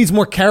 She needs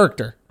more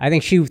character. I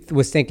think she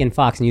was thinking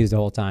Fox News the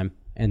whole time,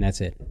 and that's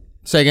it.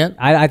 Say again?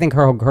 I think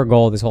her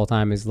goal this whole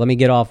time is let me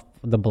get off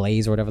the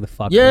Blaze or whatever the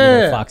fuck. let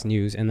me go to Fox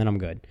News, and then I'm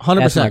good. 100%.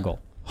 That's my goal.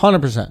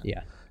 100%.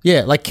 Yeah.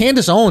 Yeah, like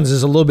Candace Owens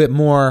is a little bit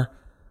more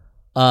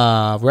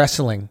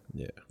wrestling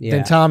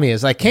than Tommy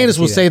is. Like Candace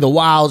will say the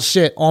wild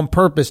shit on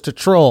purpose to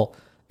troll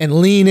and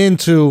lean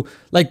into,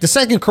 like the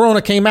second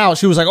Corona came out,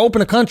 she was like, open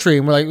the country.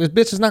 And we're like, this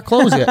bitch is not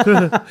closed yet.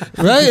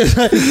 Right?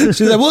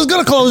 She's like, well, it's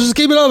going to close. Just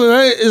keep it open.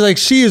 Right? It's like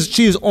she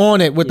is on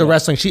it with the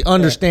wrestling. She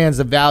understands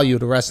the value of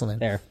the wrestling.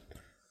 There.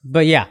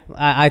 But yeah,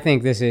 I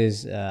think this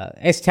is,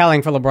 it's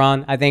telling for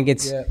LeBron. I think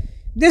it's,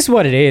 this is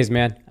what it is,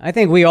 man. I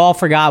think we all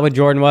forgot what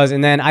Jordan was.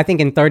 And then I think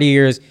in 30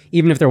 years,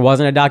 even if there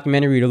wasn't a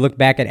documentary to look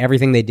back at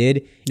everything they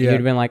did, you'd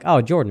have been like,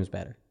 oh, Jordan was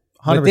better.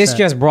 100%. But this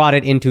just brought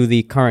it into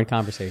the current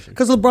conversation.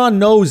 Because LeBron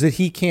knows that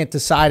he can't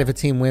decide if a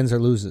team wins or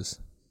loses.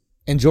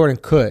 And Jordan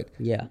could.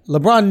 Yeah.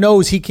 LeBron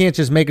knows he can't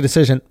just make a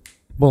decision,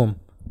 boom.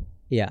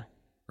 Yeah.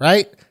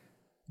 Right?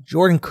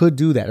 Jordan could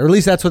do that. Or at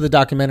least that's what the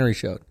documentary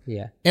showed.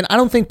 Yeah. And I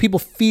don't think people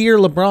fear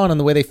LeBron in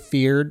the way they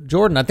feared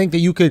Jordan. I think that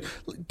you could...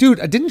 Dude,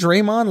 didn't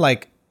Draymond,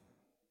 like...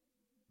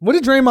 What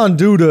did Draymond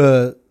do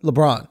to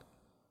LeBron?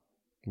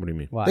 What do you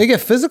mean? Why? They get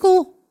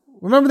physical?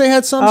 Remember they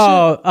had some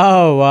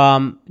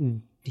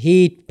shit?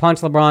 He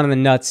punched LeBron in the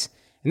nuts.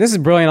 And this is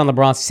brilliant on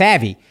LeBron.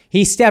 Savvy.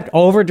 He stepped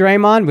over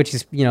Draymond, which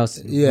is,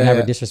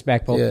 whatever,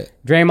 disrespectful. Yeah.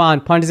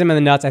 Draymond punches him in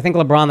the nuts. I think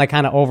LeBron like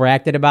kind of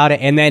overacted about it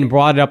and then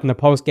brought it up in the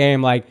post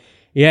game like,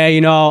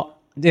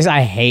 this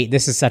I hate.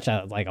 This is such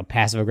a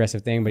passive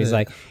aggressive thing, but he's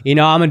like, I'm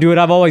gonna do what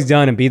I've always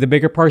done and be the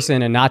bigger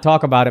person and not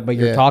talk about it, but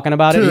you're talking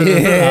about it.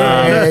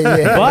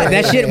 But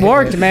that shit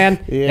worked,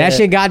 man. That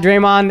shit got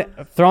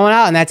Draymond thrown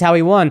out, and that's how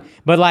he won.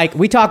 But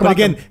we talk about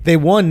again, they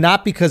won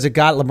not because it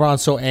got LeBron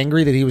so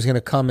angry that he was going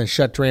to come and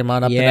shut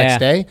Draymond up the next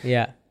day.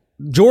 Yeah.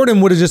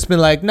 Jordan would have just been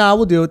like, nah,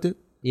 we'll deal with it.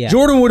 Yeah.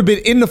 Jordan would have been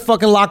in the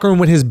fucking locker room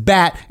with his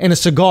bat and a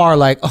cigar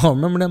like, oh,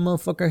 remember that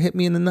motherfucker hit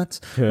me in the nuts?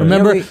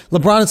 Remember?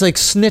 LeBron is like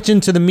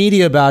snitching to the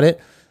media about it.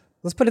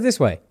 Let's put it this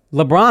way.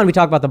 LeBron, we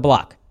talk about the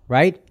block,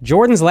 right?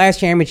 Jordan's last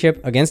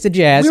championship against the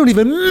Jazz. We don't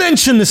even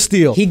mention the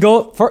steal. He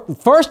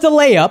first the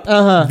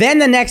layup, then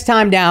the next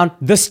time down,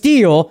 the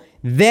steal,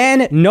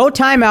 then no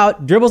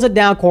timeout, dribbles it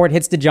down court,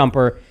 hits the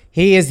jumper.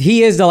 He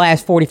is the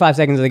last 45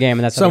 seconds of the game,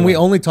 and that's So we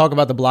only talk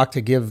about the block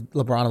to give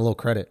LeBron a little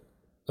credit.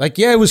 Like,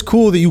 yeah, it was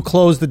cool that you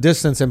closed the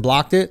distance and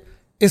blocked it.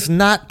 It's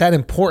not that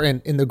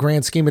important in the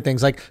grand scheme of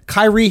things. Like,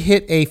 Kyrie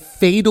hit a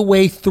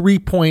fadeaway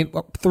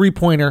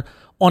three-pointer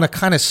on a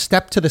kind of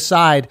step to the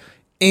side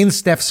in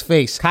Steph's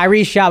face.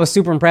 Kyrie's shot was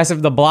super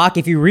impressive. The block,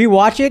 if you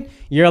rewatch it,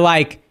 you're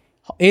like,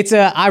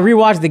 I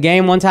rewatched the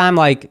game one time,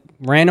 like,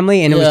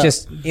 randomly, and it was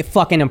just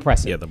fucking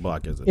impressive. Yeah, the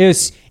block is.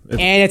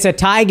 And it's a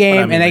tie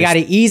game, and they got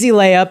an easy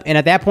layup, and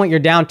at that point, you're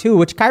down 2,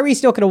 which Kyrie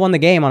still could have won the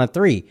game on a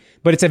 3.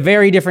 But it's a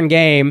very different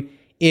game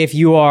if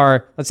you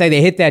are, let's say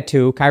they hit that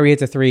 2, Kyrie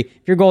hits a 3.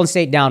 If you're Golden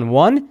State down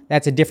 1,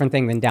 that's a different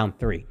thing than down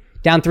 3.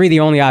 Down 3,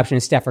 the only option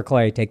is Steph or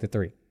Clay take the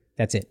 3.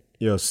 That's it.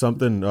 You know,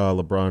 something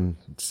LeBron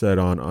said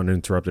on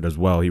Uninterrupted as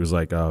well. He was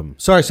like,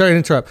 Sorry to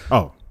interrupt.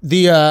 Oh.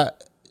 They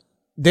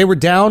were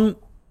down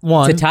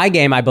 1. It's a tie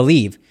game, I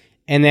believe,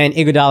 and then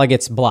Iguodala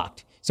gets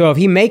blocked. So if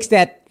he makes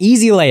that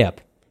easy layup,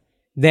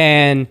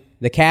 then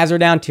the Cavs are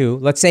down 2.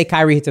 Let's say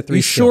Kyrie hits a 3.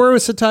 You sure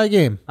it's a tie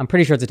game? I'm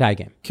pretty sure it's a tie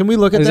game. Can we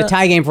look at that? It was a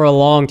tie game for a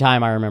long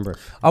time, I remember.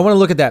 I want to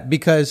look at that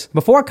because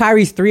Before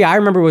Kyrie's 3, I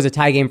remember it was a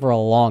tie game for a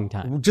long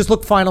time. just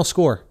look final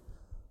score.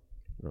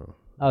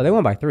 Oh, they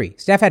won by 3.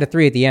 Steph had a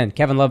 3 at the end.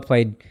 Kevin Love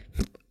played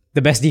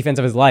the best defense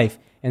of his life,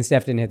 and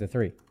Steph didn't hit the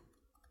 3.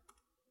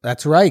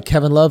 That's right.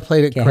 Kevin Love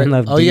played it. Kevin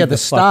Love Oh yeah, D'd the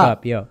fuck stop.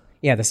 up, yo.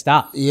 Yeah, the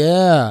stop.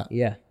 Yeah.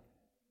 Yeah.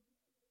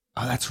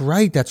 Oh, that's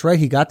right.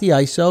 He got the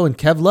ISO, and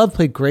Kev Love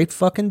played great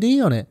fucking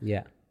D on it.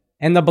 Yeah.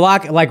 And the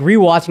block, like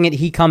rewatching it,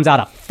 he comes out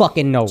of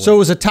fucking nowhere. So it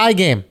was a tie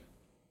game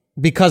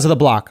because of the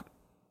block.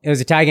 It was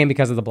a tie game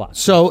because of the block.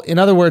 So in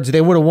other words,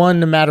 they would have won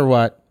no matter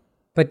what.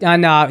 But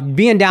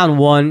being down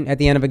 1 at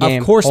the end of a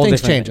game, Of course whole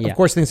things different- change. yeah. Of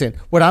course things change.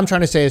 What I'm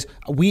trying to say is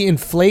we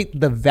inflate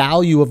the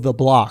value of the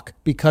block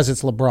because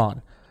it's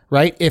LeBron,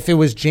 right? If it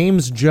was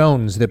James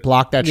Jones that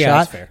blocked that Yeah, shot,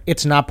 that's fair.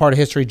 it's not part of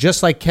history.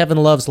 Just like Kevin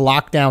Love's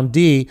lockdown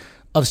D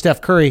of Steph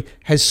Curry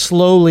has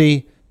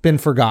slowly been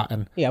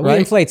forgotten. Yeah, we right?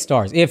 inflate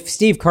stars. If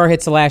Steve Kerr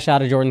hits the last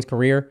shot of Jordan's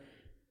career,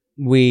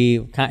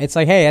 it's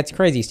like, hey, that's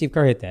crazy. Steve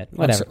Kerr hit that.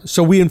 Whatever.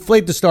 So we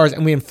inflate the stars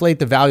and we inflate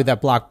the value of that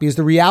block because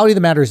the reality of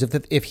the matter is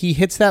if he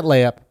hits that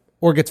layup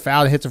or gets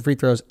fouled and hits some free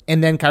throws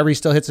and then Kyrie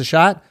still hits a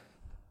shot,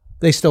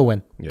 they still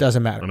win. Yeah.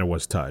 Doesn't matter. And it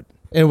was tied.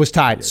 And it was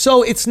tied. Yeah.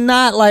 So it's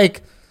not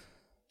like...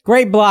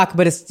 Great block,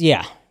 but it's,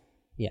 yeah.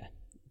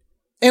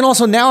 And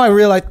also now I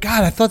realize,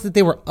 God, I thought that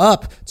they were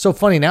up. It's so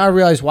funny. Now I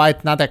realize why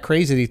it's not that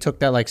crazy that he took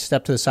that like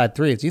step to the side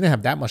 3. It's, you didn't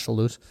have that much to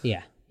lose.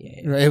 Yeah.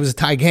 It was a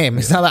tie game.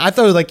 It's not like, I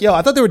thought it was like,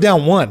 I thought they were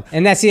down 1.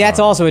 And that's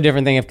also a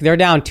different thing. If they're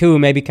down 2,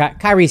 maybe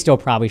Kyrie still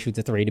probably shoots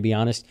a 3, to be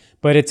honest.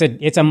 But it's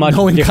a much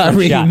Knowing different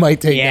Kyrie, shot. he might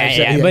take yeah, that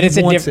yeah, shot. Yeah, but it's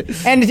he a wants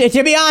different. And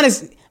to be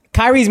honest,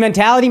 Kyrie's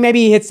mentality, maybe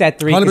he hits that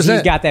 3 because 100%.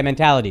 he's got that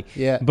mentality.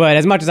 Yeah. But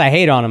as much as I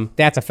hate on him,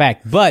 that's a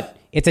fact. But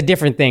it's a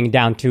different thing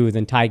down 2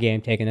 than tie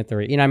game taking a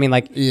 3. You know what I mean?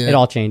 Like, it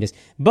all changes.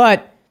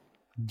 But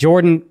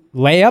Jordan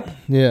layup,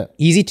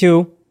 easy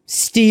 2,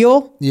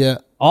 steal,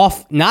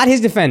 off, not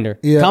his defender,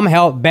 come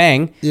help,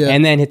 bang,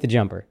 and then hit the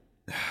jumper.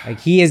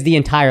 Like, he is the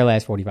entire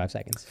last 45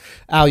 seconds.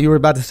 Al, you were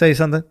about to say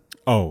something?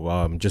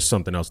 Oh, just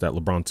something else that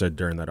LeBron said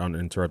during that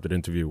uninterrupted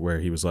interview where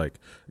he was like,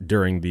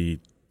 during the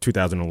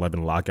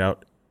 2011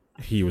 lockout,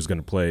 he was going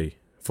to play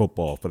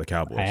football for the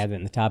Cowboys. I have it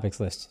in the topics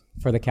list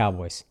for the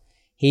Cowboys.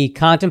 He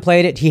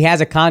contemplated. He has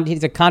a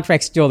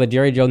contract still that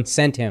Jerry Jones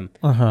sent him.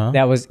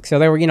 That was so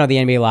they were. The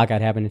NBA lockout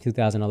happened in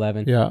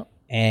 2011. Yeah.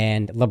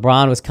 And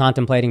LeBron was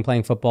contemplating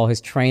playing football. His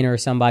trainer or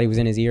somebody was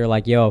in his ear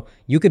like, "Yo,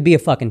 you could be a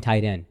fucking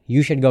tight end.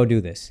 You should go do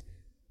this."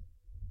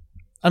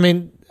 I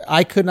mean,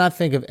 I could not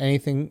think of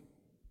anything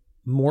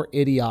more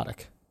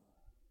idiotic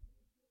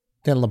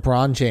than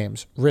LeBron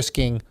James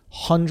risking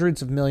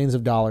hundreds of millions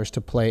of dollars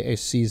to play a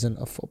season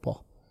of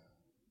football.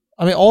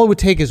 I mean, all it would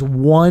take is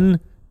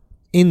one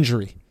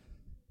injury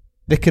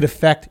that could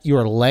affect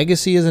your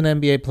legacy as an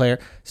NBA player.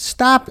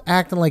 Stop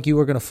acting like you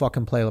were going to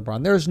fucking play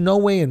LeBron. There's no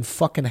way in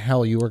fucking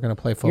hell you were going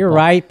to play football. You're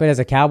right, but as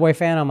a Cowboy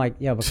fan, I'm like,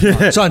 yeah, but come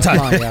on. Son, Come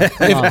on, yo.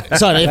 Come on.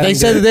 if they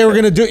said that they were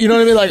going to do, you know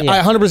what I mean?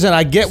 Like, 100%,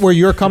 I get where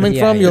you're coming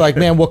from. You're like,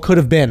 man, what could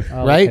have been,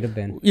 right? could have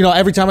been.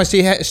 Every time I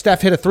see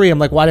Steph hit a 3, I'm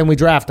like, why didn't we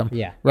draft him?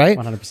 Yeah, right?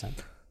 100%.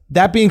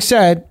 That being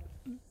said,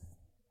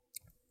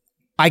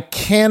 I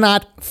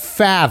cannot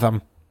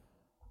fathom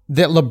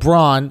that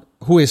LeBron,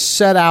 who has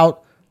set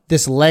out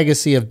this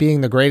legacy of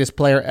being the greatest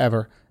player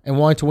ever and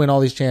wanting to win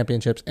all these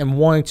championships and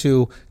wanting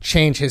to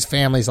change his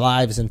family's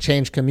lives and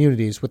change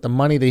communities with the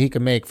money that he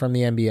could make from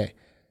the NBA.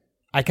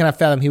 I cannot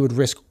fathom he would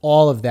risk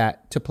all of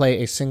that to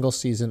play a single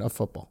season of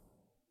football.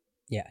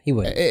 Yeah, he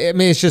would. I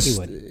mean, it's just,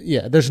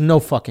 there's no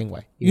fucking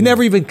way. You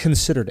never even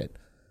considered it.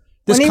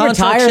 This When he contract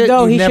retired, shit,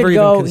 though, you he never should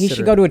even go. He considered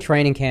should go to a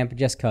training camp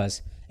just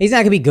cause. He's not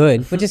gonna be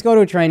good, but just go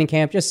to a training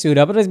camp, just suit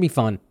up. It'll just be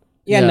fun.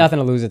 You got nothing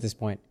to lose at this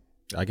point.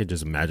 I could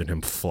just imagine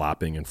him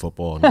flopping in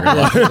football and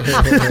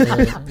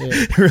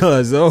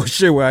realize, oh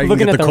shit, where I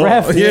Looking can at get the call.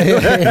 ref.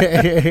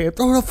 Yeah.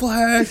 Throw the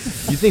flag.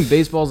 You think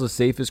baseball's the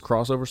safest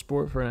crossover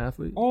sport for an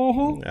athlete?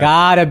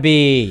 Gotta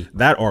be.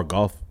 That or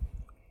golf.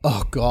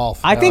 Oh,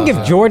 golf. I think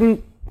if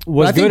Jordan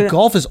was I think good,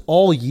 golf is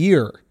all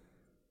year.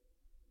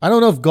 I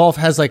don't know if golf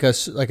has like a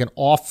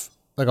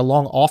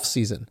long off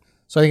season.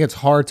 So I think it's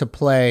hard to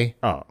play.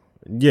 Oh,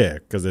 yeah,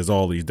 because there's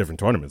all these different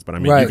tournaments. But I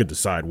mean, Right. you could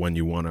decide when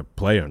you want to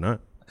play or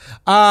not.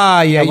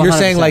 Yeah, you're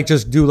saying 100%. like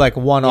just do like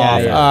one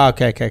off. yeah.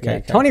 Okay.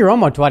 Tony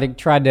Romo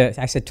tried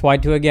to. I said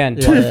tried to again.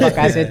 Fuck,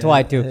 I said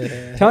tried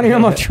to. Tony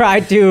Romo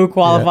tried to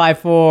qualify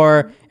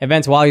for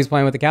events while he was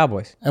playing with the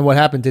Cowboys. And what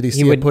happened? Did he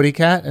see a putty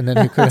cat and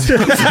then he couldn't? He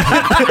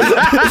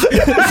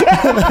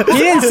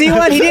didn't see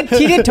one. He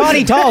did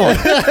Tawny Tall one.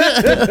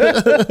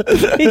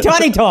 He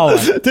Tawny Tall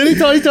one. Did he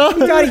Tawny Tall?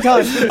 Tawny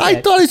Tall.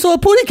 I thought he saw a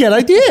putty cat.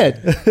 I did.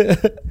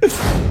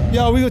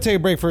 Yo, we gonna take a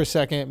break for a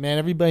second, man.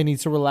 Everybody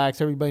needs to relax.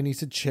 Everybody needs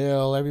to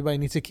chill. Everybody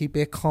needs to keep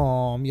it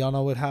calm. Y'all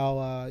know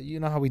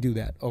how we do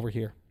that over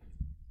here.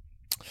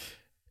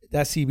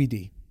 That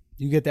CBD.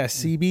 You get that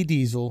CB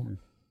Diesel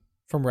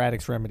from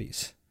Radix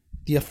Remedies.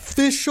 The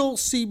official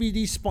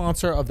CBD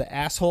sponsor of the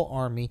Asshole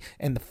Army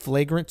and the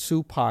Flagrant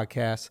 2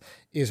 podcast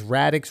is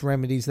Radix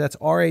Remedies. That's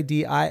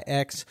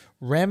RADIX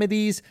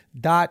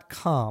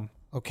remedies.com.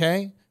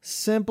 Okay?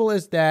 Simple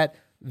as that.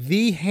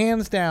 The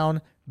hands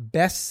down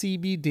best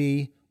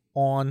CBD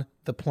on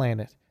the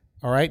planet.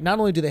 All right? Not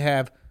only do they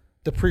have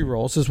the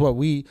pre-rolls, this is what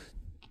we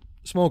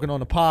smoking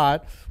on the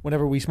pod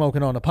whenever we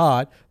smoking on the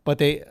pod, but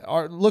they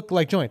look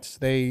like joints.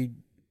 They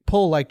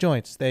pull like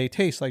joints. They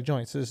taste like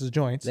joints. This is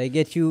joints. They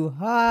get you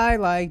high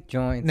like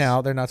joints.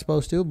 Now, they're not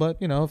supposed to, but,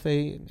 if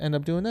they end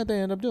up doing that, they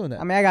end up doing that.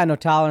 I mean, I got no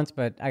tolerance,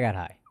 but I got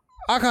high.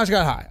 Akash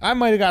got high. I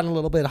might have gotten a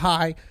little bit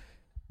high.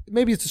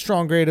 Maybe it's a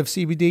strong grade of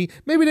CBD.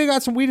 Maybe they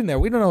got some weed in there.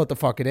 We don't know what the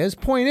fuck it is.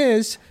 Point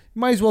is, you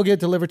might as well get it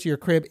delivered to your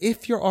crib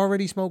if you're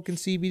already smoking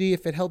CBD,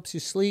 if it helps you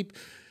sleep.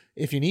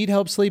 If you need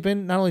help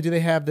sleeping, not only do they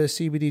have the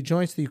CBD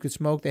joints that you could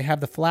smoke, they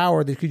have the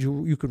flower that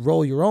you could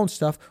roll your own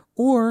stuff,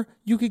 or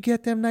you could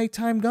get them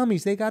nighttime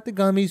gummies. They got the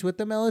gummies with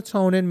the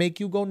melatonin, make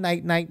you go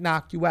night,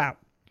 knock you out.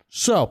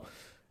 So,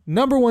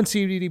 number one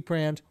CBD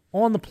brand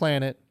on the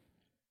planet,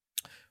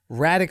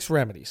 Radix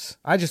Remedies.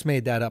 I just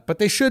made that up, but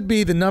they should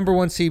be the number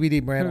one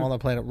CBD brand on the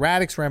planet.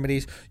 Radix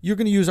Remedies. You're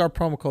going to use our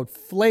promo code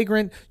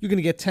Flagrant. You're going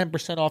to get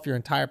 10% off your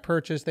entire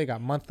purchase. They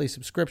got monthly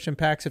subscription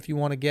packs if you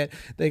want to get.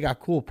 They got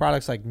cool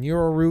products like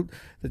NeuroRoot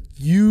that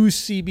use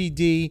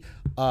CBD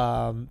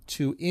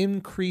to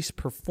increase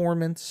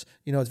performance.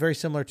 It's very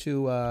similar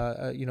to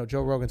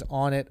Joe Rogan's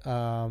On It,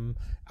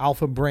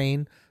 Alpha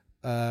Brain.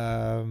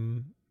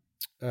 What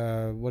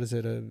is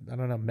it? I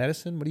don't know.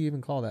 Medicine? What do you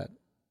even call that?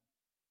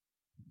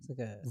 It's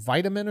like a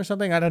vitamin or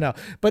something? I don't know.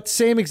 But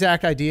same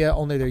exact idea,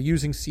 only they're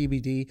using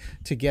CBD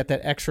to get that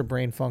extra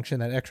brain function,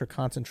 that extra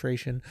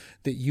concentration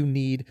that you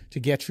need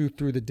to get you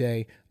through the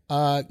day.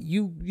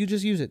 You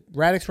just use it.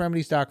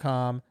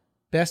 RadixRemedies.com.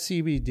 Best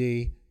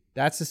CBD.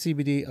 That's the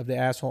CBD of the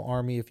Asshole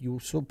Army. If you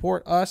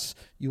support us,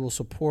 you will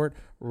support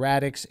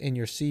Radix in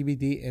your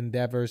CBD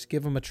endeavors.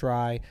 Give them a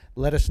try.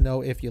 Let us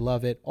know if you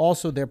love it.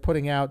 Also, they're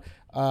putting out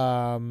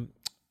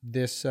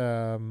this...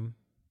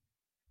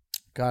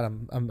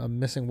 God, I'm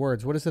missing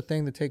words. What is the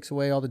thing that takes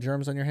away all the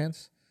germs on your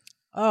hands?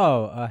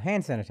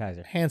 hand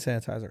sanitizer. Hand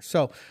sanitizer.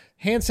 So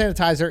hand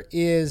sanitizer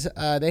is,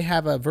 they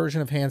have a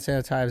version of hand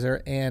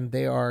sanitizer and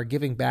they are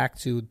giving back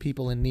to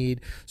people in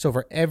need. So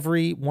for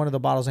every one of the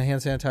bottles of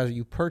hand sanitizer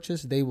you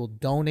purchase, they will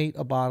donate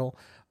a bottle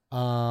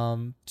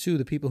to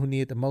the people who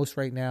need it the most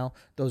right now,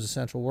 those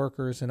essential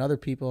workers and other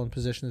people in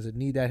positions that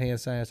need that hand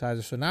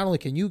sanitizer. So not only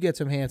can you get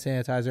some hand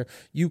sanitizer,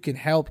 you can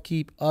help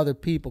keep other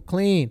people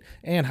clean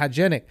and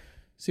hygienic.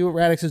 See what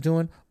Radix is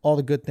doing? All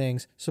the good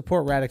things.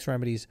 Support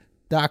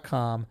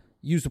RadixRemedies.com.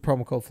 Use the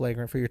promo code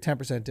Flagrant for your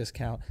 10%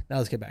 discount. Now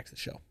let's get back to the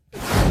show.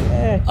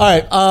 All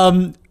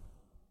right.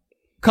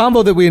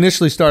 Combo that we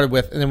initially started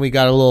with, and then we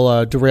got a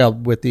little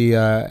derailed with the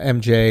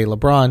MJ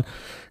LeBron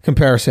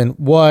comparison,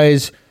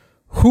 was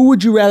who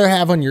would you rather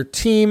have on your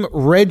team,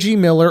 Reggie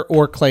Miller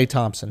or Klay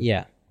Thompson?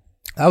 Yeah.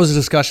 That was a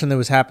discussion that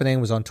was happening.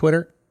 It was on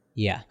Twitter.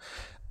 Yeah.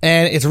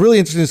 And it's a really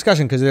interesting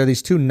discussion because there are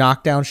these two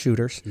knockdown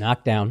shooters.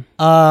 Knockdown.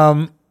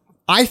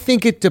 I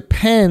think it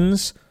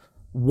depends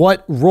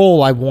what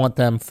role I want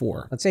them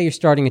for. Let's say you're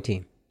starting a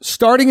team.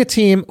 Starting a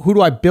team, who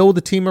do I build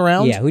the team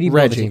around? Yeah, who do you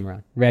build the team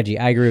around? Reggie.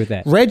 I agree with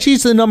that.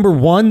 Reggie's the number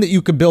one that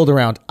you could build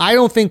around. I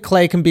don't think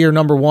Klay can be your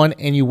number one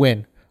and you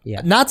win.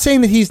 Yeah. Not saying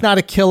that he's not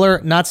a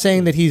killer, not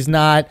saying that he's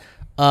not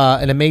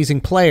an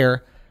amazing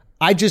player.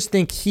 I just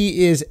think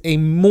he is a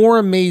more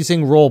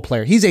amazing role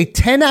player. He's a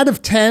 10 out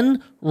of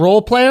 10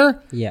 role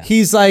player. Yeah.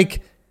 He's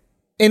like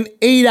an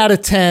 8 out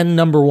of 10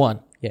 number one.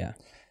 Yeah.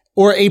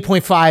 Or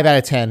 8.5 out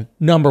of 10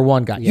 number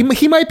one guy. Yeah.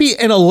 He might be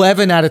an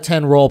 11 out of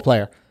 10 role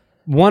player.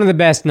 One of the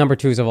best number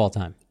twos of all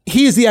time.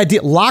 He is the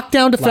ideal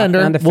lockdown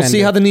defender. We'll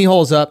see how the knee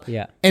holds up.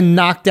 Yeah. And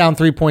knockdown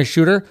 3-point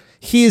shooter.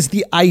 He is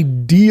the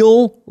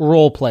ideal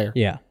role player.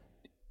 Yeah.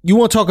 You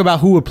want to talk about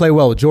who would play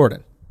well with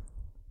Jordan?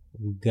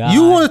 God.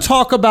 You want to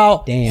talk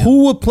about Damn.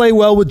 who would play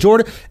well with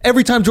Jordan?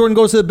 Every time Jordan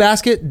goes to the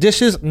basket,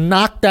 dishes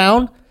knocked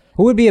down.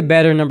 Who would be a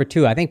better number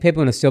 2? I think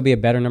Pippen would still be a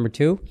better number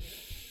 2.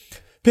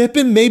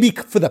 Pippen, maybe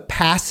for the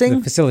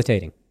passing,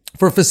 Facilitating.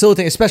 for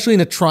facilitating, especially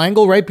in a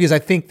triangle, right? Because I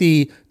think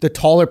the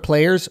taller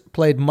players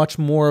played much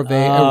more of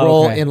a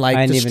role okay. in I like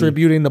didn't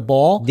distributing the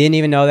ball. Didn't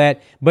even know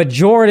that. But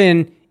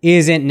Jordan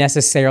isn't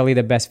necessarily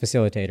the best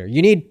facilitator.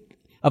 You need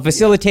a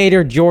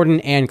facilitator, Jordan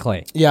and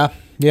Clay. Yeah,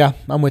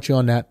 I'm with you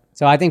on that.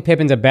 So I think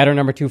Pippen's a better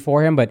number 2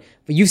 for him. But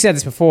you said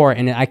this before,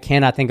 and I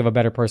cannot think of a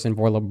better person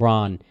for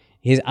LeBron.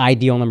 His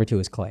ideal number 2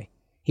 is Clay.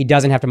 He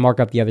doesn't have to mark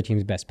up the other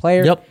team's best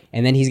player. Yep.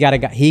 And then he's got a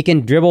guy, he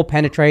can dribble,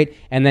 penetrate,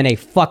 and then a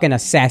fucking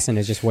assassin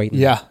is just waiting.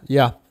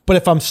 Yeah. But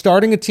if I'm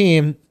starting a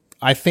team,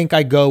 I think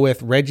I go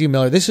with Reggie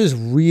Miller. This is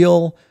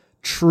real,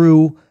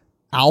 true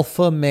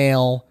alpha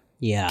male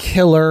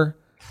killer.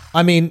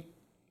 I mean,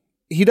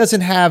 he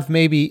doesn't have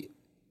maybe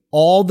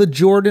all the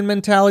Jordan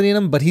mentality in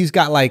him, but he's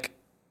got like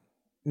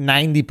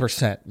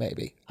 90%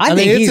 maybe. I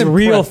think he's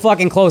real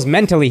fucking close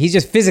mentally. He's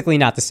just physically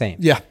not the same.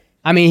 Yeah.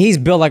 I mean, he's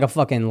built like a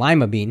fucking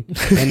lima bean,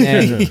 and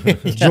then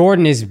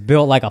Jordan is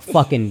built like a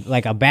fucking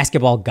like a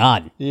basketball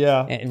god.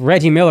 Yeah. And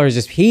Reggie Miller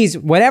is he's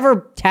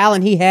whatever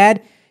talent he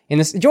had. In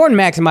this, Jordan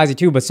maximized it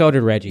too, but so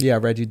did Reggie. Yeah,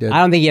 Reggie did. I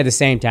don't think he had the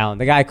same talent.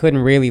 The guy couldn't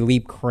really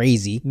leap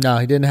crazy. No,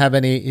 he didn't have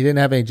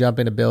any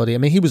jumping ability. I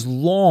mean, he was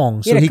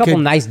long, He had a couple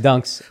nice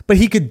dunks. but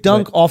he could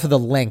dunk off of the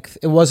length.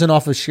 It wasn't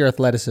off of sheer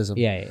athleticism.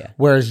 Yeah.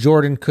 Whereas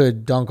Jordan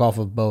could dunk off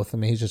of both. I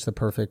mean, he's just the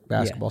perfect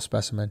basketball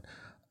specimen.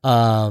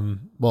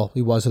 Well,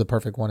 he was the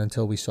perfect one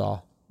until we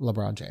saw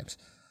LeBron James.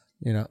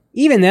 You know,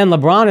 Even then,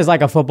 LeBron is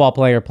like a football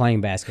player playing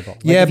basketball.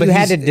 Like Yeah, if but you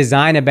had to he's-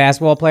 design a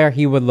basketball player,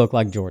 he would look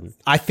like Jordan.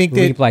 I think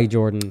Leap that like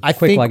Jordan. I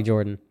Quick think- like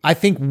Jordan. I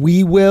think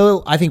we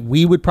will. I think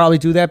we would probably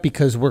do that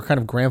because we're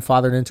kind of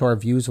grandfathered into our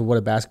views of what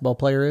a basketball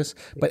player is.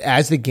 But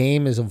as the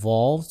game is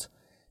evolved,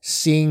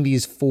 seeing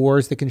these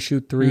fours that can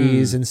shoot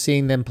threes and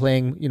seeing them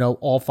playing, you know,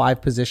 all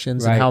 5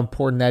 positions Right. and how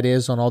important that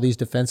is on all these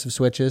defensive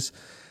switches,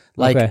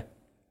 like, Okay.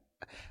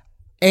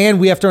 and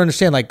we have to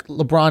understand, like,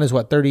 LeBron is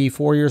what,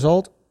 34 years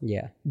old?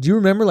 Yeah. Do you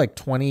remember like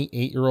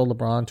 28-year-old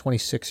LeBron,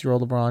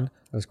 26-year-old LeBron?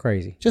 It was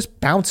crazy.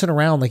 Just bouncing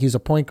around like he's a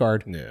point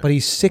guard, but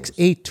he's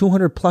 6'8",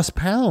 200 plus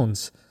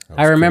pounds.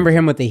 I remember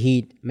him with the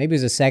Heat. Maybe it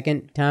was the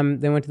second time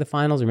they went to the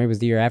finals, or maybe it was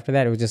the year after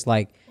that. It was just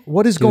like,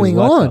 What is dude, going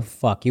what on? the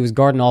fuck? He was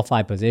guarding all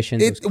 5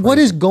 positions. It was What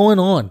crazy. is going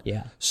on?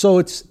 Yeah.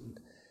 So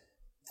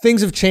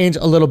things have changed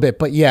a little bit,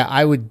 but yeah,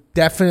 I would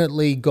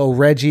definitely go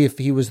Reggie if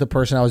he was the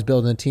person I was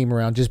building a team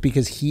around, just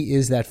because he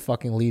is that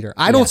fucking leader.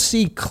 I don't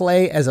see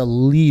Clay as a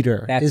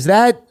leader. Is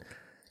that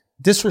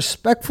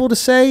disrespectful to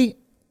say?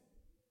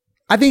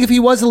 I think if he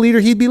was a leader,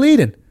 he'd be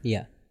leading.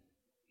 Yeah.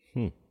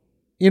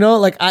 You know,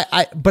 like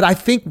but I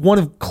think one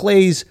of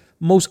Clay's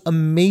most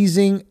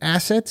amazing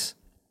assets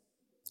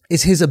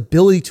is his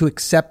ability to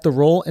accept the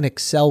role and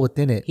excel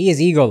within it. He is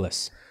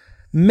egoless.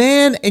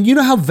 Man, and you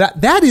know how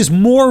that is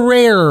more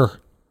rare.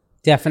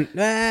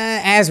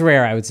 As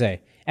rare, I would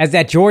say, as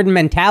that Jordan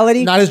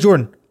mentality. Not as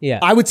Jordan. Yeah.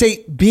 I would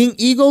say being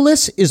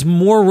egoless is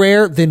more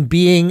rare than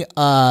being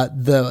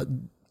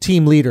the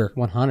team leader.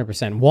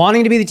 100%.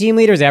 Wanting to be the team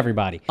leader is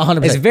everybody.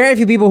 100%. There's very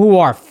few people who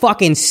are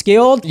fucking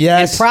skilled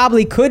Yes. and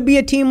probably could be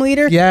a team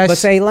leader, Yes. but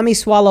say, let me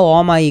swallow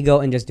all my ego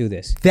and just do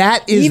this.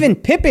 That is Even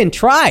Pippen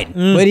tried,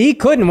 but he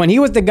couldn't. When he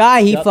was the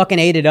guy, he fucking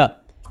ate it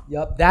up.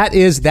 Yep. That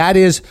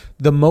is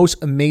the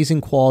most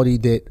amazing quality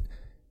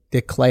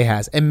that Clay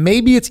has. And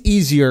maybe it's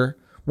easier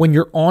when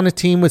you're on a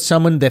team with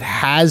someone that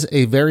has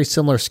a very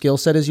similar skill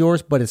set as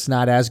yours, but it's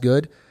not as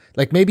good.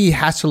 Like maybe he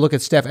has to look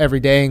at Steph every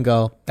day and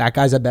go, that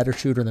guy's a better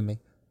shooter than me.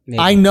 Maybe.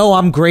 I know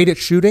I'm great at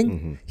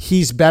shooting.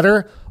 He's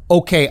better.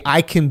 Okay,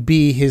 I can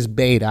be his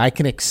beta. I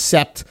can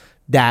accept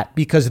that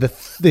because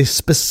the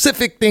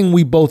specific thing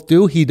we both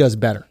do, he does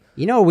better.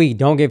 You know, we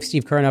don't give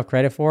Steve Kerr enough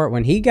credit for it.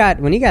 When he got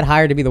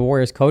hired to be the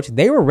Warriors coach,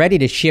 they were ready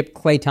to ship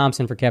Klay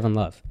Thompson for Kevin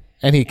Love.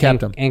 And he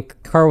kept him. And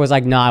Kerr was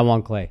like, "Nah, I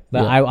want Klay.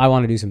 But I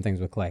want to do some things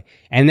with Klay."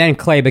 And then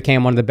Klay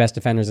became one of the best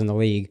defenders in the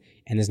league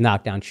and is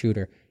knockdown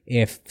shooter.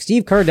 If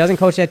Steve Kerr doesn't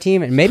coach that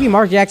team, and maybe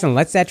Mark Jackson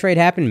lets that trade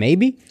happen,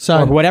 maybe,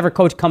 Son. or whatever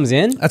coach comes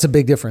in, That's a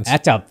big difference.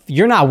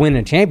 you're not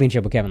winning a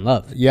championship with Kevin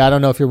Love. Yeah, I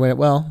don't know if you're winning.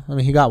 Well, I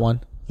mean, he got one.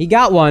 He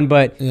got one,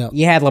 but Yeah.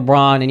 you had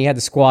LeBron and you had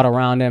the squad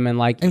around him,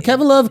 and And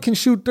Kevin Love can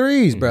shoot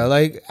threes, bro.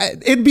 Like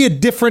it'd be a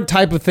different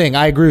type of thing.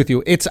 I agree with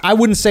you. I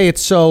wouldn't say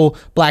it's so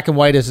black and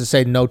white as to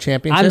say no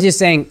championship. I'm just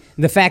saying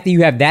the fact that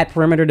you have that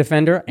perimeter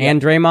defender and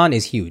Draymond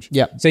is huge.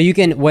 Yep. So you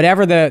can,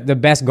 whatever the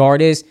best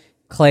guard is,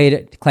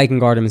 Klay can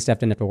guard him and Steph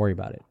didn't have to worry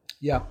about it.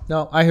 Yeah,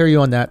 no, I hear you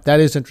on that.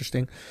 That is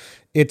interesting.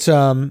 It's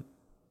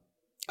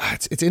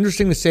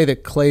interesting to say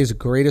that Clay's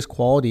greatest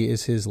quality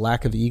is his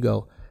lack of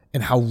ego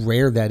and how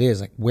rare that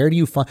is. Like, where do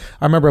you find?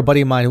 I remember a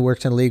buddy of mine who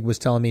works in the league was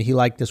telling me he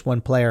liked this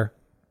one player.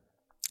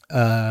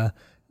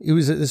 It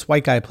was this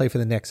white guy who played for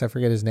the Knicks. I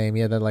forget his name.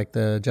 He had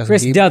the Justin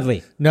Chris Bieber.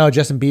 Dudley. No,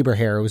 Justin Bieber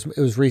hair. It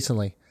was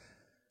recently.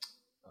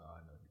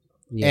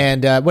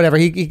 And whatever,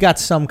 he got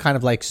some kind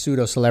of like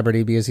pseudo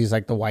celebrity because he's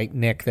like the white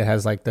Nick that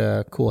has like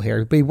the cool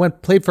hair. But he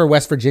played for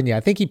West Virginia. I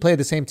think he played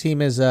the same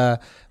team as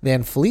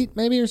Van Fleet,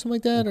 maybe, or something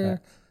like that,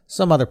 or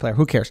some other player.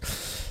 Who cares?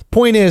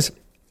 Point is,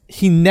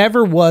 he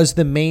never was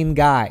the main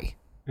guy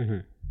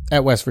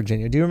at West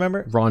Virginia. Do you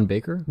remember? Ron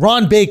Baker?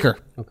 Ron Baker.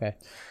 Okay.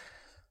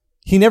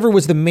 He never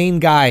was the main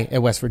guy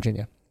at West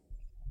Virginia.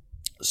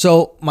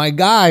 So my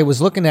guy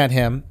was looking at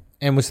him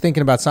and was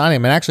thinking about signing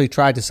him and actually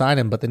tried to sign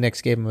him, but the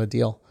Knicks gave him a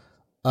deal.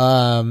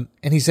 And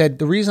he said,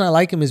 the reason I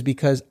like him is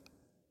because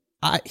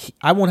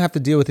I won't have to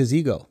deal with his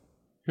ego.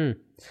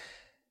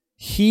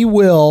 He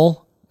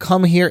will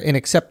come here and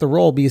accept the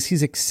role because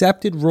he's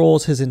accepted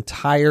roles his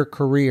entire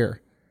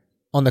career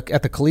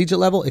at the collegiate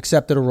level,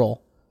 accepted a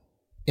role.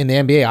 In the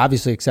NBA,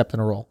 obviously accepting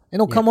a role. And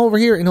he'll come over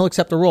here and he'll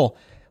accept a role.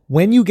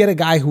 When you get a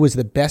guy who is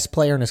the best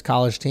player in his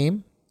college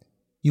team,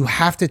 you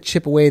have to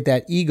chip away at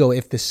that ego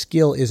if the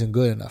skill isn't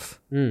good enough.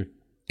 And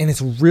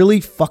it's really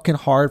fucking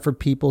hard for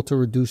people to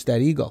reduce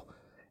that ego.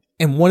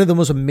 And one of the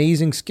most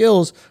amazing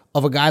skills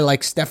of a guy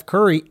like Steph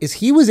Curry is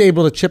he was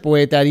able to chip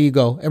away at that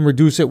ego and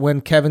reduce it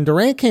when Kevin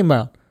Durant came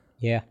out.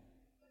 Yeah.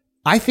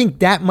 I think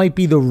that might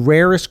be the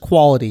rarest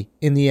quality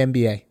in the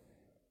NBA.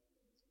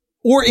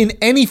 Or in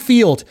any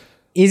field.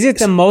 Is it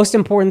the most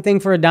important thing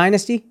for a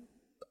dynasty?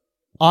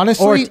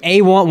 Honestly, Or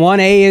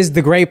 1A is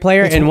the great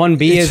player and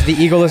 1B is the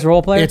egoless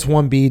role player? it's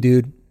 1B,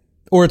 dude.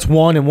 Or it's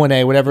 1 and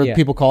 1A, whatever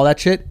people call that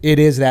shit. It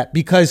is that.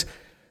 Because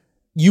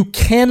you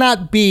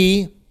cannot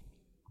be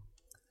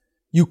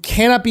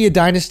a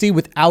dynasty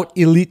without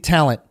elite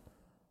talent.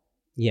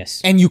 Yes.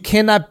 And you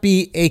cannot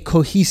be a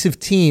cohesive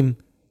team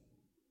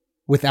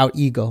without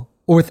ego.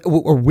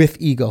 Or with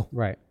ego.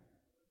 Right.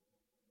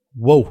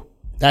 Whoa.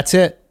 That's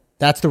it.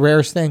 That's the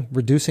rarest thing.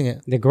 Reducing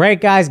it. The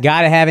great guys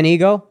got to have an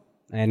ego.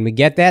 And we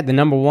get that. The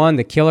number one,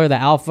 the killer, the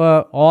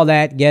alpha, all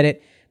that, get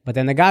it. But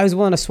then the guy who's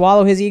willing to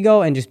swallow his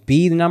ego and just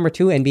be the number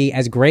two and be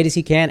as great as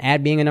he can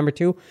at being a number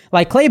two.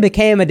 Like Clay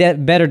became a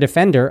better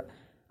defender.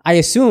 I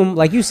assume,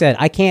 like you said,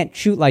 I can't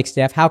shoot like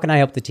Steph. How can I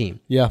help the team?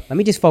 Yeah. Let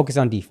me just focus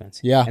on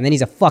defense. Yeah. And then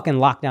he's a fucking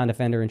lockdown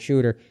defender and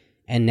shooter.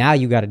 And now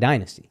you got a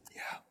dynasty.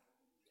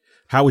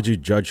 How would you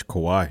judge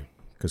Kawhi?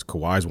 Because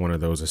Kawhi's one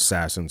of those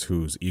assassins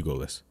who's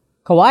egoless.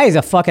 Kawhi is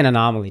a fucking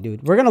anomaly,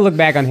 dude. We're going to look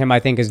back on him, I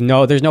think, as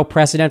there's no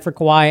precedent for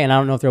Kawhi, and I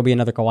don't know if there'll be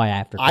another Kawhi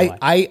after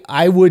Kawhi.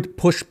 I would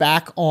push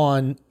back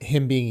on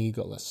him being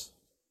egoless.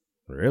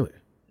 Really?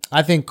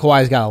 I think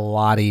Kawhi's got a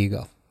lot of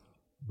ego.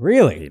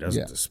 Really? He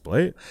doesn't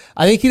display it?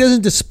 I think he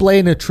doesn't display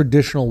in a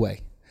traditional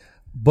way,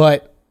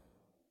 but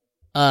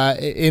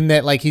in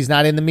that, like, he's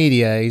not in the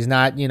media, he's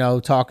not,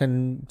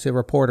 talking to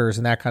reporters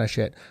and that kind of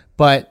shit.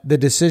 But the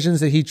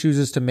decisions that he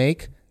chooses to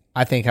make,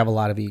 I think, have a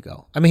lot of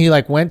ego. I mean,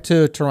 he went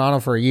to Toronto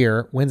for a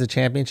year, wins a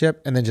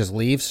championship, and then just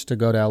leaves to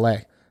go to LA.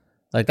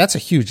 Like, that's a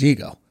huge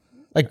ego.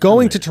 Like,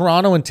 going to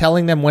Toronto and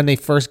telling them when they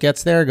first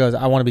gets there, goes,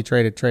 I want to be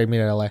traded, trade me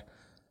to LA.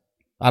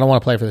 I don't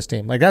want to play for this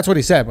team. Like, that's what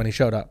he said when he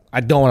showed up.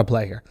 I don't want to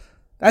play here.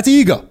 That's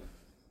ego.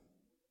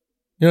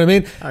 You know what I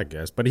mean? I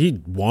guess. But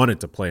he wanted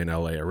to play in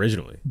LA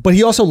originally. But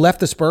he also left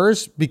the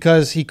Spurs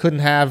because he couldn't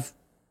have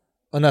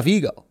enough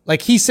ego.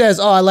 Like, he says,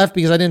 I left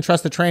because I didn't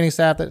trust the training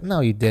staff. No,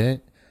 you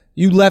didn't.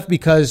 You left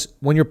because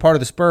when you're part of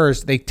the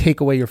Spurs, they take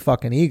away your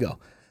fucking ego.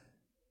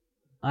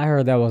 I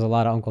heard that was a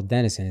lot of Uncle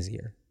Dennis in his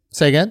ear.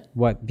 Say again?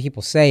 What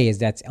people say is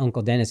that's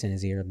Uncle Dennis in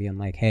his ear being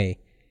like, hey,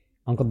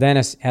 Uncle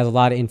Dennis has a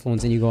lot of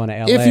influence in you going to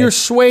LA. If you're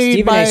swayed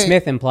Stephen by... A.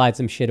 Smith implied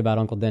some shit about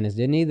Uncle Dennis,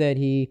 didn't he? That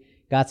he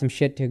got some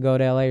shit to go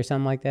to LA or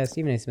something like that?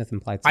 Stephen A. Smith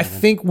implied something. I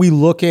think we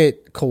look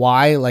at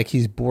Kawhi like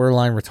he's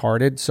borderline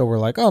retarded. So we're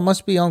like, it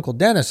must be Uncle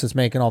Dennis that's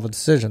making all the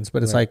decisions.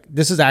 But it's like,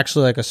 this is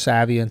actually like a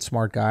savvy and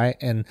smart guy.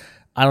 And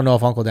I don't know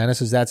if Uncle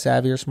Dennis is that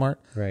savvy or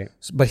smart. Right.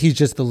 But he's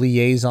just the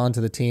liaison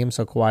to the team.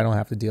 So Kawhi don't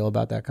have to deal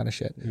about that kind of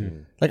shit.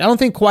 Like, I don't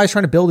think Kawhi's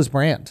trying to build his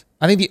brand.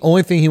 I think the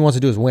only thing he wants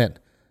to do is win.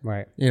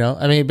 Right.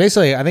 I mean,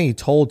 basically, I think he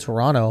told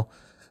Toronto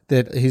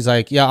that he's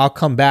like, yeah, I'll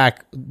come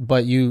back,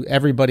 but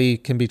everybody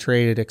can be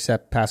traded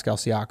except Pascal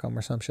Siakam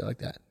or some shit like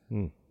that.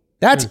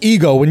 That's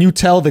ego. When you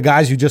tell the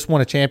guys you just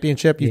won a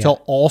championship, you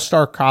tell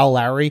all-star Kyle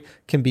Lowry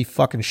can be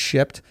fucking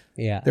shipped.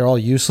 Yeah. They're all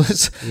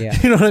useless. Yeah.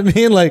 You know what I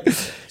mean? Like,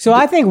 so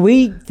I think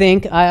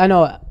I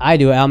know I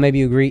do, Al, maybe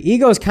you agree.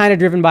 Ego is kind of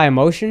driven by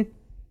emotion,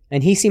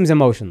 and he seems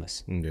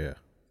emotionless. Yeah.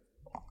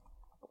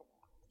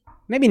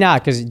 Maybe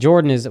not, because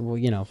Jordan is,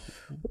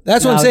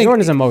 that's what I'm saying. Jordan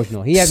is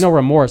emotional. He has no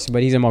remorse,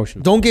 but he's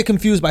emotional. Don't get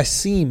confused by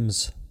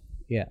seems,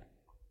 Yeah.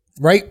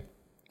 right?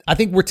 I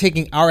think we're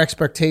taking our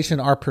expectation,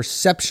 our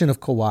perception of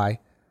Kawhi,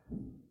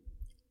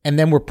 and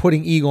then we're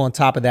putting ego on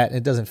top of that, and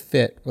it doesn't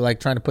fit. We're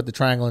like trying to put the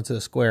triangle into the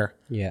square.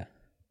 Yeah.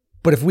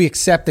 But if we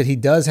accept that he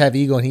does have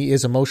ego and he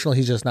is emotional,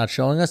 he's just not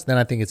showing us, then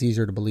I think it's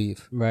easier to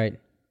believe. Right.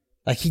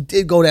 Like, he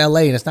did go to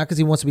LA, and it's not because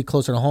he wants to be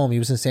closer to home. He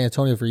was in San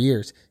Antonio for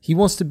years. He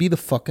wants to be the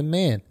fucking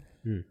man.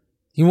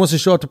 He wants to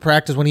show up to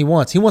practice when he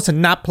wants. He wants to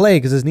not play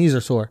because his knees are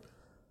sore.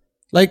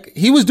 Like,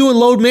 he was doing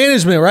load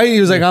management, right?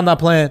 He was like, I'm not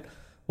playing.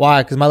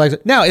 Why? Because my legs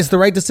are... Now, it's the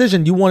right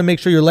decision. You want to make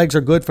sure your legs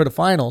are good for the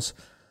finals.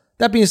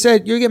 That being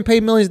said, you're getting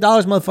paid millions of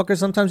dollars, motherfucker.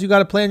 Sometimes you got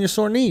to play on your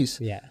sore knees.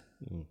 Yeah.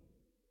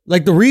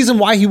 Like the reason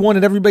why he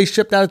wanted everybody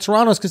shipped out of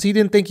Toronto is because he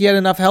didn't think he had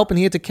enough help and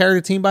he had to carry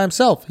the team by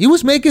himself. He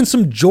was making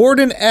some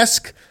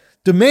Jordan-esque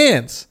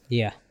demands.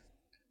 Yeah.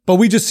 But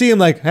we just see him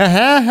like, ha,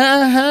 ha,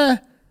 ha, ha.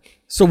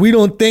 So we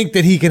don't think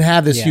that he can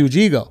have this huge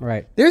ego.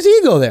 Right. There's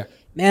ego there.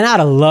 Man, I'd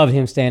have loved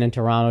him staying in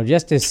Toronto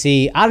just to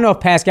see. I don't know if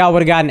Pascal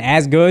would have gotten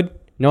as good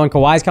knowing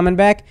Kawhi's coming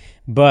back,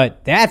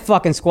 but that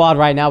fucking squad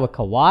right now with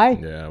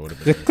Kawhi, Yeah, it would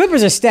have been. the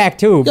Clippers are stacked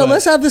too. Yo, but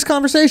let's have this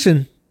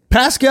conversation.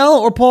 Pascal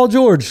or Paul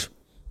George?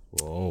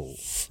 Whoa.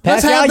 Let's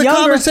Pascal have the younger,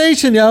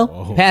 conversation,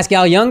 yo.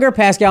 Pascal younger,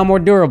 Pascal more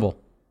durable.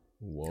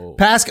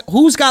 Pascal,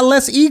 who's got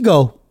less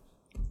ego?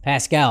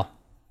 Pascal.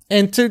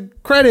 And to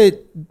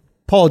credit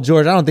Paul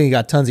George, I don't think he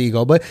got tons of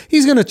ego, but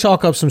he's going to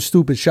chalk up some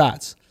stupid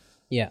shots.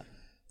 Yeah.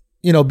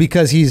 You know,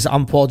 because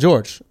I'm Paul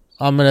George.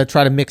 I'm going to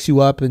try to mix you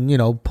up and,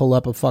 pull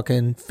up a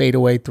fucking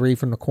fadeaway three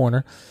from the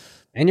corner.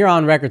 And you're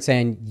on record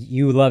saying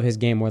you love his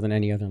game more than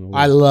any other in the league.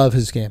 I love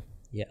his game.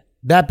 Yeah.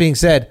 That being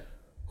said,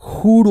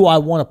 who do I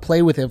want to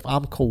play with if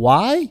I'm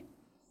Kawhi?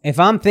 If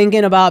I'm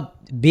thinking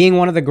about being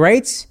one of the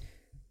greats,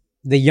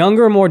 the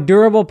younger, more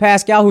durable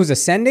Pascal who's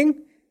ascending,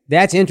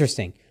 that's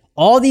interesting.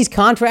 All these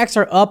contracts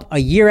are up a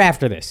year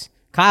after this.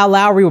 Kyle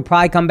Lowry will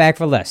probably come back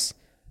for less.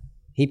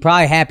 He's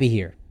probably happy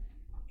here.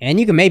 And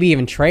you can maybe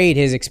even trade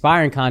his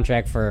expiring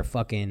contract for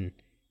fucking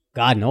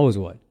God knows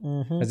what.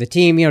 Because the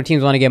team,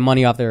 teams want to get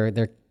money off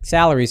their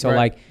salary.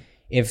 So,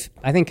 if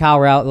I think Kyle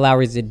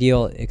Lowry's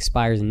deal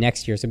expires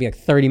next year, so it'd be like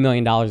 $30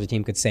 million the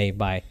team could save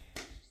by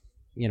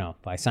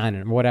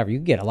signing him or whatever. You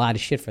could get a lot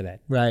of shit for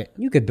that. Right.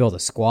 You could build a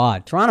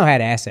squad. Toronto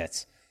had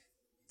assets.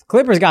 The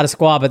Clippers got a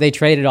squad, but they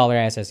traded all their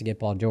assets to get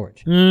Paul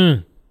George.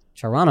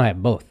 Toronto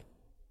had both.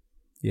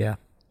 Yeah.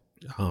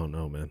 I don't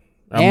know, man.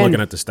 I'm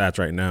looking at the stats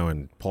right now,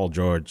 and Paul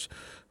George,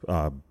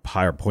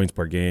 higher points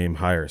per game,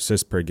 higher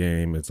assists per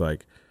game. It's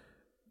like,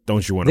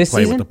 don't you want to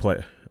play season? with the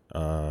play?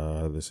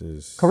 This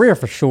is Career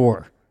for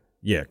sure.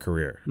 Yeah,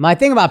 career. My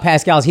thing about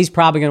Pascal is he's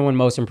probably going to win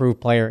Most Improved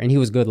Player, and he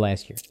was good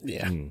last year.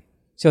 Yeah.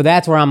 So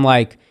that's where I'm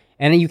like,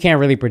 and you can't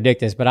really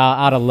predict this, but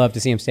I'd have loved to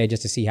see him stay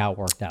just to see how it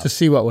worked out. To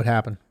see what would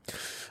happen.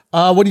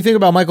 What do you think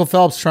about Michael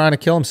Phelps trying to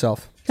kill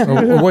himself?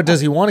 or what,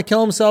 does he want to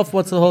kill himself?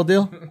 What's the whole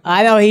deal?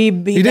 I know he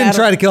didn't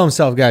try to kill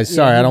himself, guys.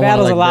 Sorry, he I don't want to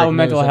battles a lot break with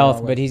mental news health,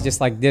 that way. but he's just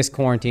like, this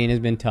quarantine has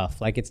been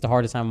tough. Like, it's the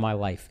hardest time of my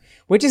life,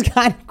 which is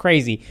kind of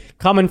crazy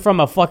coming from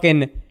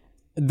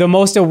the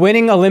most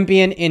winning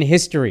Olympian in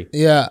history.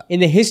 Yeah. In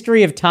the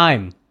history of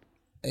time.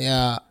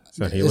 Yeah.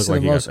 So he It's looked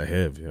like the he most- got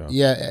the HIV. Yeah.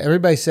 Yeah,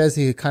 everybody says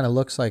he kind of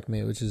looks like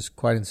me, which is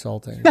quite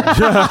insulting.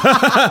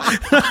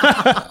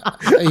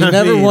 You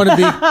never want to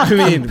be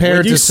compared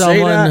when you to say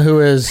someone that- who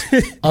is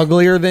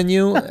uglier than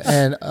you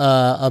and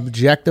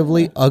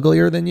objectively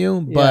uglier than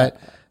you. But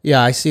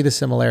yeah, I see the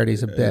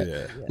similarities a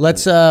bit.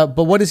 Let's.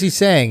 But what is he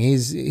saying?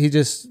 He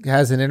just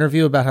has an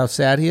interview about how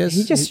sad he is.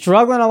 He's just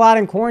struggling a lot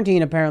in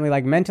quarantine, apparently,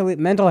 like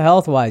mental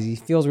health wise. He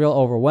feels real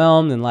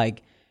overwhelmed and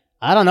like,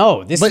 I don't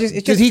know. It's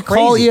did just he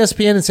call crazy.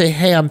 ESPN and say,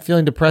 "Hey, I'm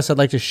feeling depressed. I'd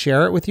like to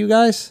share it with you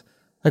guys"?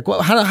 Like,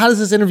 how does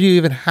this interview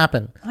even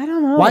happen? I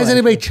don't know. Why is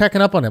anybody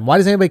checking up on him? Why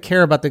does anybody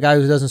care about the guy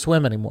who doesn't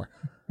swim anymore?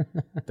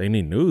 They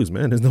need news,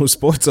 man. There's no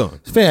sports on.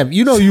 Fam,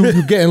 you're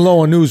getting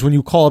low on news when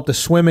you call up the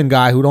swimming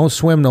guy who don't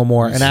swim no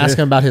more and ask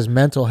him about his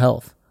mental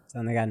health.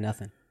 Son, they got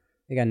nothing.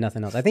 They got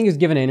nothing else. I think he was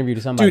giving an interview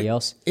to somebody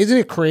else. Isn't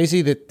it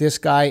crazy that this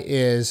guy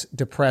is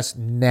depressed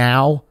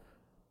now?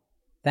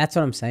 That's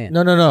what I'm saying.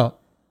 No.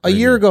 A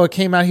year ago, it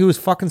came out he was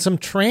fucking some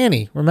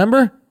tranny.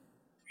 Remember?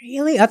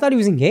 Really? I thought he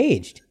was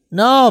engaged.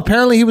 No,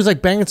 apparently he was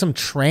like banging some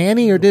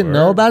tranny or didn't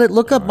know about it.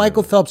 Look up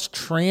Michael Phelps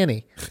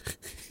tranny.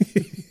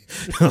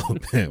 Oh,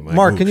 man,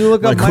 Mark, can you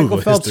look up Michael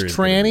Google Phelps history is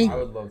gonna be- tranny? I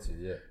would love to,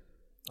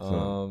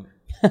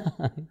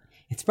 yeah.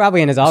 It's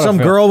probably in his autofill. Some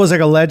girl was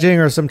like alleging,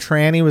 or some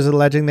tranny was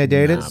alleging they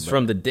dated. It's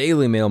from the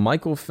Daily Mail.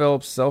 Michael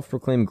Phelps'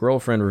 self-proclaimed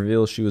girlfriend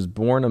reveals she was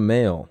born a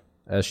male,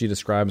 as she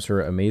describes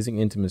her amazing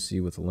intimacy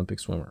with Olympic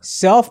swimmer.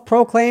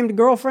 Self-proclaimed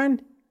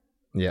girlfriend?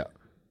 Yeah,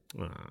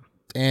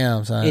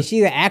 Damn, son. Is she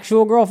the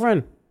actual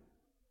girlfriend?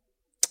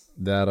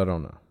 that I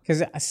don't know.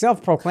 Because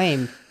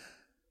self-proclaimed.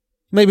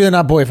 Maybe they're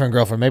not boyfriend,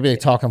 girlfriend. Maybe they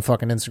talk on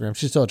fucking Instagram.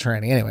 She's still a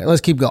tranny. Anyway, let's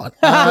keep going.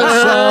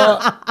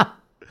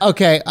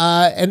 Okay.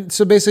 And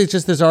so basically it's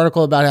just this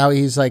article about how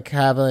he's like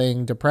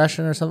having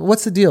depression or something.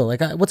 What's the deal?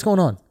 Like, what's going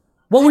on?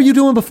 What were you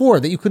doing before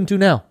that you couldn't do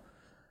now?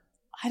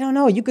 I don't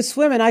know. You could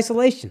swim in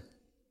isolation.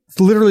 It's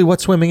literally what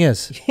swimming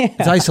is.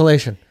 It's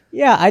isolation.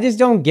 Yeah, I just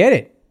don't get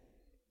it.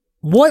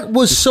 What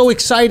was so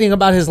exciting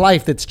about his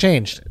life that's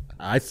changed?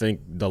 I think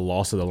the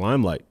loss of the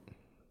limelight.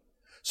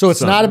 So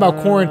it's not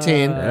about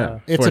quarantine.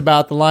 It's For-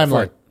 about the For a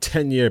limelight.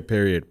 10-year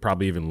period,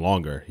 probably even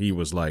longer, he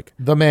was like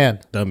The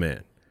man. the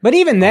man. But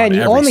even then, On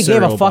you every only gave a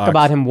cereal fuck box.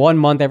 about him 1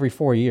 month every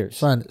 4 years.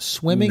 Son,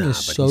 swimming is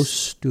so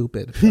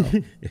stupid. Bro.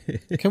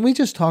 Can we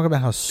just talk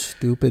about how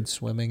stupid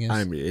swimming is?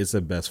 I mean, it's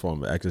the best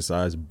form of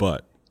exercise,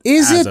 but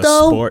Is as it a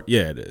though? sport,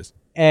 yeah, it is.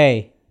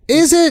 Hey,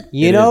 Is it?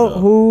 you It know is, though.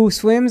 who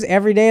swims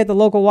every day at the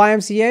local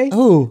YMCA?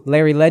 Who?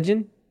 Larry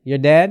Legend, your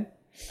dad.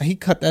 He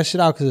cut that shit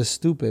out because it's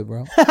stupid,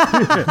 bro.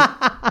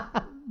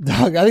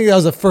 Dog, I think that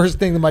was the first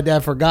thing that my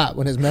dad forgot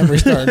when his memory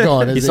started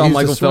going. He saw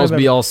Michael Phelps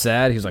be all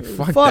sad. He was like,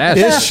 fuck that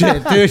this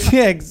shit, dude.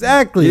 Yeah,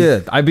 exactly. Yeah,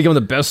 I become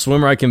the best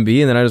swimmer I can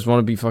be, and then I just want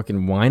to be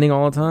fucking whining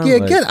all the time. Yeah,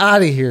 Like, get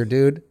out of here,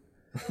 dude.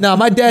 No,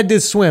 my dad did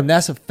swim.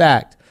 That's a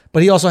fact.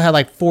 But he also had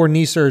like 4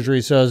 knee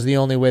surgeries, so it was the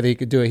only way that he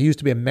could do it. He used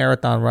to be a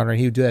marathon runner.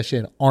 He would do that shit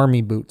in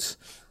army boots.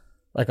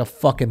 Like a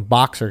fucking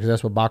boxer, because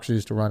that's what boxers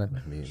used to run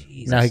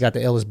in. Now he got the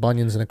illest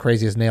bunions and the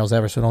craziest nails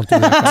ever, so don't do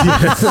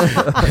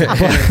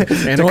that.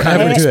 And Don't it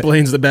kind ever of do it.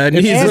 explains the bad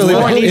knees. It's really,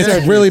 more knee it's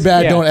surgeries. really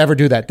bad. Yeah. Don't ever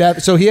do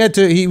that. So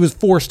he was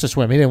forced to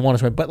swim. He didn't want to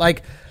swim. But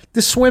like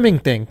the swimming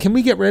thing, can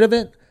we get rid of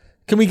it?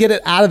 Can we get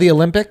it out of the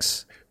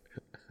Olympics?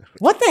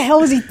 What the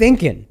hell is he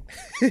thinking?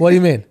 What do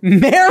you mean?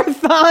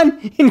 Marathon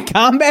in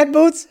combat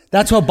boots?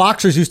 That's how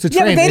boxers used to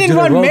Yeah, train. but they They'd didn't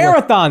do run the road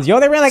work. marathons, yo.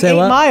 They ran like Say 8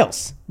 what?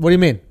 miles. What do you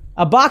mean?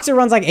 A boxer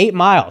runs like 8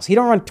 miles. He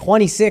don't run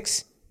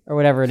 26 or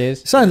whatever it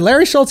is. Son,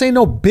 Larry Schultz ain't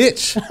no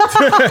bitch.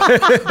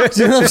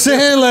 You know what I'm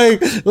saying?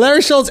 Like,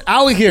 Larry Schultz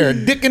out here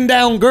dicking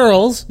down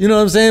girls. You know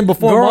what I'm saying?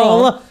 Before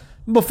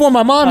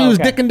my mom, he was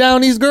Okay. dicking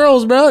down these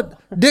girls, bro.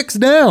 Dicks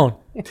down.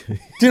 Do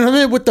you know what I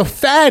mean? With the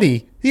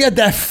fatty. He had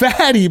that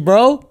fatty,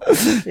 bro.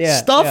 Yeah,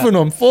 Stuffing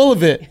them full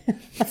of it.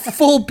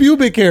 Full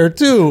pubic hair,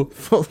 too.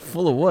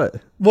 full of what?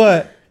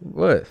 What?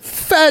 What?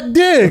 Fat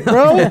dick,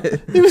 bro.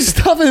 He was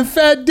stuffing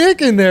fat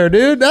dick in there,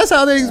 dude. That's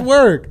how things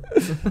work.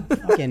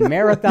 Fucking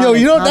marathon. Yo,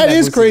 you know and what? That combat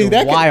is boots crazy.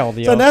 That wild,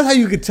 yo. So that's how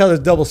you could tell there's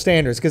double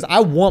standards. Because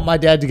I want my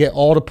dad to get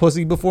all the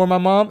pussy before my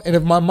mom, and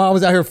if my mom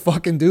was out here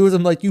fucking dudes,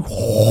 I'm like, you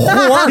whore.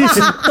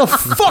 The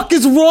fuck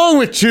is wrong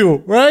with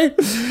you, right?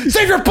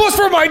 Save your puss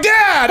for my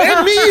dad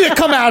and me to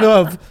come out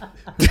of.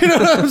 You know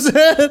what I'm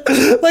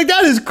saying? Like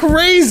that is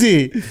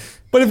crazy.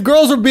 But if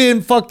girls were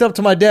being fucked up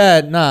to my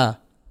dad, nah.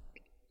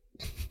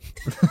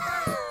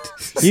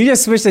 You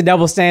just switched to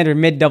double standard,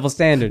 mid double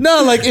standard.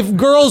 No, like if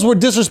girls were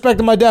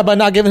disrespecting my dad by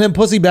not giving him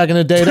pussy back in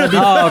the day, that'd be,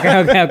 Oh,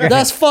 okay.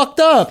 that's fucked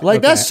up.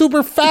 Like that's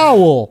super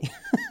foul.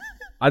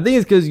 I think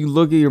it's because you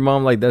look at your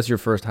mom like that's your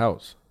first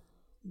house.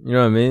 You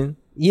know what I mean?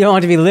 You don't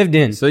want to be lived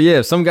in. So yeah,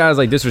 if some guy's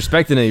like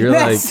disrespecting it, you're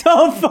That's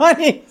so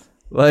funny.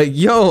 like,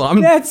 yo, I'm.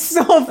 That's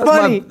so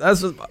funny.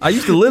 I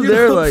used to live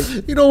there. Like,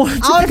 You don't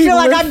want to I be feel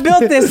like I lived-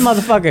 built this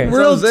motherfucker. what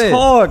Real I'm saying.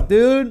 talk,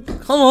 dude.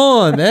 Come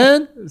on,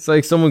 man. it's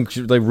like someone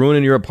like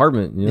ruining your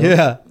apartment. You know?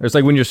 Yeah. Or it's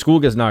like when your school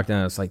gets knocked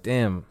down. It's like,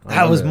 damn, I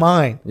That was remember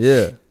mine.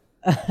 Yeah.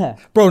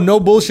 Bro, no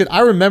bullshit.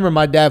 I remember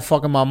my dad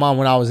fucking my mom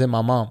when I was in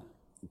my mom.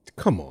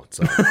 Come on,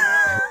 son.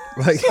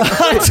 Like,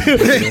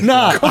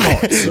 Nah.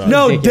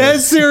 No,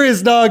 dead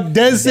serious, dog.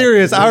 Dead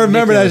serious. I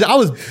remember that. I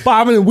was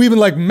bobbing and weaving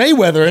like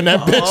Mayweather in that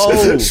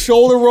bitch.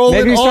 Shoulder rolling.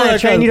 Maybe he's all trying to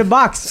that train kind you of- to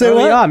box. Say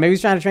early what? on. Maybe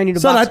he's trying to train you to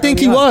Son, box. I think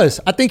early he on. was.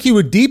 I think he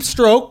would deep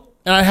stroke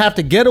and I'd have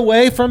to get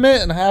away from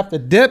it and I have to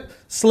dip,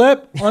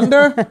 slip,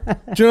 under.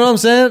 Do you know what I'm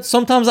saying?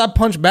 Sometimes I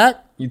punch back.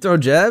 You throw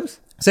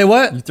jabs? Say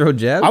what? You throw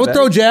jabs? I would back?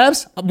 throw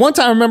jabs. One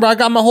time, I remember I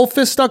got my whole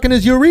fist stuck in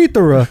his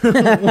urethra.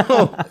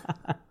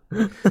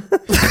 I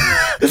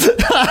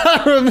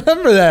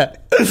remember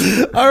that.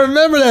 I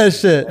remember that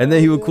shit. And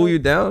then he would cool you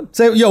down?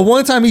 Say, yo,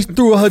 one time he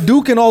threw a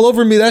Hadouken all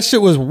over me. That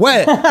shit was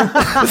wet.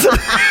 I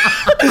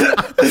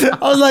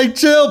was like,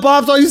 chill,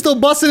 Pops. Are you still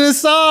busting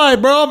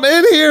inside, bro? I'm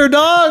in here,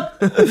 dog.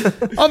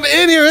 I'm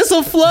in here. It's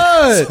a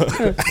flood.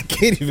 I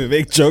can't even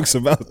make jokes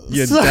about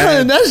your Son,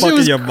 dad that shit fucking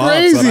was your mom.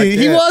 crazy. Son. I He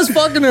can't. was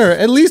fucking her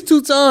at least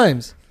 2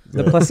 times.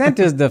 The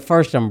placenta is the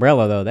first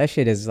umbrella, though. That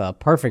shit is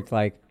perfect.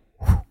 Like,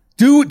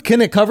 Dude,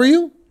 can it cover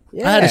you?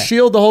 I had a Yeah.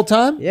 shield the whole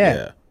time. yeah.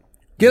 Yeah.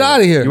 Get out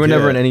of here. You were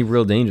never in any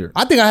real danger.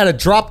 I think I had a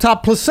drop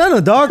top placenta,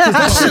 dog, because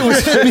that shit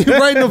was hitting me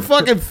right in the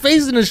fucking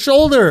face and the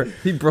shoulder.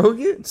 He broke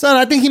it? Son,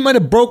 I think he might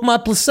have broke my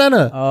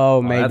placenta. Oh,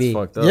 maybe.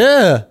 That's fucked up.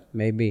 Yeah.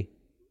 Maybe.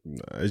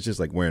 It's just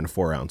like wearing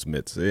 4-ounce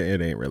mitts.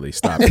 It ain't really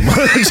stopping much.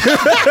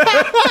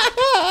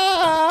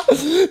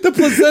 The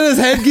placenta's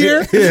headgear.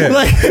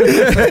 Like,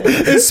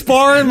 it's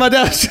sparring. My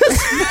dad's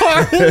just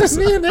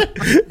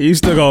sparring. You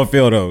still gonna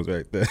feel those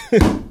right there.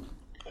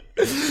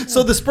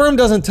 So the sperm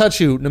doesn't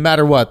touch you no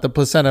matter what. The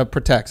placenta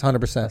protects 100%.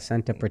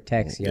 Placenta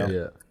protects, yo.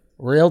 Yeah.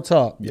 Real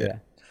talk. Yeah.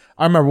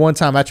 I remember one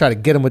time I tried to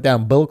get him with that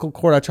umbilical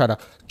cord. I tried to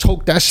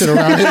choke that shit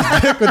around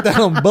his dick with that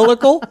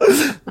umbilical.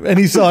 And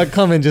he saw it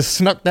coming, just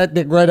snuck that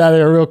dick right out of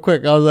there real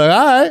quick. I was like,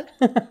 all right.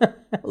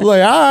 All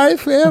right,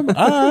 fam.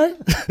 All right.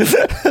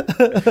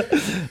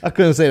 I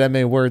couldn't say that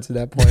many words at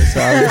that point. So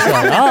I was just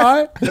like, all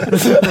right.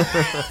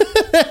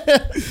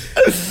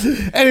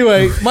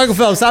 Anyway, Michael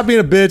Phelps, stop being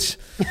a bitch.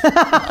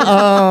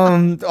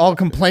 All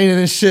complaining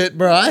and shit,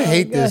 bro. I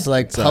hate this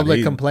like Son, public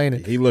he-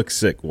 complaining. He looks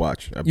sick.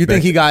 Watch. You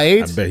think he got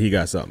AIDS? I bet he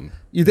got something.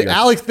 You think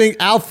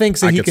Al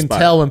thinks that I he could can spot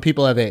tell it. when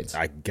people have AIDS,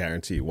 I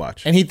guarantee you.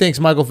 Watch. and he thinks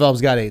Michael Phelps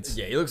got AIDS.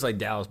 Yeah, he looks like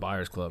Dallas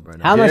Buyers Club right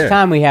now. How much Yeah.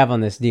 time we have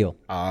on this deal?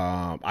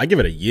 I give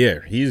it a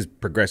year. He's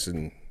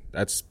progressing.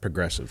 That's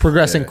progressive.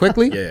 Progressing Yeah.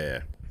 quickly?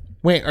 Yeah.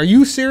 Wait, are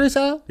you serious,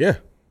 Al? Yeah.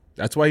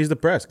 That's why he's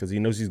depressed, because he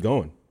knows he's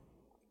going.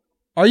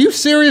 Are you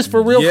serious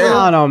for real? Yeah. For real?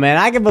 I don't know, man.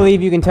 I can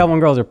believe you can tell when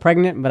girls are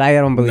pregnant, but I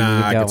don't believe you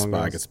Nah, can I tell can when spot.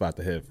 I girls. can spot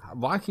the hip.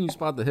 Why can you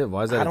spot the hip?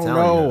 Why is that I don't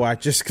Italian know. guy? I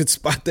just could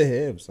spot the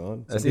hip,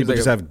 son. Some seems people like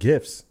just a- have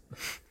gifts.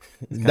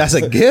 That's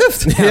a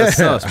gift? That's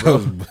sus, bro.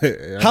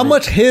 How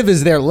much HIV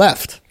is there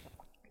left?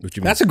 What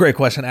you mean? That's a great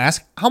question to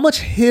ask. How much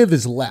HIV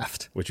is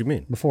left? What you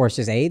mean? Before it's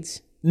just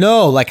AIDS.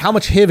 No, like how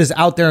much HIV is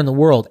out there in the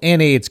world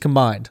and AIDS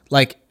combined?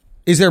 Like,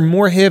 is there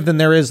more HIV than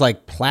there is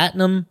like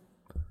platinum?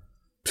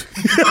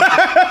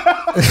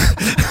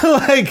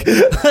 like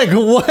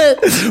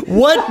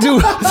what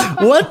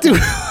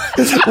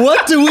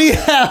do we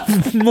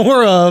have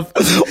more of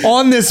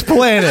on this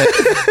planet?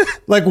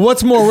 Like,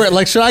 what's more rare?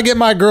 Like, should I get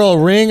my girl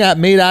a ring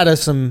made out of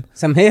some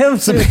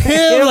HIV.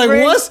 HIV?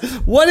 Like,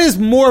 what is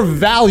more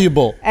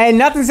valuable? Hey,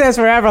 nothing says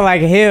forever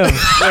like HIV.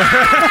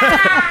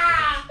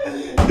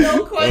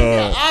 No, quite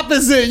the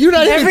opposite. You're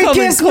not Every even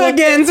coming kiss close.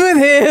 begins with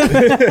HIV.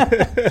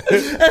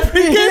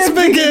 Every kiss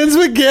begins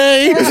with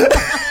gay.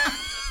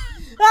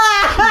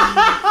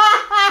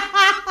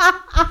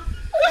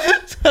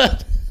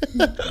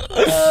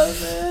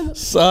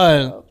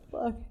 Son,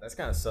 That's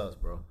kind of sus,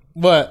 bro.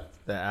 what?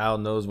 That Al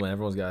knows when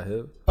everyone's got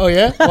HIV. Oh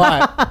yeah,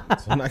 why?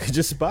 So I could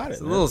just spot it.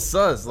 It's a little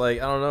sus. Like,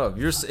 I don't know.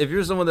 If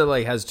you're someone that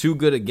like has too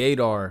good at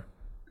gaydar,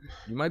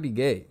 you might be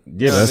gay.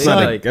 Yeah, that's what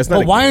I not. mean? That's not.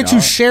 But why a aren't you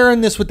dog.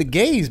 sharing this with the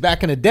gays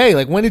back in the day?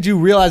 Like, when did you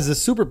realize the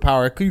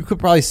superpower? You could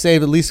probably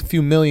save at least a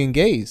few million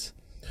gays.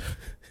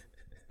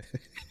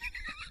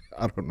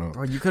 I don't know.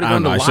 Bro, you could I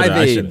have don't gone know. to I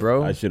Live should've- Aid,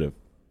 bro. I should have.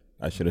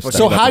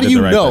 So how do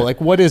you know?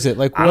 Like, what is it?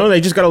 Like, I don't know. what?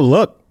 They just got a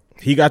look.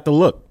 He got the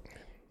look.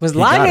 Was got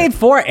Live it. Aid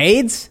for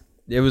AIDS?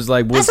 It was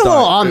like That's a Woodstock.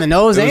 little on the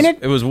nose, ain't it?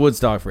 It was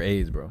Woodstock for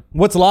AIDS, bro.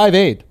 What's Live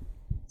Aid?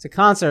 It's a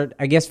concert,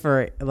 I guess,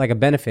 for like a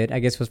benefit. I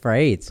guess was for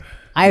AIDS.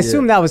 I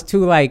assume that was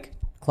too like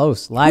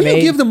close. Who Live do you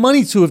Aid give the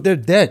money to if they're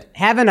dead?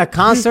 having a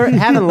concert,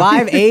 having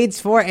Live AIDS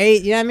for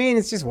AIDS. You know what I mean?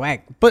 It's just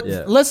whack. But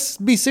Yeah. let's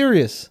be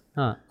serious.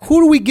 Huh?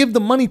 Who do we give the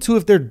money to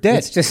if they're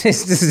dead?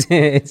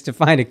 It's to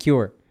find a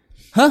cure.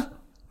 Huh?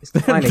 It's to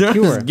find a They're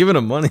cure. just giving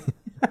him money.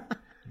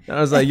 And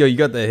I was like, yo, you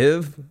got the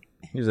HIV?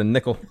 Here's a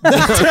nickel.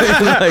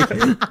 Like, they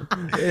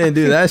didn't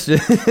do that shit.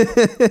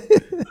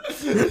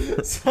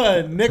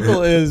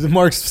 Nickel is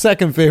Mark's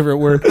second favorite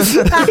word.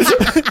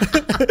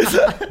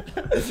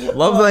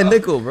 Love thy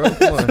nickel, bro.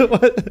 Come on.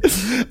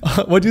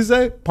 What'd you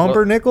say?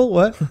 Pumper nickel?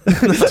 What?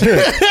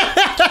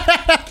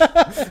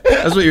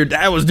 That's what your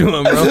dad was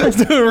doing, bro.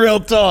 Doing real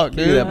talk, Give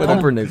me dude. that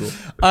pumper nickel.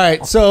 All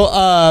right,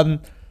 so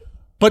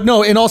but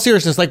no, in all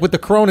seriousness, like with the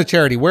Corona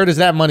charity, where does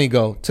that money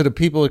go? To the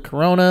people with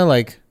Corona?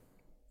 Like,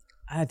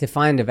 I had to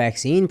find a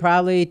vaccine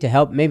probably to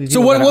help maybe. so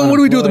people what that are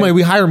do we do with the money? unemployed.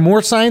 We hire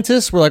more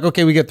scientists? We're like,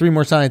 okay, we get 3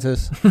 more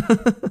scientists.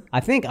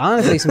 I think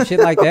honestly some shit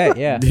like that.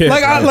 Yeah.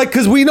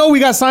 Because we know we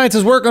got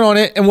scientists working on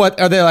it, and what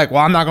are they like?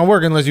 Well, I'm not gonna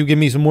work unless you give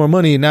me some more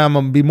money, and now I'm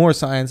gonna be more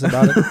science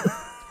about it.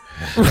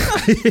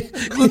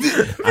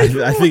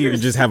 I think you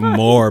could just have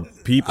more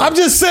people. I'm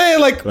just saying,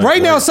 like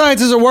right now,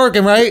 scientists are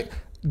working, right?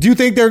 Do you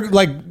think they're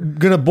like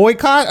gonna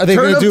boycott? Are they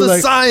Turn gonna up do the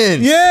like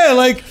science. Yeah,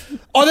 like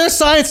are there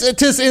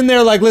scientists in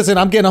there? Like, listen,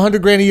 I'm getting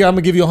 $100,000 a year. I'm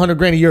gonna give you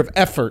 $100,000 a year of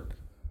effort.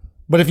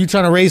 But if you're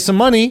trying to raise some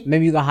money,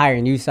 Maybe you can hire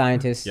new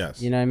scientists.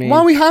 Yes. You know what I mean? why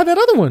don't we hire that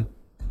other one?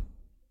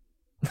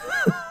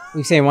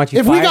 We saying once you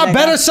If we fire got that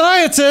better guy-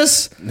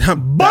 scientists,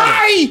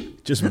 bye.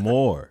 just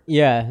more.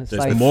 Yeah. It's There's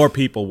like, more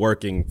people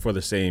working for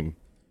the same.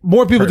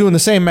 More people doing the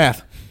same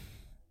math.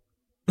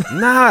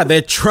 Nah,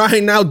 they're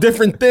trying out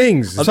different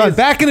things. So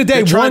back in the day,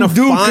 They're trying one to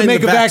dude could find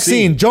make the a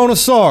vaccine.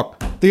 Jonas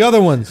Salk. The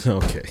other ones.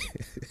 Okay.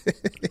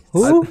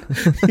 who?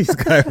 He's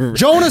got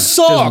Jonas just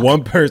Salk.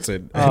 one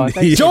person. Oh, and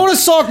thank he-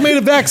 Jonas Salk made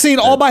a vaccine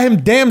all by him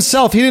damn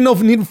self. He didn't know if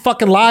he needed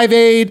fucking Live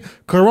Aid,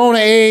 Corona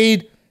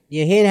Aid.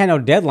 Yeah, he didn't have no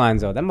deadlines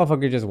though. That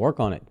motherfucker just work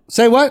on it.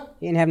 Say what?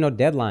 He didn't have no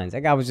deadlines.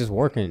 That guy was just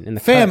working in the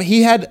Fam, cut.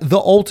 he had the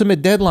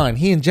ultimate deadline.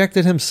 He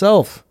injected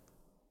himself.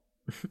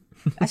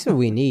 That's what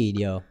we need,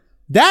 yo.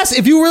 That's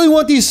if you really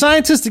want these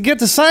scientists to get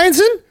to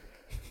sciencing,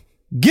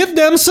 give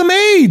them some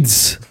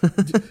AIDS.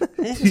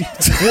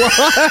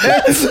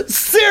 What?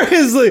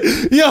 Seriously,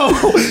 yo,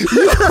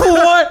 you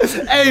want?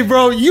 Hey,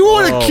 bro, you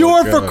want a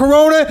cure for God.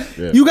 Corona?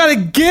 Yeah. You got to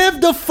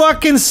give the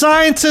fucking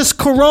scientists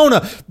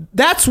Corona.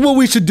 That's what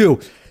we should do.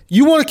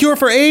 You want a cure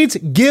for AIDS?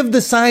 Give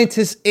the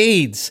scientists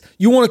AIDS.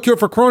 You want a cure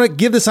for Corona?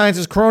 Give the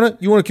scientists Corona.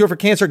 You want a cure for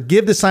cancer?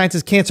 Give the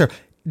scientists cancer.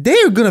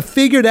 They're gonna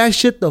figure that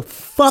shit the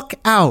fuck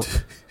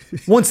out.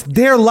 Once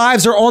their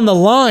lives are on the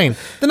line,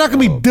 they're not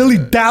gonna be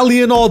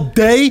dilly-dallying all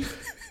day,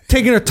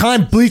 taking their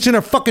time bleaching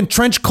their fucking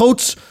trench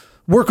coats,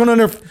 working on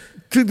their.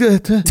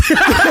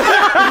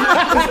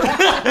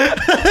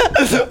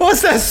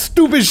 What's that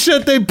stupid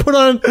shit they put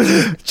on?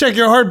 Check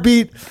your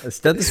heartbeat. A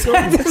stethoscope?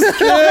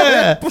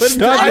 Yeah, Fuck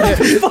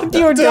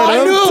you were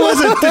I knew it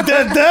wasn't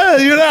that.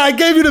 You know, I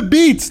gave you the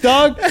beats,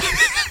 dog.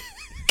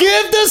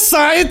 Give the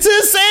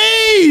scientists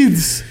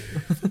AIDS.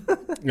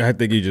 I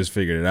think he just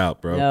figured it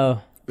out, bro.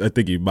 No. I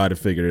think he might have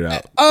figured it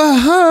out.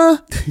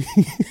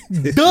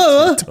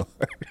 Duh.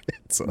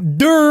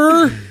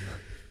 Durr.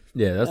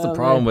 Yeah, that's the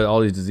problem with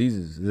all these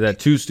diseases. Is that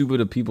too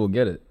stupid of people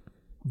get it.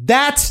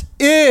 That's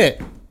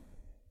it.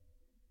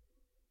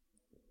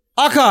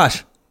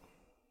 Akash,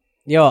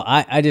 Yo,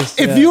 I just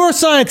if you're a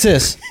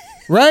scientist,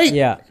 right?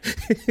 yeah.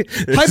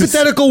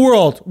 Hypothetical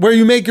world where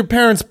you make your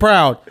parents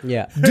proud.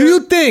 Yeah. Do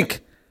you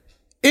think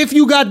If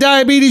you got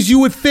diabetes, you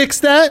would fix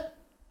that?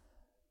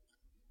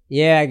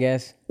 Yeah, I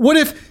guess. What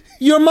if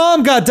your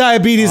mom got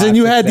diabetes Oh, and I'd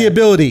you fix had the that.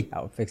 ability?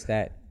 I would fix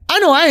that. I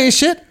know I ain't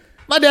shit.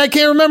 My dad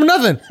can't remember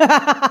nothing.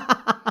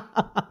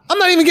 I'm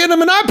not even getting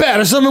him an iPad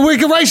or something where he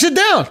can write shit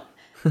down.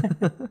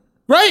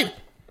 Right?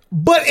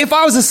 But if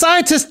I was a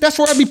scientist, that's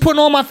where I'd be putting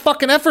all my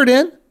fucking effort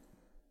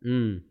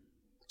in.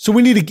 So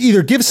we need to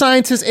either give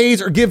scientists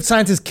AIDS or give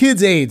scientists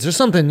kids AIDS or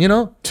something, you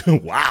know?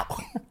 Wow.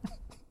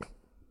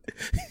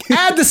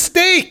 Add the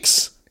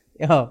stakes.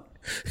 Yo,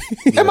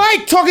 Am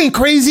I talking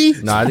crazy?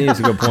 No, I think it's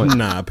a good point.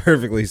 Nah,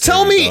 perfectly.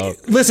 Tell said, me, dog.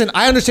 listen,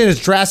 I understand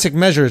it's drastic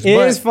measures, it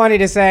but is funny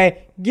to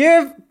say,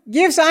 give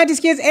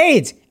scientist kids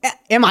AIDS.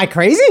 Am I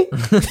crazy?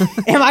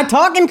 Am I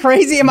talking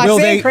crazy? Am I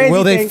saying crazy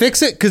will they things?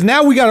 fix it? Because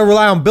now we got to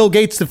rely on Bill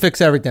Gates to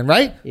fix everything,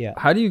 right? Yeah.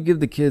 How do you give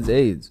the kids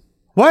AIDS?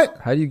 What?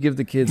 How do you give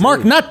the kids Mark,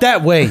 AIDS? not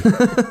that way.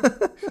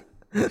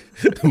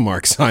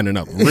 Mark signing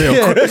up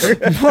real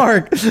quick.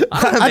 Mark,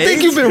 I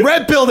think you've been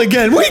red pilled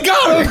again. We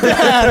got him,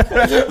 Dad.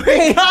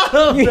 We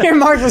got him. You hear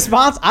Mark's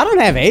response? I don't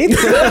have AIDS.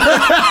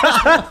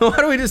 Why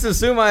do we just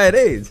assume I had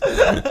AIDS?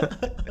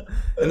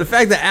 And the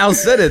fact that Al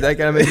said it, that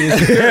kind of made me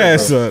insecure. Yeah,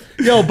 son.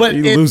 Yo, but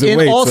You in losing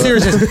weight, all son.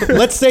 seriousness,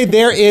 let's say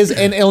there is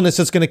an illness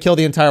that's going to kill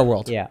the entire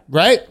world. Yeah.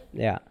 Right?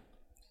 Yeah.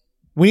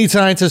 We need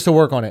scientists to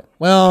work on it.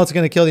 Well, it's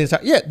going to kill the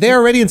entire... Yeah, they're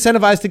already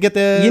incentivized to get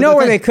the... You know the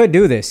where thing. they could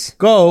do this?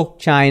 Go.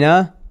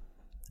 China.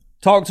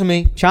 Talk to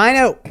me.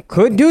 China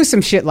could do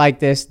some shit like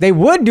this. They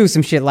would do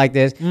some shit like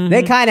this.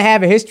 They kind of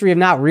have a history of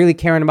not really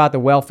caring about the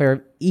welfare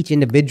of each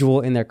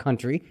individual in their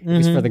country,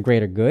 just for the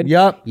greater good.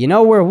 Yup. You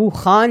know where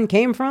Wuhan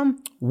came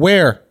from?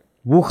 Where?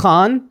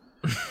 Wuhan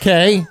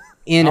Okay.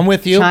 in I'm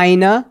with you.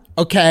 China.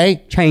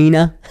 Okay.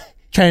 China.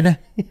 China.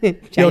 Yo,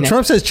 China.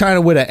 Trump says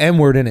China with an M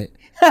word in it.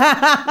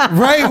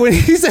 Right? When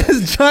he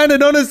says China,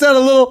 don't it sound a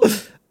little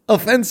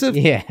offensive?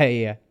 Yeah,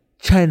 yeah.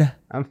 China.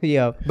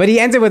 Yo. But he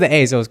ends it with an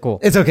A, so it's cool.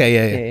 It's okay.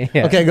 Yeah,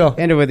 yeah. Okay, go.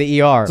 End it with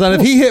the ER. So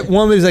if he hit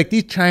one, he's like,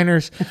 these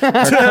Chiners.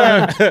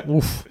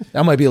 Oof,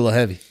 that might be a little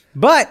heavy.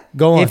 But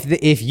Go on.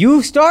 if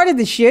you started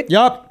the shit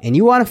Yup. and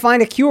you want to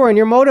find a cure and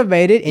you're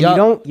motivated and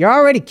Yup. you're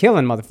already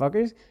killing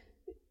motherfuckers.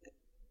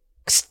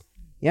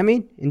 You know what I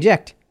mean?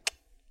 Inject.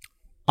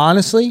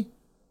 Honestly,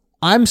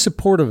 I'm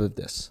supportive of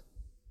this.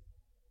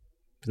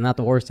 It's not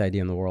the worst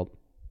idea in the world.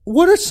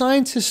 What are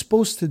scientists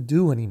supposed to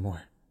do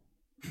anymore?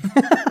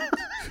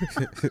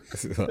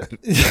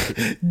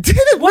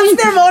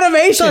 What's their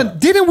motivation? Son,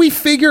 didn't we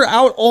figure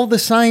out all the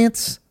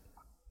science?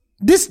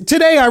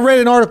 Today I read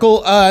an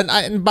article.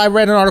 I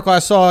read an article I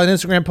saw an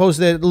Instagram post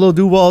that Lil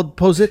Duval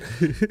posted.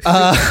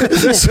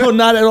 So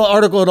not an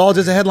article at all,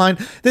 just a headline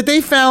that they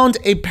found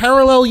a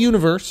parallel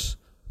universe,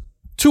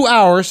 2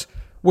 hours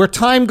where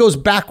time goes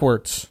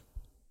backwards.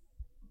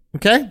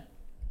 Okay.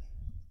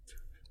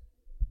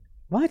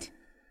 What?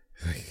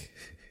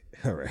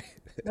 All right.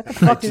 What the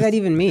fuck does that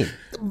even mean?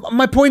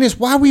 My point is,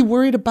 why are we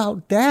worried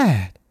about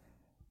that?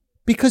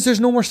 Because there's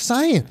no more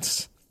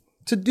science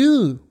to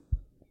do.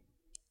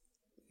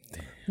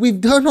 We've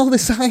done all the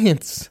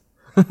science.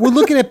 We're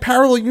looking at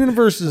parallel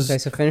universes. Okay,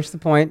 so finish the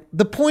point.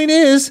 The point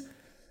is,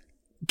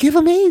 give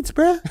them AIDS,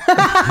 bruh.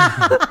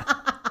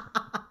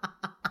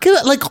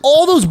 Like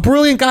all those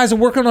brilliant guys are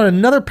working on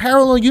another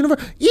parallel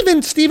universe.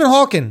 Even Stephen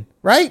Hawking,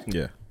 right?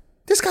 Yeah.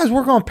 This guy's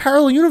working on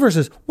parallel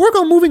universes. Work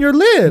on moving your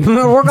lid.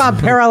 Work on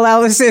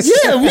parallelism.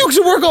 Yeah, we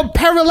should work on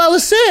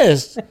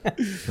parallelism.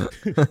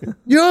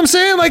 You know what I'm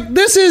saying? Like,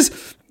 this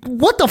is,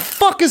 what the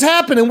fuck is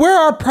happening? Where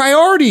are our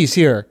priorities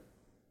here?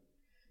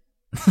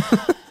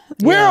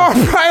 Where are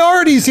our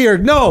priorities here?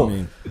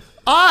 No.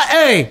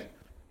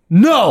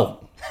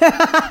 No.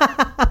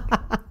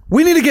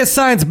 We need to get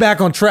science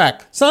back on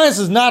track. Science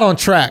is not on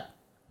track.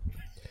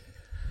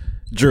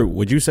 Drew,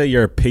 would you say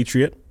you're a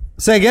patriot?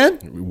 Say again?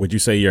 Would you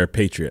say you're a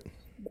patriot?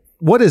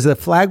 What is the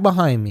flag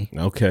behind me?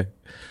 Okay.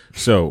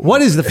 So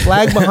What is the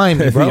flag behind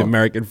me, bro? the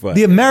American flag.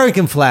 The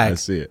American flag. I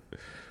see it.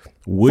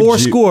 Would Four you,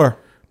 score.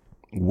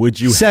 Would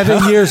you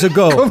 7 years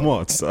ago. Come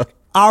on, son.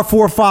 Our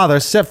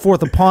forefathers set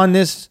forth upon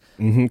this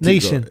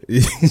nation.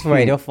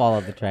 Wait, he'll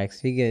follow the tracks.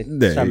 He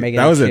could Yeah, start making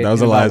that was it. shit That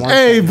was in the about last- 1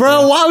 Hey, second.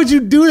 bro, why would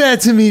you do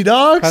that to me,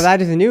 dogs? Because I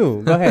just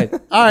knew. Go ahead.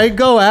 All right,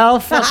 go, Al.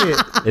 Fuck it.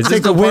 Is this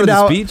Take the the part of wind the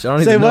out. speech? I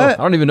don't Say even know. what?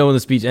 I don't even know when the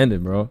speech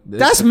ended, bro.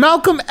 That's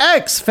Malcolm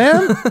X,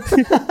 fam.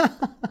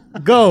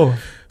 Go.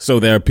 So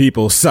there are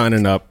people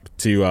signing up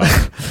to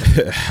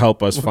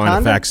help us find a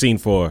Wakanda? vaccine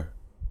for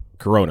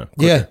Corona.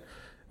 Yeah.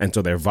 And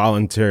so they're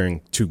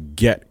volunteering to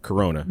get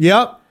Corona.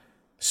 Yep.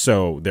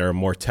 So there are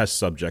more test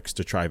subjects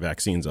to try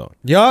vaccines on.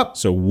 Yep.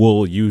 So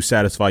will you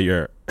satisfy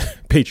your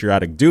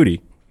patriotic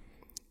duty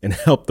and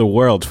help the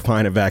world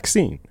find a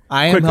vaccine?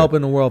 I am quicker?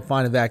 helping the world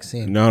find a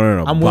vaccine.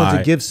 No. I'm willing to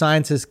By- give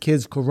scientists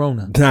kids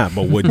corona. Nah,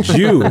 but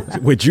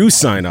would you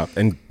sign up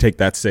and take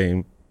that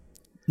same?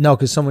 No,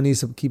 because someone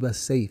needs to keep us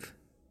safe.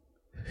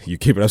 You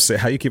keep it up safe.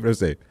 How you keep it up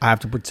safe? I have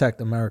to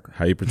protect America.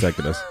 How you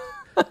protected us?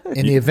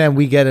 In the event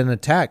we get an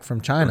attack from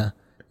China,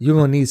 you're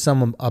gonna need a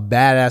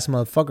badass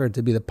motherfucker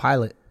to be the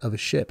pilot of a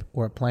ship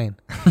or a plane.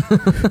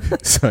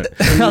 So,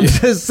 I'm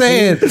just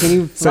saying. Can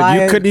you so fly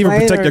you a couldn't even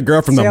plane protect or your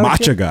girl from the sail a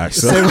matcha ship? guy.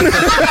 So.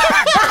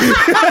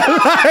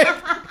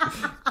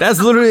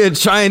 That's literally a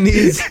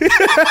Chinese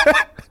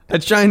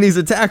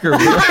attacker. Bro.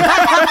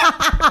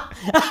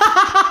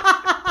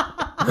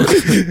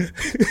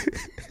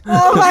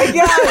 Oh my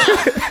god!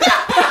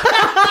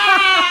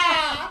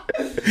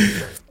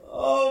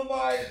 Oh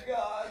my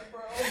god,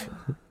 bro.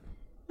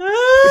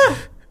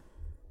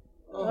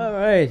 All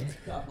right.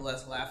 God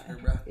bless laughter,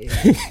 bro.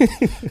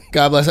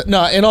 God bless it.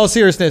 No, in all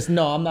seriousness,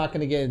 no, I'm not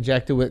gonna get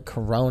injected with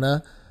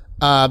corona.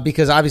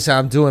 Because obviously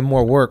I'm doing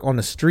more work on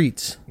the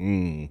streets.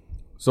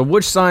 So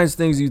which science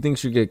things do you think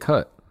should get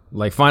cut?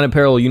 Like find a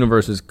parallel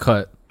universe is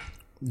cut.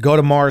 Go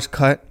to Mars,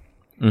 cut.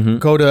 Mm-hmm.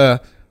 Go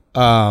to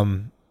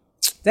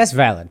That's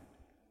valid.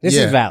 This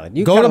yeah. is valid.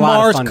 You go got to a lot of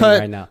Mars, funding cut.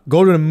 right now.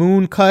 Go to the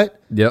moon,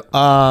 cut. Yep.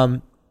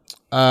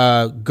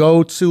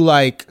 Go to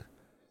like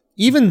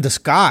even the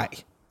sky.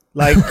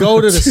 Like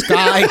go to the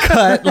sky,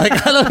 cut. Like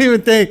I don't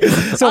even think.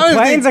 So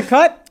planes are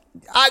cut.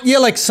 Yeah,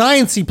 like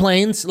sciencey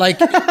planes. Like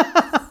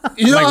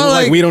you know,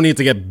 like we don't need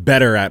to get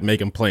better at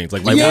making planes.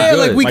 Like yeah, we're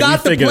good. like we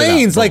got the figured it out.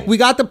 planes. Like we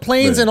got the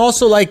planes, Yeah. and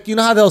also like you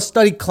know how they'll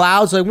study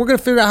clouds. Like we're gonna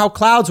figure out how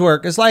clouds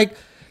work. It's like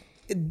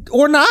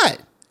or not.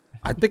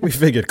 I think we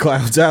figured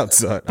clouds out,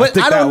 son. But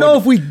I don't know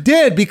if we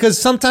did because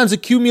sometimes a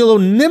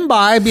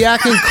cumulonimbus be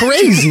acting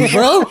crazy,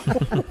 bro.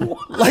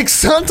 Like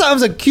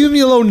sometimes a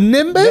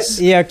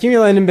cumulonimbus. Yeah,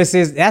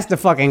 cumulonimbus that's the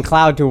fucking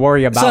cloud to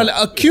worry about. Son,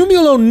 a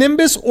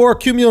cumulonimbus or a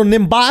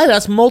cumulonimbi,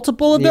 that's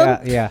multiple of them.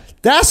 Yeah.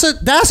 That's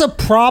a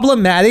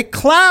problematic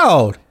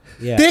cloud.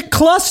 Yeah. Thick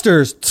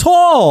clusters,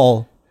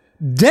 tall,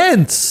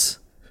 dense,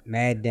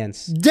 Mad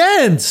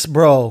dense.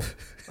 bro. All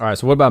right.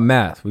 So what about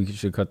math? We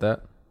should cut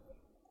that.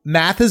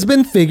 Math has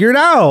been figured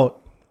out.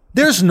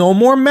 There's no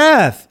more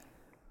math.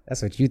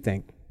 That's what you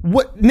think.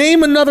 What?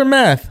 Name another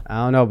math.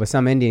 I don't know, but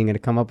some Indian gonna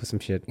come up with some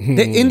shit.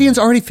 The Indians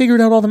already figured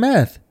out all the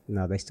math.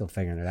 No, they still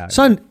figuring it out.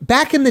 Son,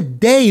 back in the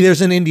day,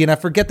 there's an Indian. I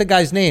forget the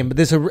guy's name, but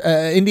there's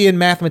a Indian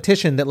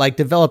mathematician that like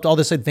developed all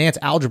this advanced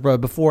algebra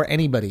before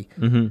anybody.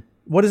 Mm-hmm.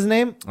 What is his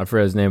name? I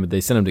forgot his name, but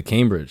they sent him to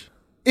Cambridge.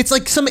 It's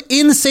like some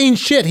insane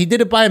shit. He did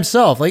it by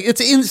himself. Like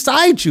it's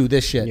inside you.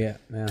 This shit. Yeah.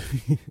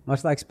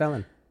 Much like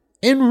spelling.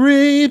 And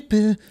rape.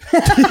 No,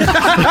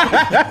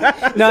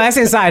 that's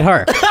inside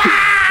her.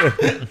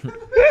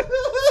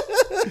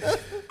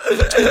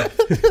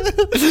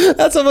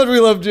 That's how much we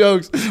love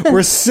jokes.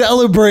 We're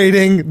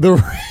celebrating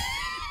the.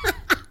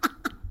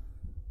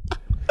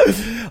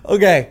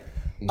 Okay.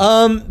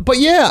 But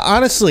yeah,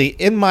 honestly,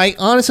 in my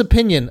honest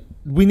opinion,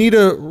 we need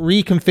to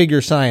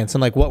reconfigure science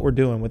and like what we're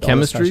doing with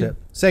Chemistry? all this shit.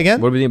 Say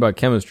again. What do we think about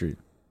chemistry?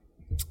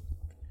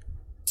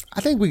 I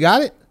think we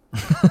got it.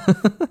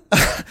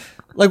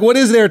 Like, what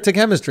is there to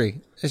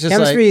chemistry? It's just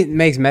Chemistry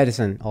makes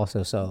medicine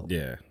also, so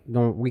Yeah.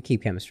 we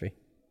keep chemistry.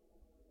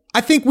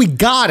 I think we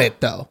got it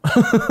though.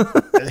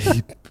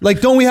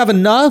 Like, don't we have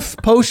enough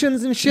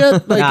potions and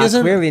shit? Like, Nah,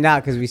 isn't? clearly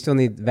not, because we still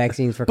need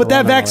vaccines for But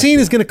that corona and all vaccine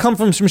shit. is going to come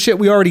from some shit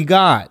we already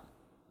got.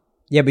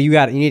 Yeah, but you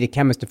need a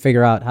chemist to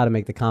figure out how to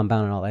make the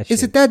compound and all that shit.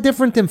 Is it that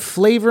different than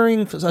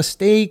flavoring a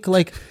steak?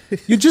 Like,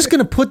 you're just going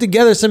to put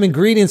together some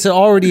ingredients that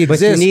already But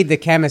exist. you need the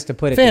chemist to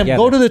put it Fam, together.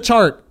 go to the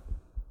chart.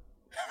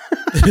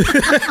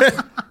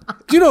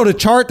 Do you know the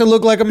chart to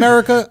look like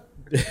America?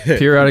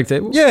 Periodic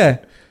table? Yeah.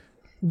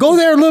 Go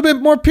there a little bit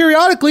more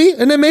periodically,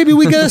 and then maybe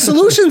we get a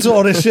solution to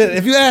all this shit.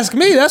 If you ask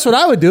me, that's what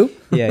I would do.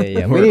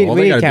 Yeah. All We they need gotta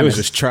do is chemists.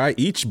 just try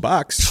each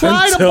box.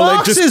 Try the until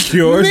boxes. It just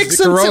cures Mix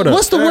the them. corona.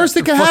 What's the worst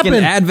that can Fucking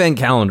happen? advent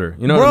calendar.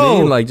 You know what Bro. I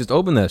mean? Like, just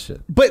open that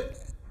shit. But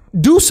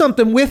do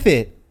something with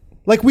it.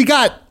 Like we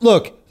got,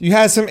 look, you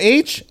had some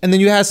H and then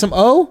you had some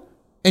O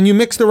and you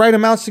mix the right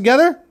amounts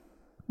together.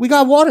 We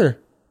got water.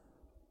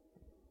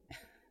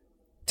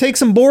 Take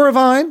some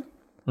Borovine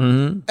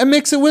and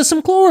mix it with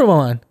some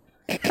Chloravine.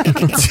 Do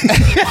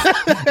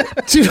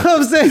you know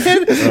what I'm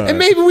saying? And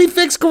maybe we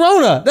fix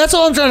Corona. That's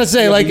all I'm trying to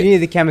say. You Like, need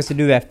the chemist to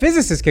do that.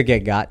 Physicists could get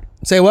got.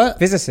 say what?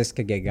 Physicists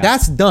could get got.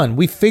 That's done.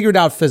 We figured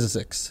out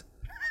physics.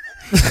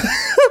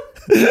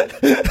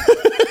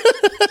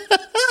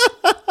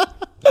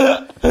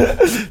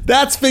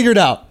 That's figured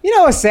out. You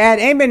know what's sad?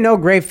 Ain't been no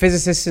great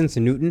physicist since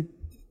Newton.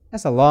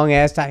 That's a long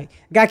ass time.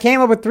 Guy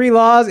came up with 3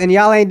 laws and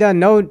y'all ain't done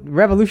no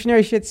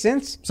revolutionary shit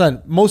since.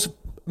 Son, most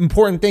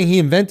important thing he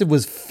invented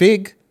was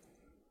fig.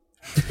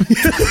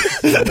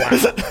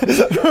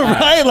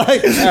 Right?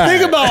 Like,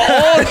 think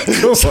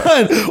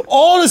about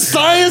all the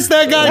science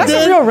that guy That's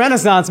did. a real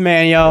renaissance,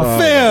 man, yo.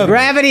 Fam.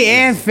 Gravity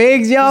and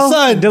figs, yo.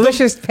 Son,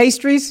 delicious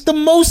pastries. The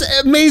most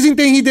amazing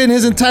thing he did in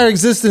his entire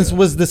existence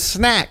was the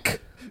snack.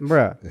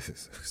 Bruh.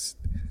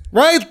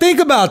 Right? Think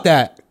about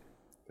that.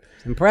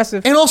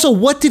 Impressive. And also,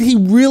 what did he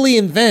really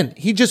invent?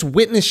 He just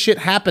witnessed shit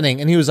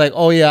happening and he was like,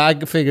 oh yeah, I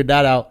figured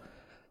that out.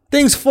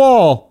 Things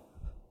fall.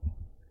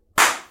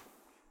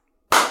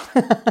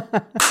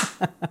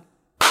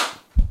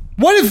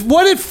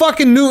 What did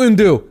fucking Newton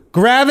do?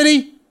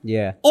 Gravity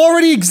Yeah.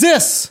 already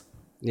exists.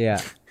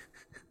 Yeah.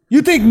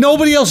 You think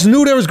nobody else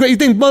knew there was great? You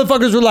think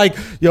motherfuckers were like,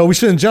 yo, we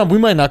shouldn't jump. We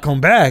might not come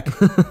back.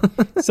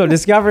 So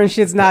discovering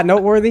shit's not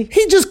noteworthy?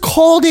 He just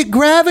called it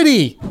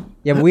gravity.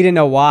 Yeah, but we didn't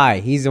know why.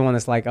 He's the one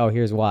that's like, oh,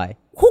 here's why.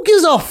 Who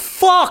gives a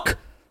fuck?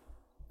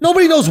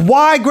 Nobody knows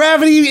why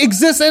gravity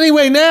exists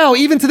anyway now.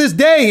 Even to this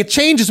day, it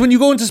changes when you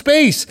go into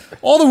space.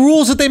 All the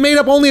rules that they made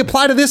up only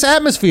apply to this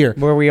atmosphere.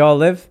 Where we all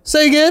live?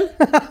 Say again?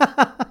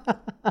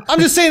 I'm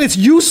just saying it's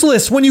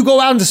useless when you go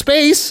out into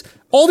space.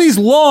 All these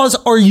laws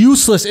are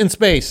useless in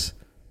space.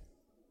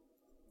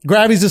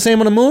 Gravity's the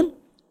same on the moon?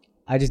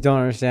 I just don't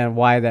understand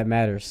why that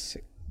matters.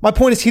 My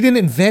point is he didn't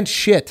invent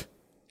shit.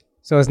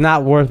 So it's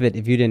not worth it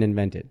if you didn't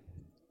invent it.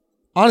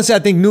 Honestly, I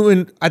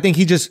think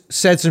he just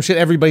said some shit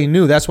everybody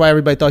knew. That's why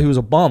everybody thought he was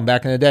a bum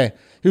back in the day.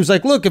 He was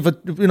like, look, if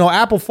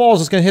apple falls,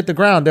 it's going to hit the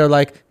ground. They're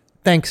like,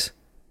 thanks.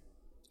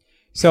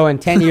 So in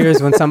 10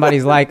 years, when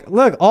somebody's like,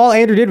 look, all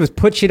Andrew did was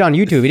put shit on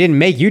YouTube. He didn't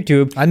make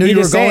YouTube. I knew he you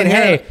were just saying, going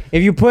here. hey,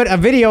 if you put a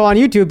video on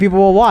YouTube, people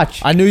will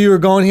watch. I knew you were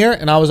going here,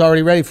 and I was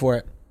already ready for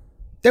it.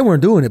 They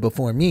weren't doing it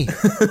before me.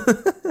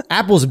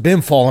 Apple's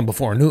been falling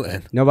before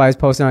Newton. Nobody's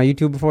posting on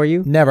YouTube before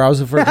you? Never. I was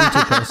the first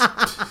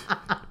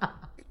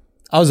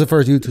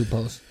YouTube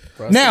post.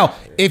 Now,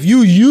 if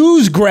you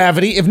use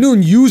gravity, if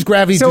Newton used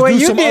gravity So to what do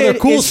you some did other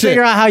cool is shit.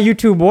 figure out how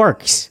YouTube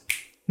works.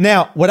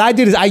 Now, what I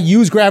did is I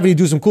used gravity to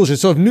do some cool shit.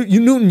 So if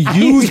Newton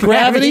used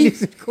gravity, to do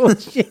some cool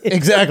shit.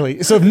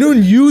 exactly. So if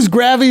Newton used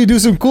gravity to do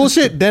some cool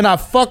shit, then I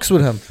fucks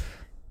with him.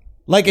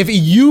 Like if he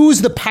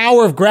used the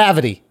power of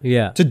gravity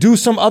to do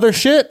some other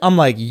shit, I'm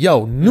like,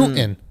 yo,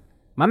 Newton.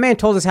 My man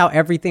told us how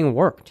everything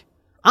worked.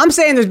 I'm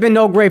saying there's been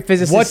no great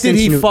physicist. What did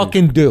he Newton.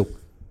 fucking do?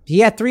 He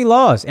had 3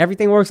 laws.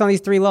 Everything works on these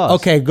 3 laws.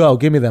 Okay, go.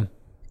 Give me them.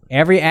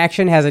 Every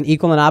action has an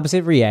equal and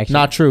opposite reaction.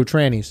 Not true.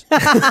 Trannies.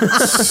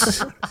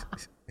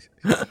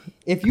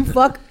 If you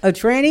fuck a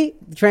tranny,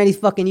 the tranny's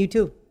fucking you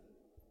too.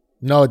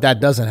 No,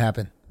 that doesn't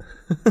happen.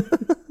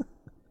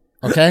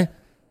 Okay?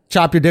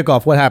 Chop your dick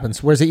off. What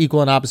happens? Where's the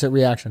equal and opposite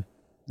reaction?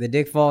 The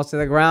dick falls to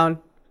the ground.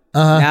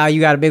 Now you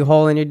got a big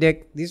hole in your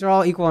dick. These are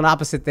all equal and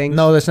opposite things.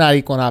 No, that's not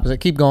equal and opposite.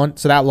 Keep going.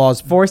 So that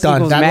law's Force done.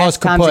 equals That mass law's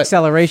times kaput.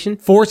 acceleration.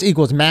 Force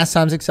equals mass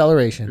times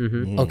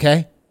acceleration.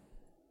 Okay?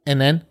 And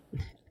then?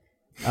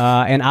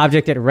 An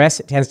object at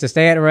rest tends to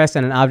stay at rest,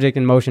 and an object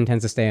in motion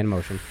tends to stay in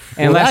motion.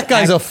 Well, that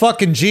guy's a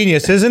fucking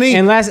genius, isn't he?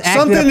 Unless acted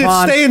something that's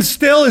upon- staying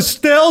still is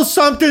still.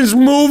 Something's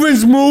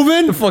moving's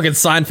moving. Fucking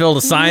Seinfeld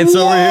of science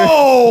over here.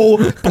 Whoa!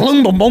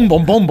 Boom, boom, boom,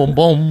 boom, boom, boom,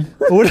 boom.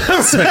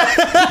 Whatever.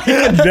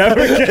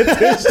 Never get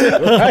this shit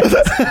right.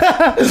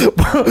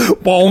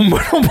 Boom,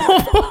 boom,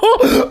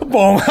 boom,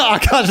 boom.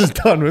 Akash is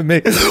done with me.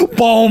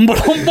 Boom,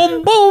 boom,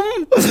 boom,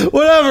 boom.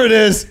 Whatever it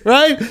is,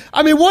 right?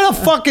 I mean, what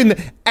a fucking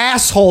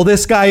asshole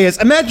this guy is.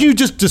 Imagine you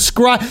just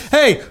describe,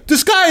 hey, the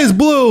sky is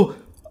blue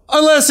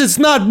unless it's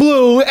not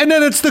blue, and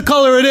then it's the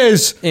color it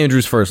is.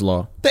 Andrew's first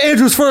law. The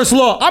Andrew's first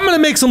law. I'm going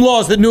to make some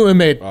laws that Newton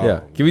made.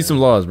 Yeah, give me some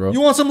laws, bro.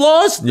 You want some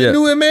laws that Yeah.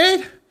 Newton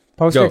made?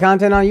 Post Go. your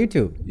content on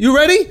YouTube. You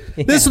ready?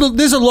 These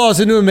are laws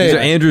that Newton These are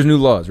made. Andrew's new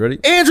laws. Ready?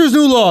 Andrew's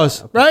new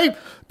laws, right?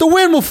 The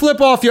wind will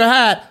flip off your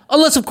hat,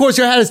 unless, of course,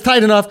 your hat is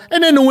tight enough,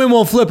 and then the wind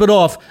won't flip it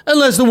off,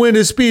 unless the wind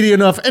is speedy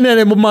enough, and then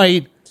it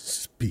might.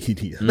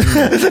 Speedy.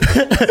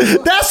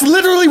 That's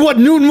literally what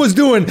Newton was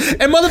doing.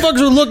 And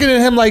motherfuckers were looking at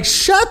him like,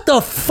 shut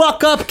the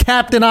fuck up,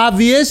 Captain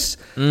Obvious.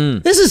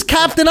 This is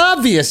Captain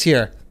Obvious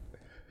here.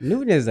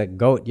 Newton is a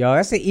goat, yo.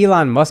 That's the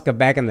Elon Musk of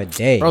back in the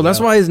day. Bro, that's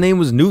why his name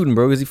was Newton,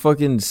 bro, because he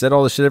fucking said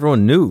all the shit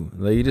everyone knew.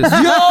 Like, he just.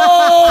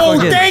 Yo,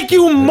 thank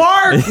you,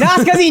 Mark. No,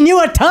 it's because he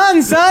knew a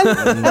ton, son.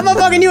 That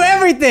motherfucker knew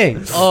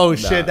everything. Oh,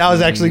 shit, that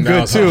was actually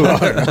good, too.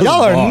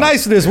 Y'all are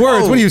nice with his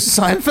words. What are you,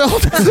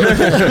 Seinfeld?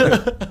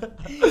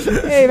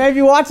 Hey, maybe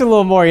you watch a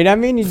little more. You know what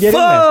I mean? You get in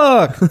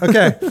there. Fuck.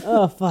 Okay.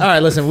 Oh, fuck. All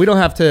right, listen, we don't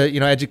have to,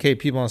 educate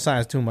people on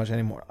science too much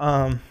anymore.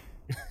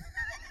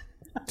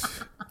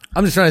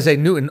 I'm just trying to say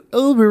Newton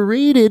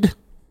overrated.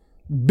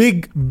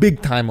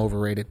 Big time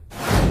overrated. All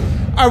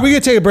right, we're going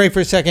to take a break for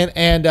a second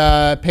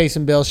and pay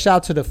some bills. Shout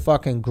out to the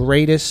fucking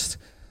greatest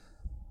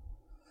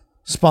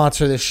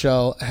sponsor this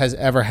show has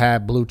ever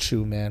had, Blue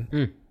Chew,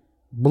 man.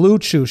 Blue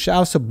Chew.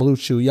 Shout out to Blue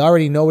Chew. You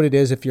already know what it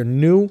is. If you're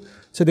new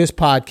to this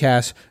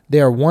podcast,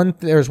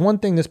 there's one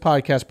thing this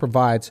podcast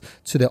provides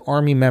to the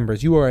Army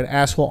members. You are an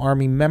asshole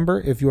Army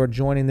member if you are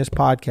joining this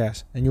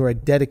podcast, and you are a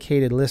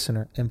dedicated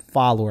listener and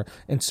follower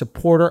and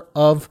supporter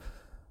of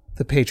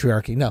the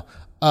patriarchy. No,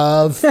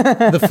 of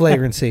the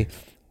flagrancy.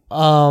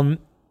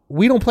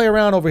 We don't play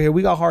around over here.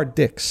 We got hard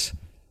dicks.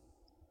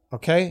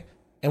 Okay?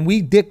 And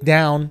we dick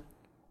down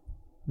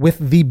with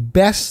the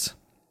best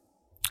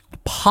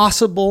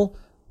possible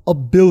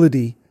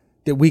ability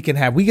that we can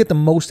have. We get the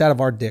most out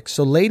of our dicks.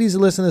 So ladies that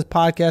listen to this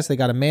podcast, they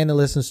got a man that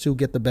listens to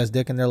get the best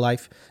dick in their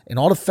life. And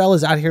all the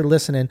fellas out here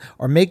listening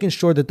are making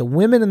sure that the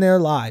women in their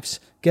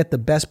lives get the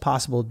best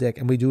possible dick.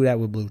 And we do that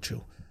with Blue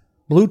Chew.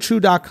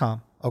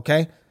 BlueChew.com,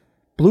 okay?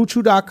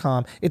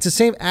 BlueChew.com. It's the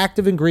same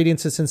active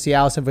ingredients that's in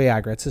Cialis and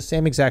Viagra. It's the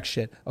same exact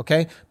shit,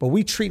 okay? But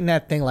we treating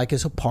that thing like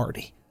it's a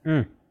party.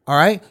 All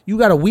right, you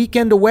got a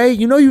weekend away.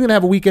 You know you're gonna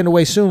have a weekend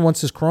away soon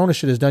once this Corona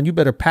shit is done. You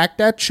better pack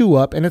that chew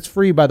up, and it's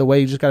free, by the way.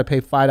 You just gotta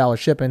pay $5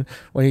 shipping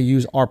when you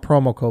use our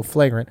promo code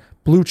Flagrant.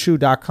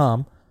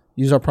 BlueChew.com.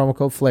 Use our promo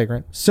code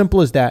Flagrant.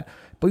 Simple as that.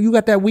 But you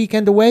got that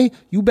weekend away.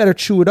 You better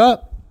chew it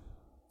up.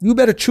 You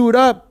better chew it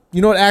up.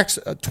 You know it acts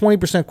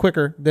 20%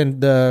 quicker than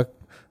the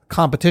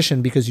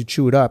competition because you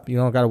chew it up. You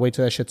don't gotta wait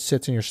till that shit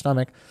sits in your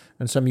stomach.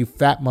 And some of you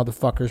fat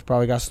motherfuckers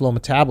probably got slow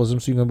metabolism,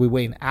 so you're going to be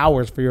waiting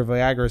hours for your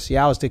Viagra or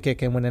Cialis to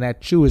kick in when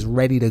that chew is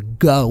ready to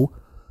go.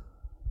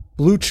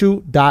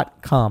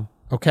 BlueChew.com,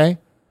 okay?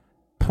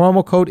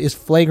 Promo code is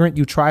Flagrant.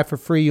 You try for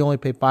free. You only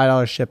pay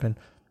 $5 shipping.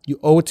 You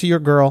owe it to your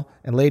girl,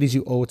 and ladies,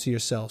 you owe it to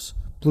yourselves.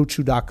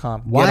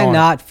 BlueChew.com. Why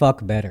not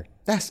fuck better?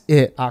 That's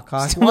it,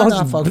 Akash. It's the Why most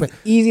not fuck better?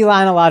 easy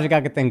line of logic I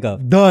could think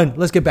of. Done.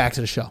 Let's get back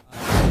to the show.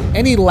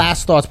 Any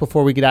last thoughts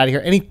before we get out of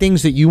here? Any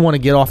things that you want to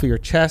get off of your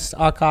chest,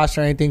 Akash,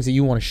 or any things that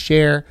you want to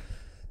share?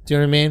 Do you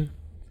know what I mean?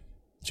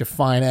 It's your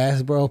fine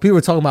ass, bro. People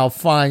were talking about how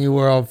fine you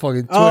were on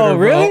fucking Twitter, Oh,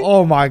 really? bro.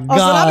 Oh, my God. Oh,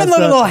 so I've been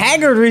looking a little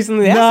haggard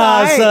recently. That's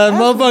all right. Son.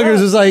 That's Motherfuckers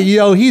fine. was like,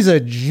 yo, he's a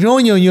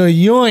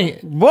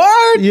joint.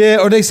 Word? Yeah,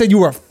 or they said you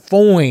were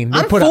foin. They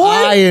I'm put foin?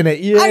 an I in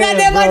it. Yeah, I got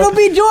that bro. Michael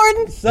B.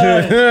 Jordan.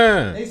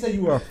 They said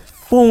you were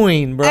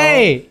foin, bro.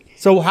 Hey.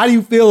 So how do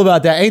you feel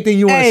about that? Anything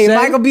you want to Hey, say?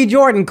 Michael B.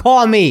 Jordan,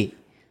 call me.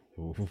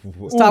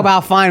 Let's talk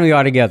about how fine we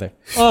are together.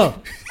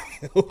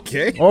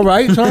 Okay. All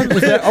right, son. Is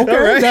that, okay,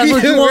 All right. that's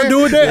what you want to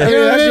do with that? Yeah,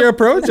 that's your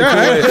approach. All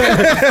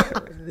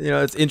right. You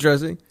know, it's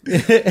interesting.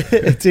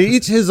 To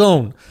each his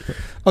own.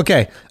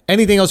 Okay.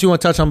 Anything else you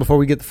want to touch on before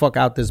we get the fuck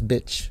out this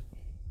bitch?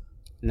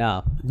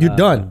 No. You're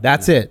done.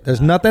 That's it.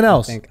 There's nothing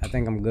else. I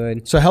think I'm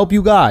good. So help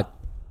you God.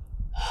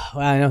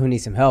 Well, I know who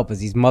needs some help is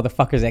these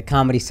motherfuckers at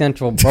Comedy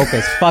Central broke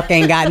as fuck,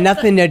 ain't got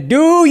nothing to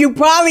do. You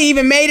probably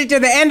even made it to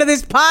the end of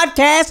this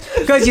podcast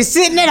because you're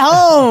sitting at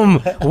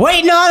home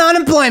waiting on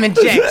unemployment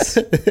checks.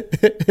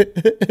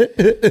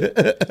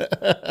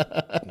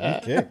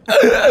 Okay.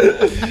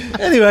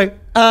 Anyway,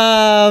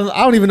 I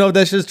don't even know if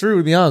that shit's true,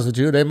 to be honest with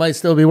you. They might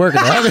still be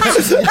working. I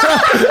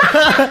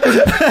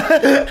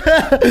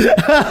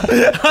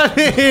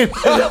mean,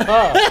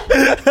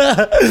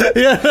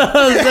 you know what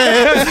I'm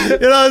saying?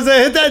 You know what I'm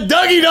saying? Hit that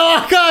Dougie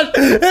dog. God,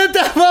 hit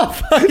that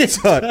motherfucking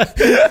son.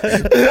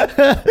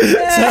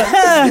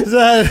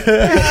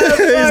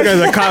 These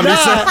guys are comedy.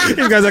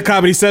 These guys are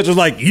Comedy Central.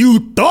 Like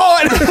you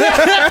thought.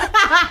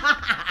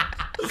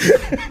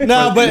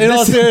 No, but in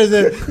all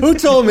seriousness, who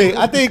told me?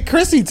 I think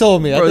Chrissy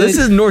told me. Bro, this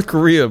is North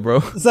Korea, bro.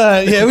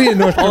 Son, yeah, we in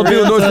North Korea. All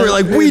people in North Korea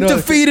like, we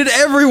defeated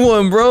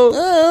everyone, bro.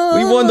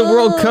 We won the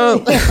World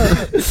Cup.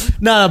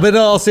 No, but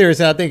in all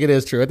seriousness, I think it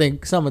is true. I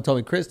think someone told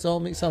me. Chris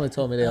told me. Someone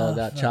told me they all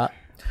got chopped.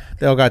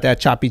 They all got that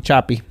choppy.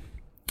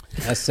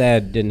 That's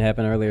sad. Didn't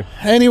happen earlier.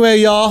 Anyway,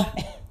 y'all.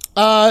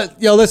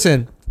 Yo,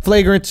 listen.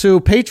 Flagrant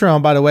 2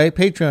 Patreon, by the way.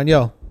 Patreon,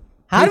 yo.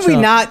 How did we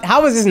Patreon. not?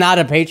 How was this not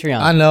a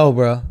Patreon? I know,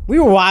 bro. We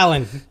were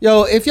wilding.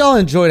 Yo, if y'all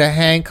enjoy the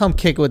hang, come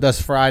kick it with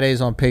us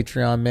Fridays on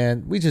Patreon,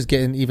 man. We just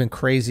getting even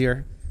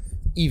crazier,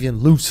 even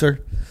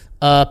looser.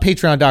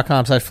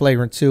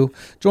 Patreon.com/flagrant2.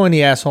 Join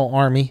the asshole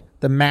army,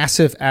 the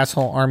massive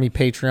asshole army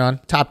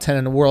Patreon. Top 10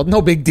 in the world.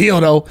 No big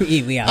deal, though.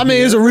 We out I mean, here.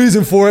 there's a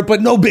reason for it,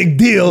 but no big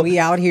deal. We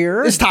out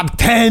here. It's top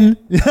 10.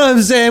 You know what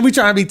I'm saying? We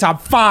trying to be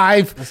top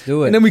 5. Let's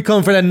do it. And then we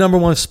come for that number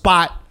 1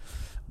 spot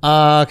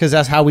because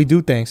that's how we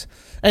do things.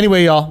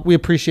 Anyway, y'all, we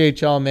appreciate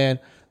y'all, man.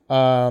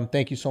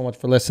 Thank you so much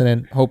for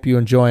listening. Hope you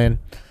enjoying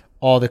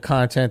all the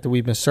content that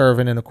we've been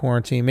serving in the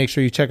quarantine. Make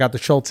sure you check out the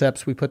Schultz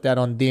Eps. We put that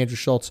on the Andrew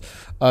Schultz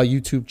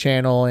YouTube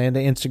channel and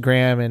the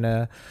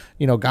Instagram.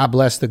 And, God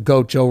bless the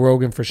GOAT Joe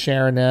Rogan for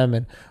sharing them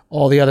and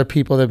all the other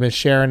people that have been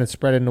sharing and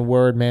spreading the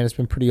word, man. It's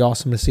been pretty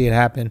awesome to see it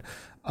happen,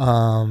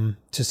 to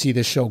see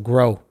this show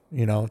grow.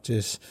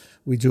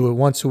 We do it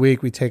once a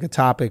week. We take a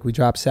topic. We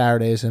drop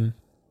Saturdays. And,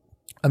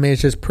 I mean,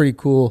 it's just pretty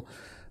cool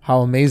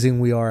how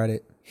amazing we are at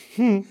it.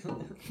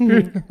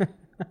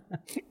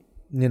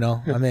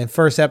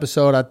 First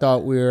episode, I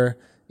thought we were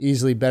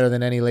easily better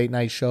than any late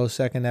night show.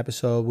 Second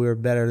episode, we were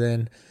better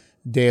than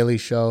Daily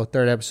Show.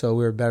 Third episode,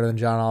 we were better than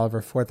John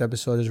Oliver. Fourth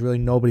episode, there's really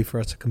nobody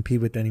for us to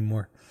compete with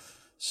anymore.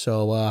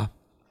 So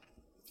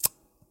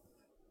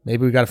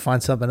maybe we got to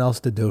find something else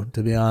to do,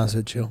 to be honest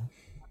with you.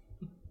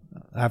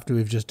 After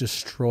we've just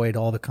destroyed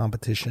all the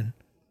competition.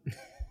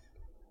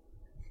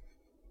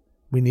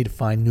 We need to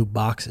find new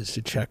boxes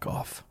to check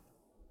off.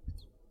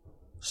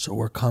 So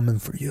we're coming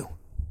for you.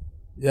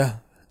 Yeah,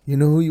 you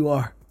know who you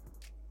are.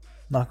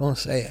 I'm not going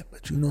to say it,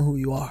 but you know who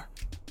you are.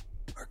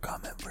 We're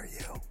coming for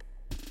you.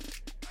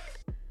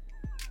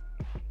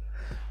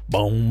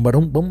 Boom,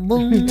 ba-dum, boom,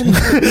 boom.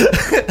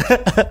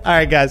 All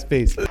right, guys,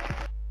 peace.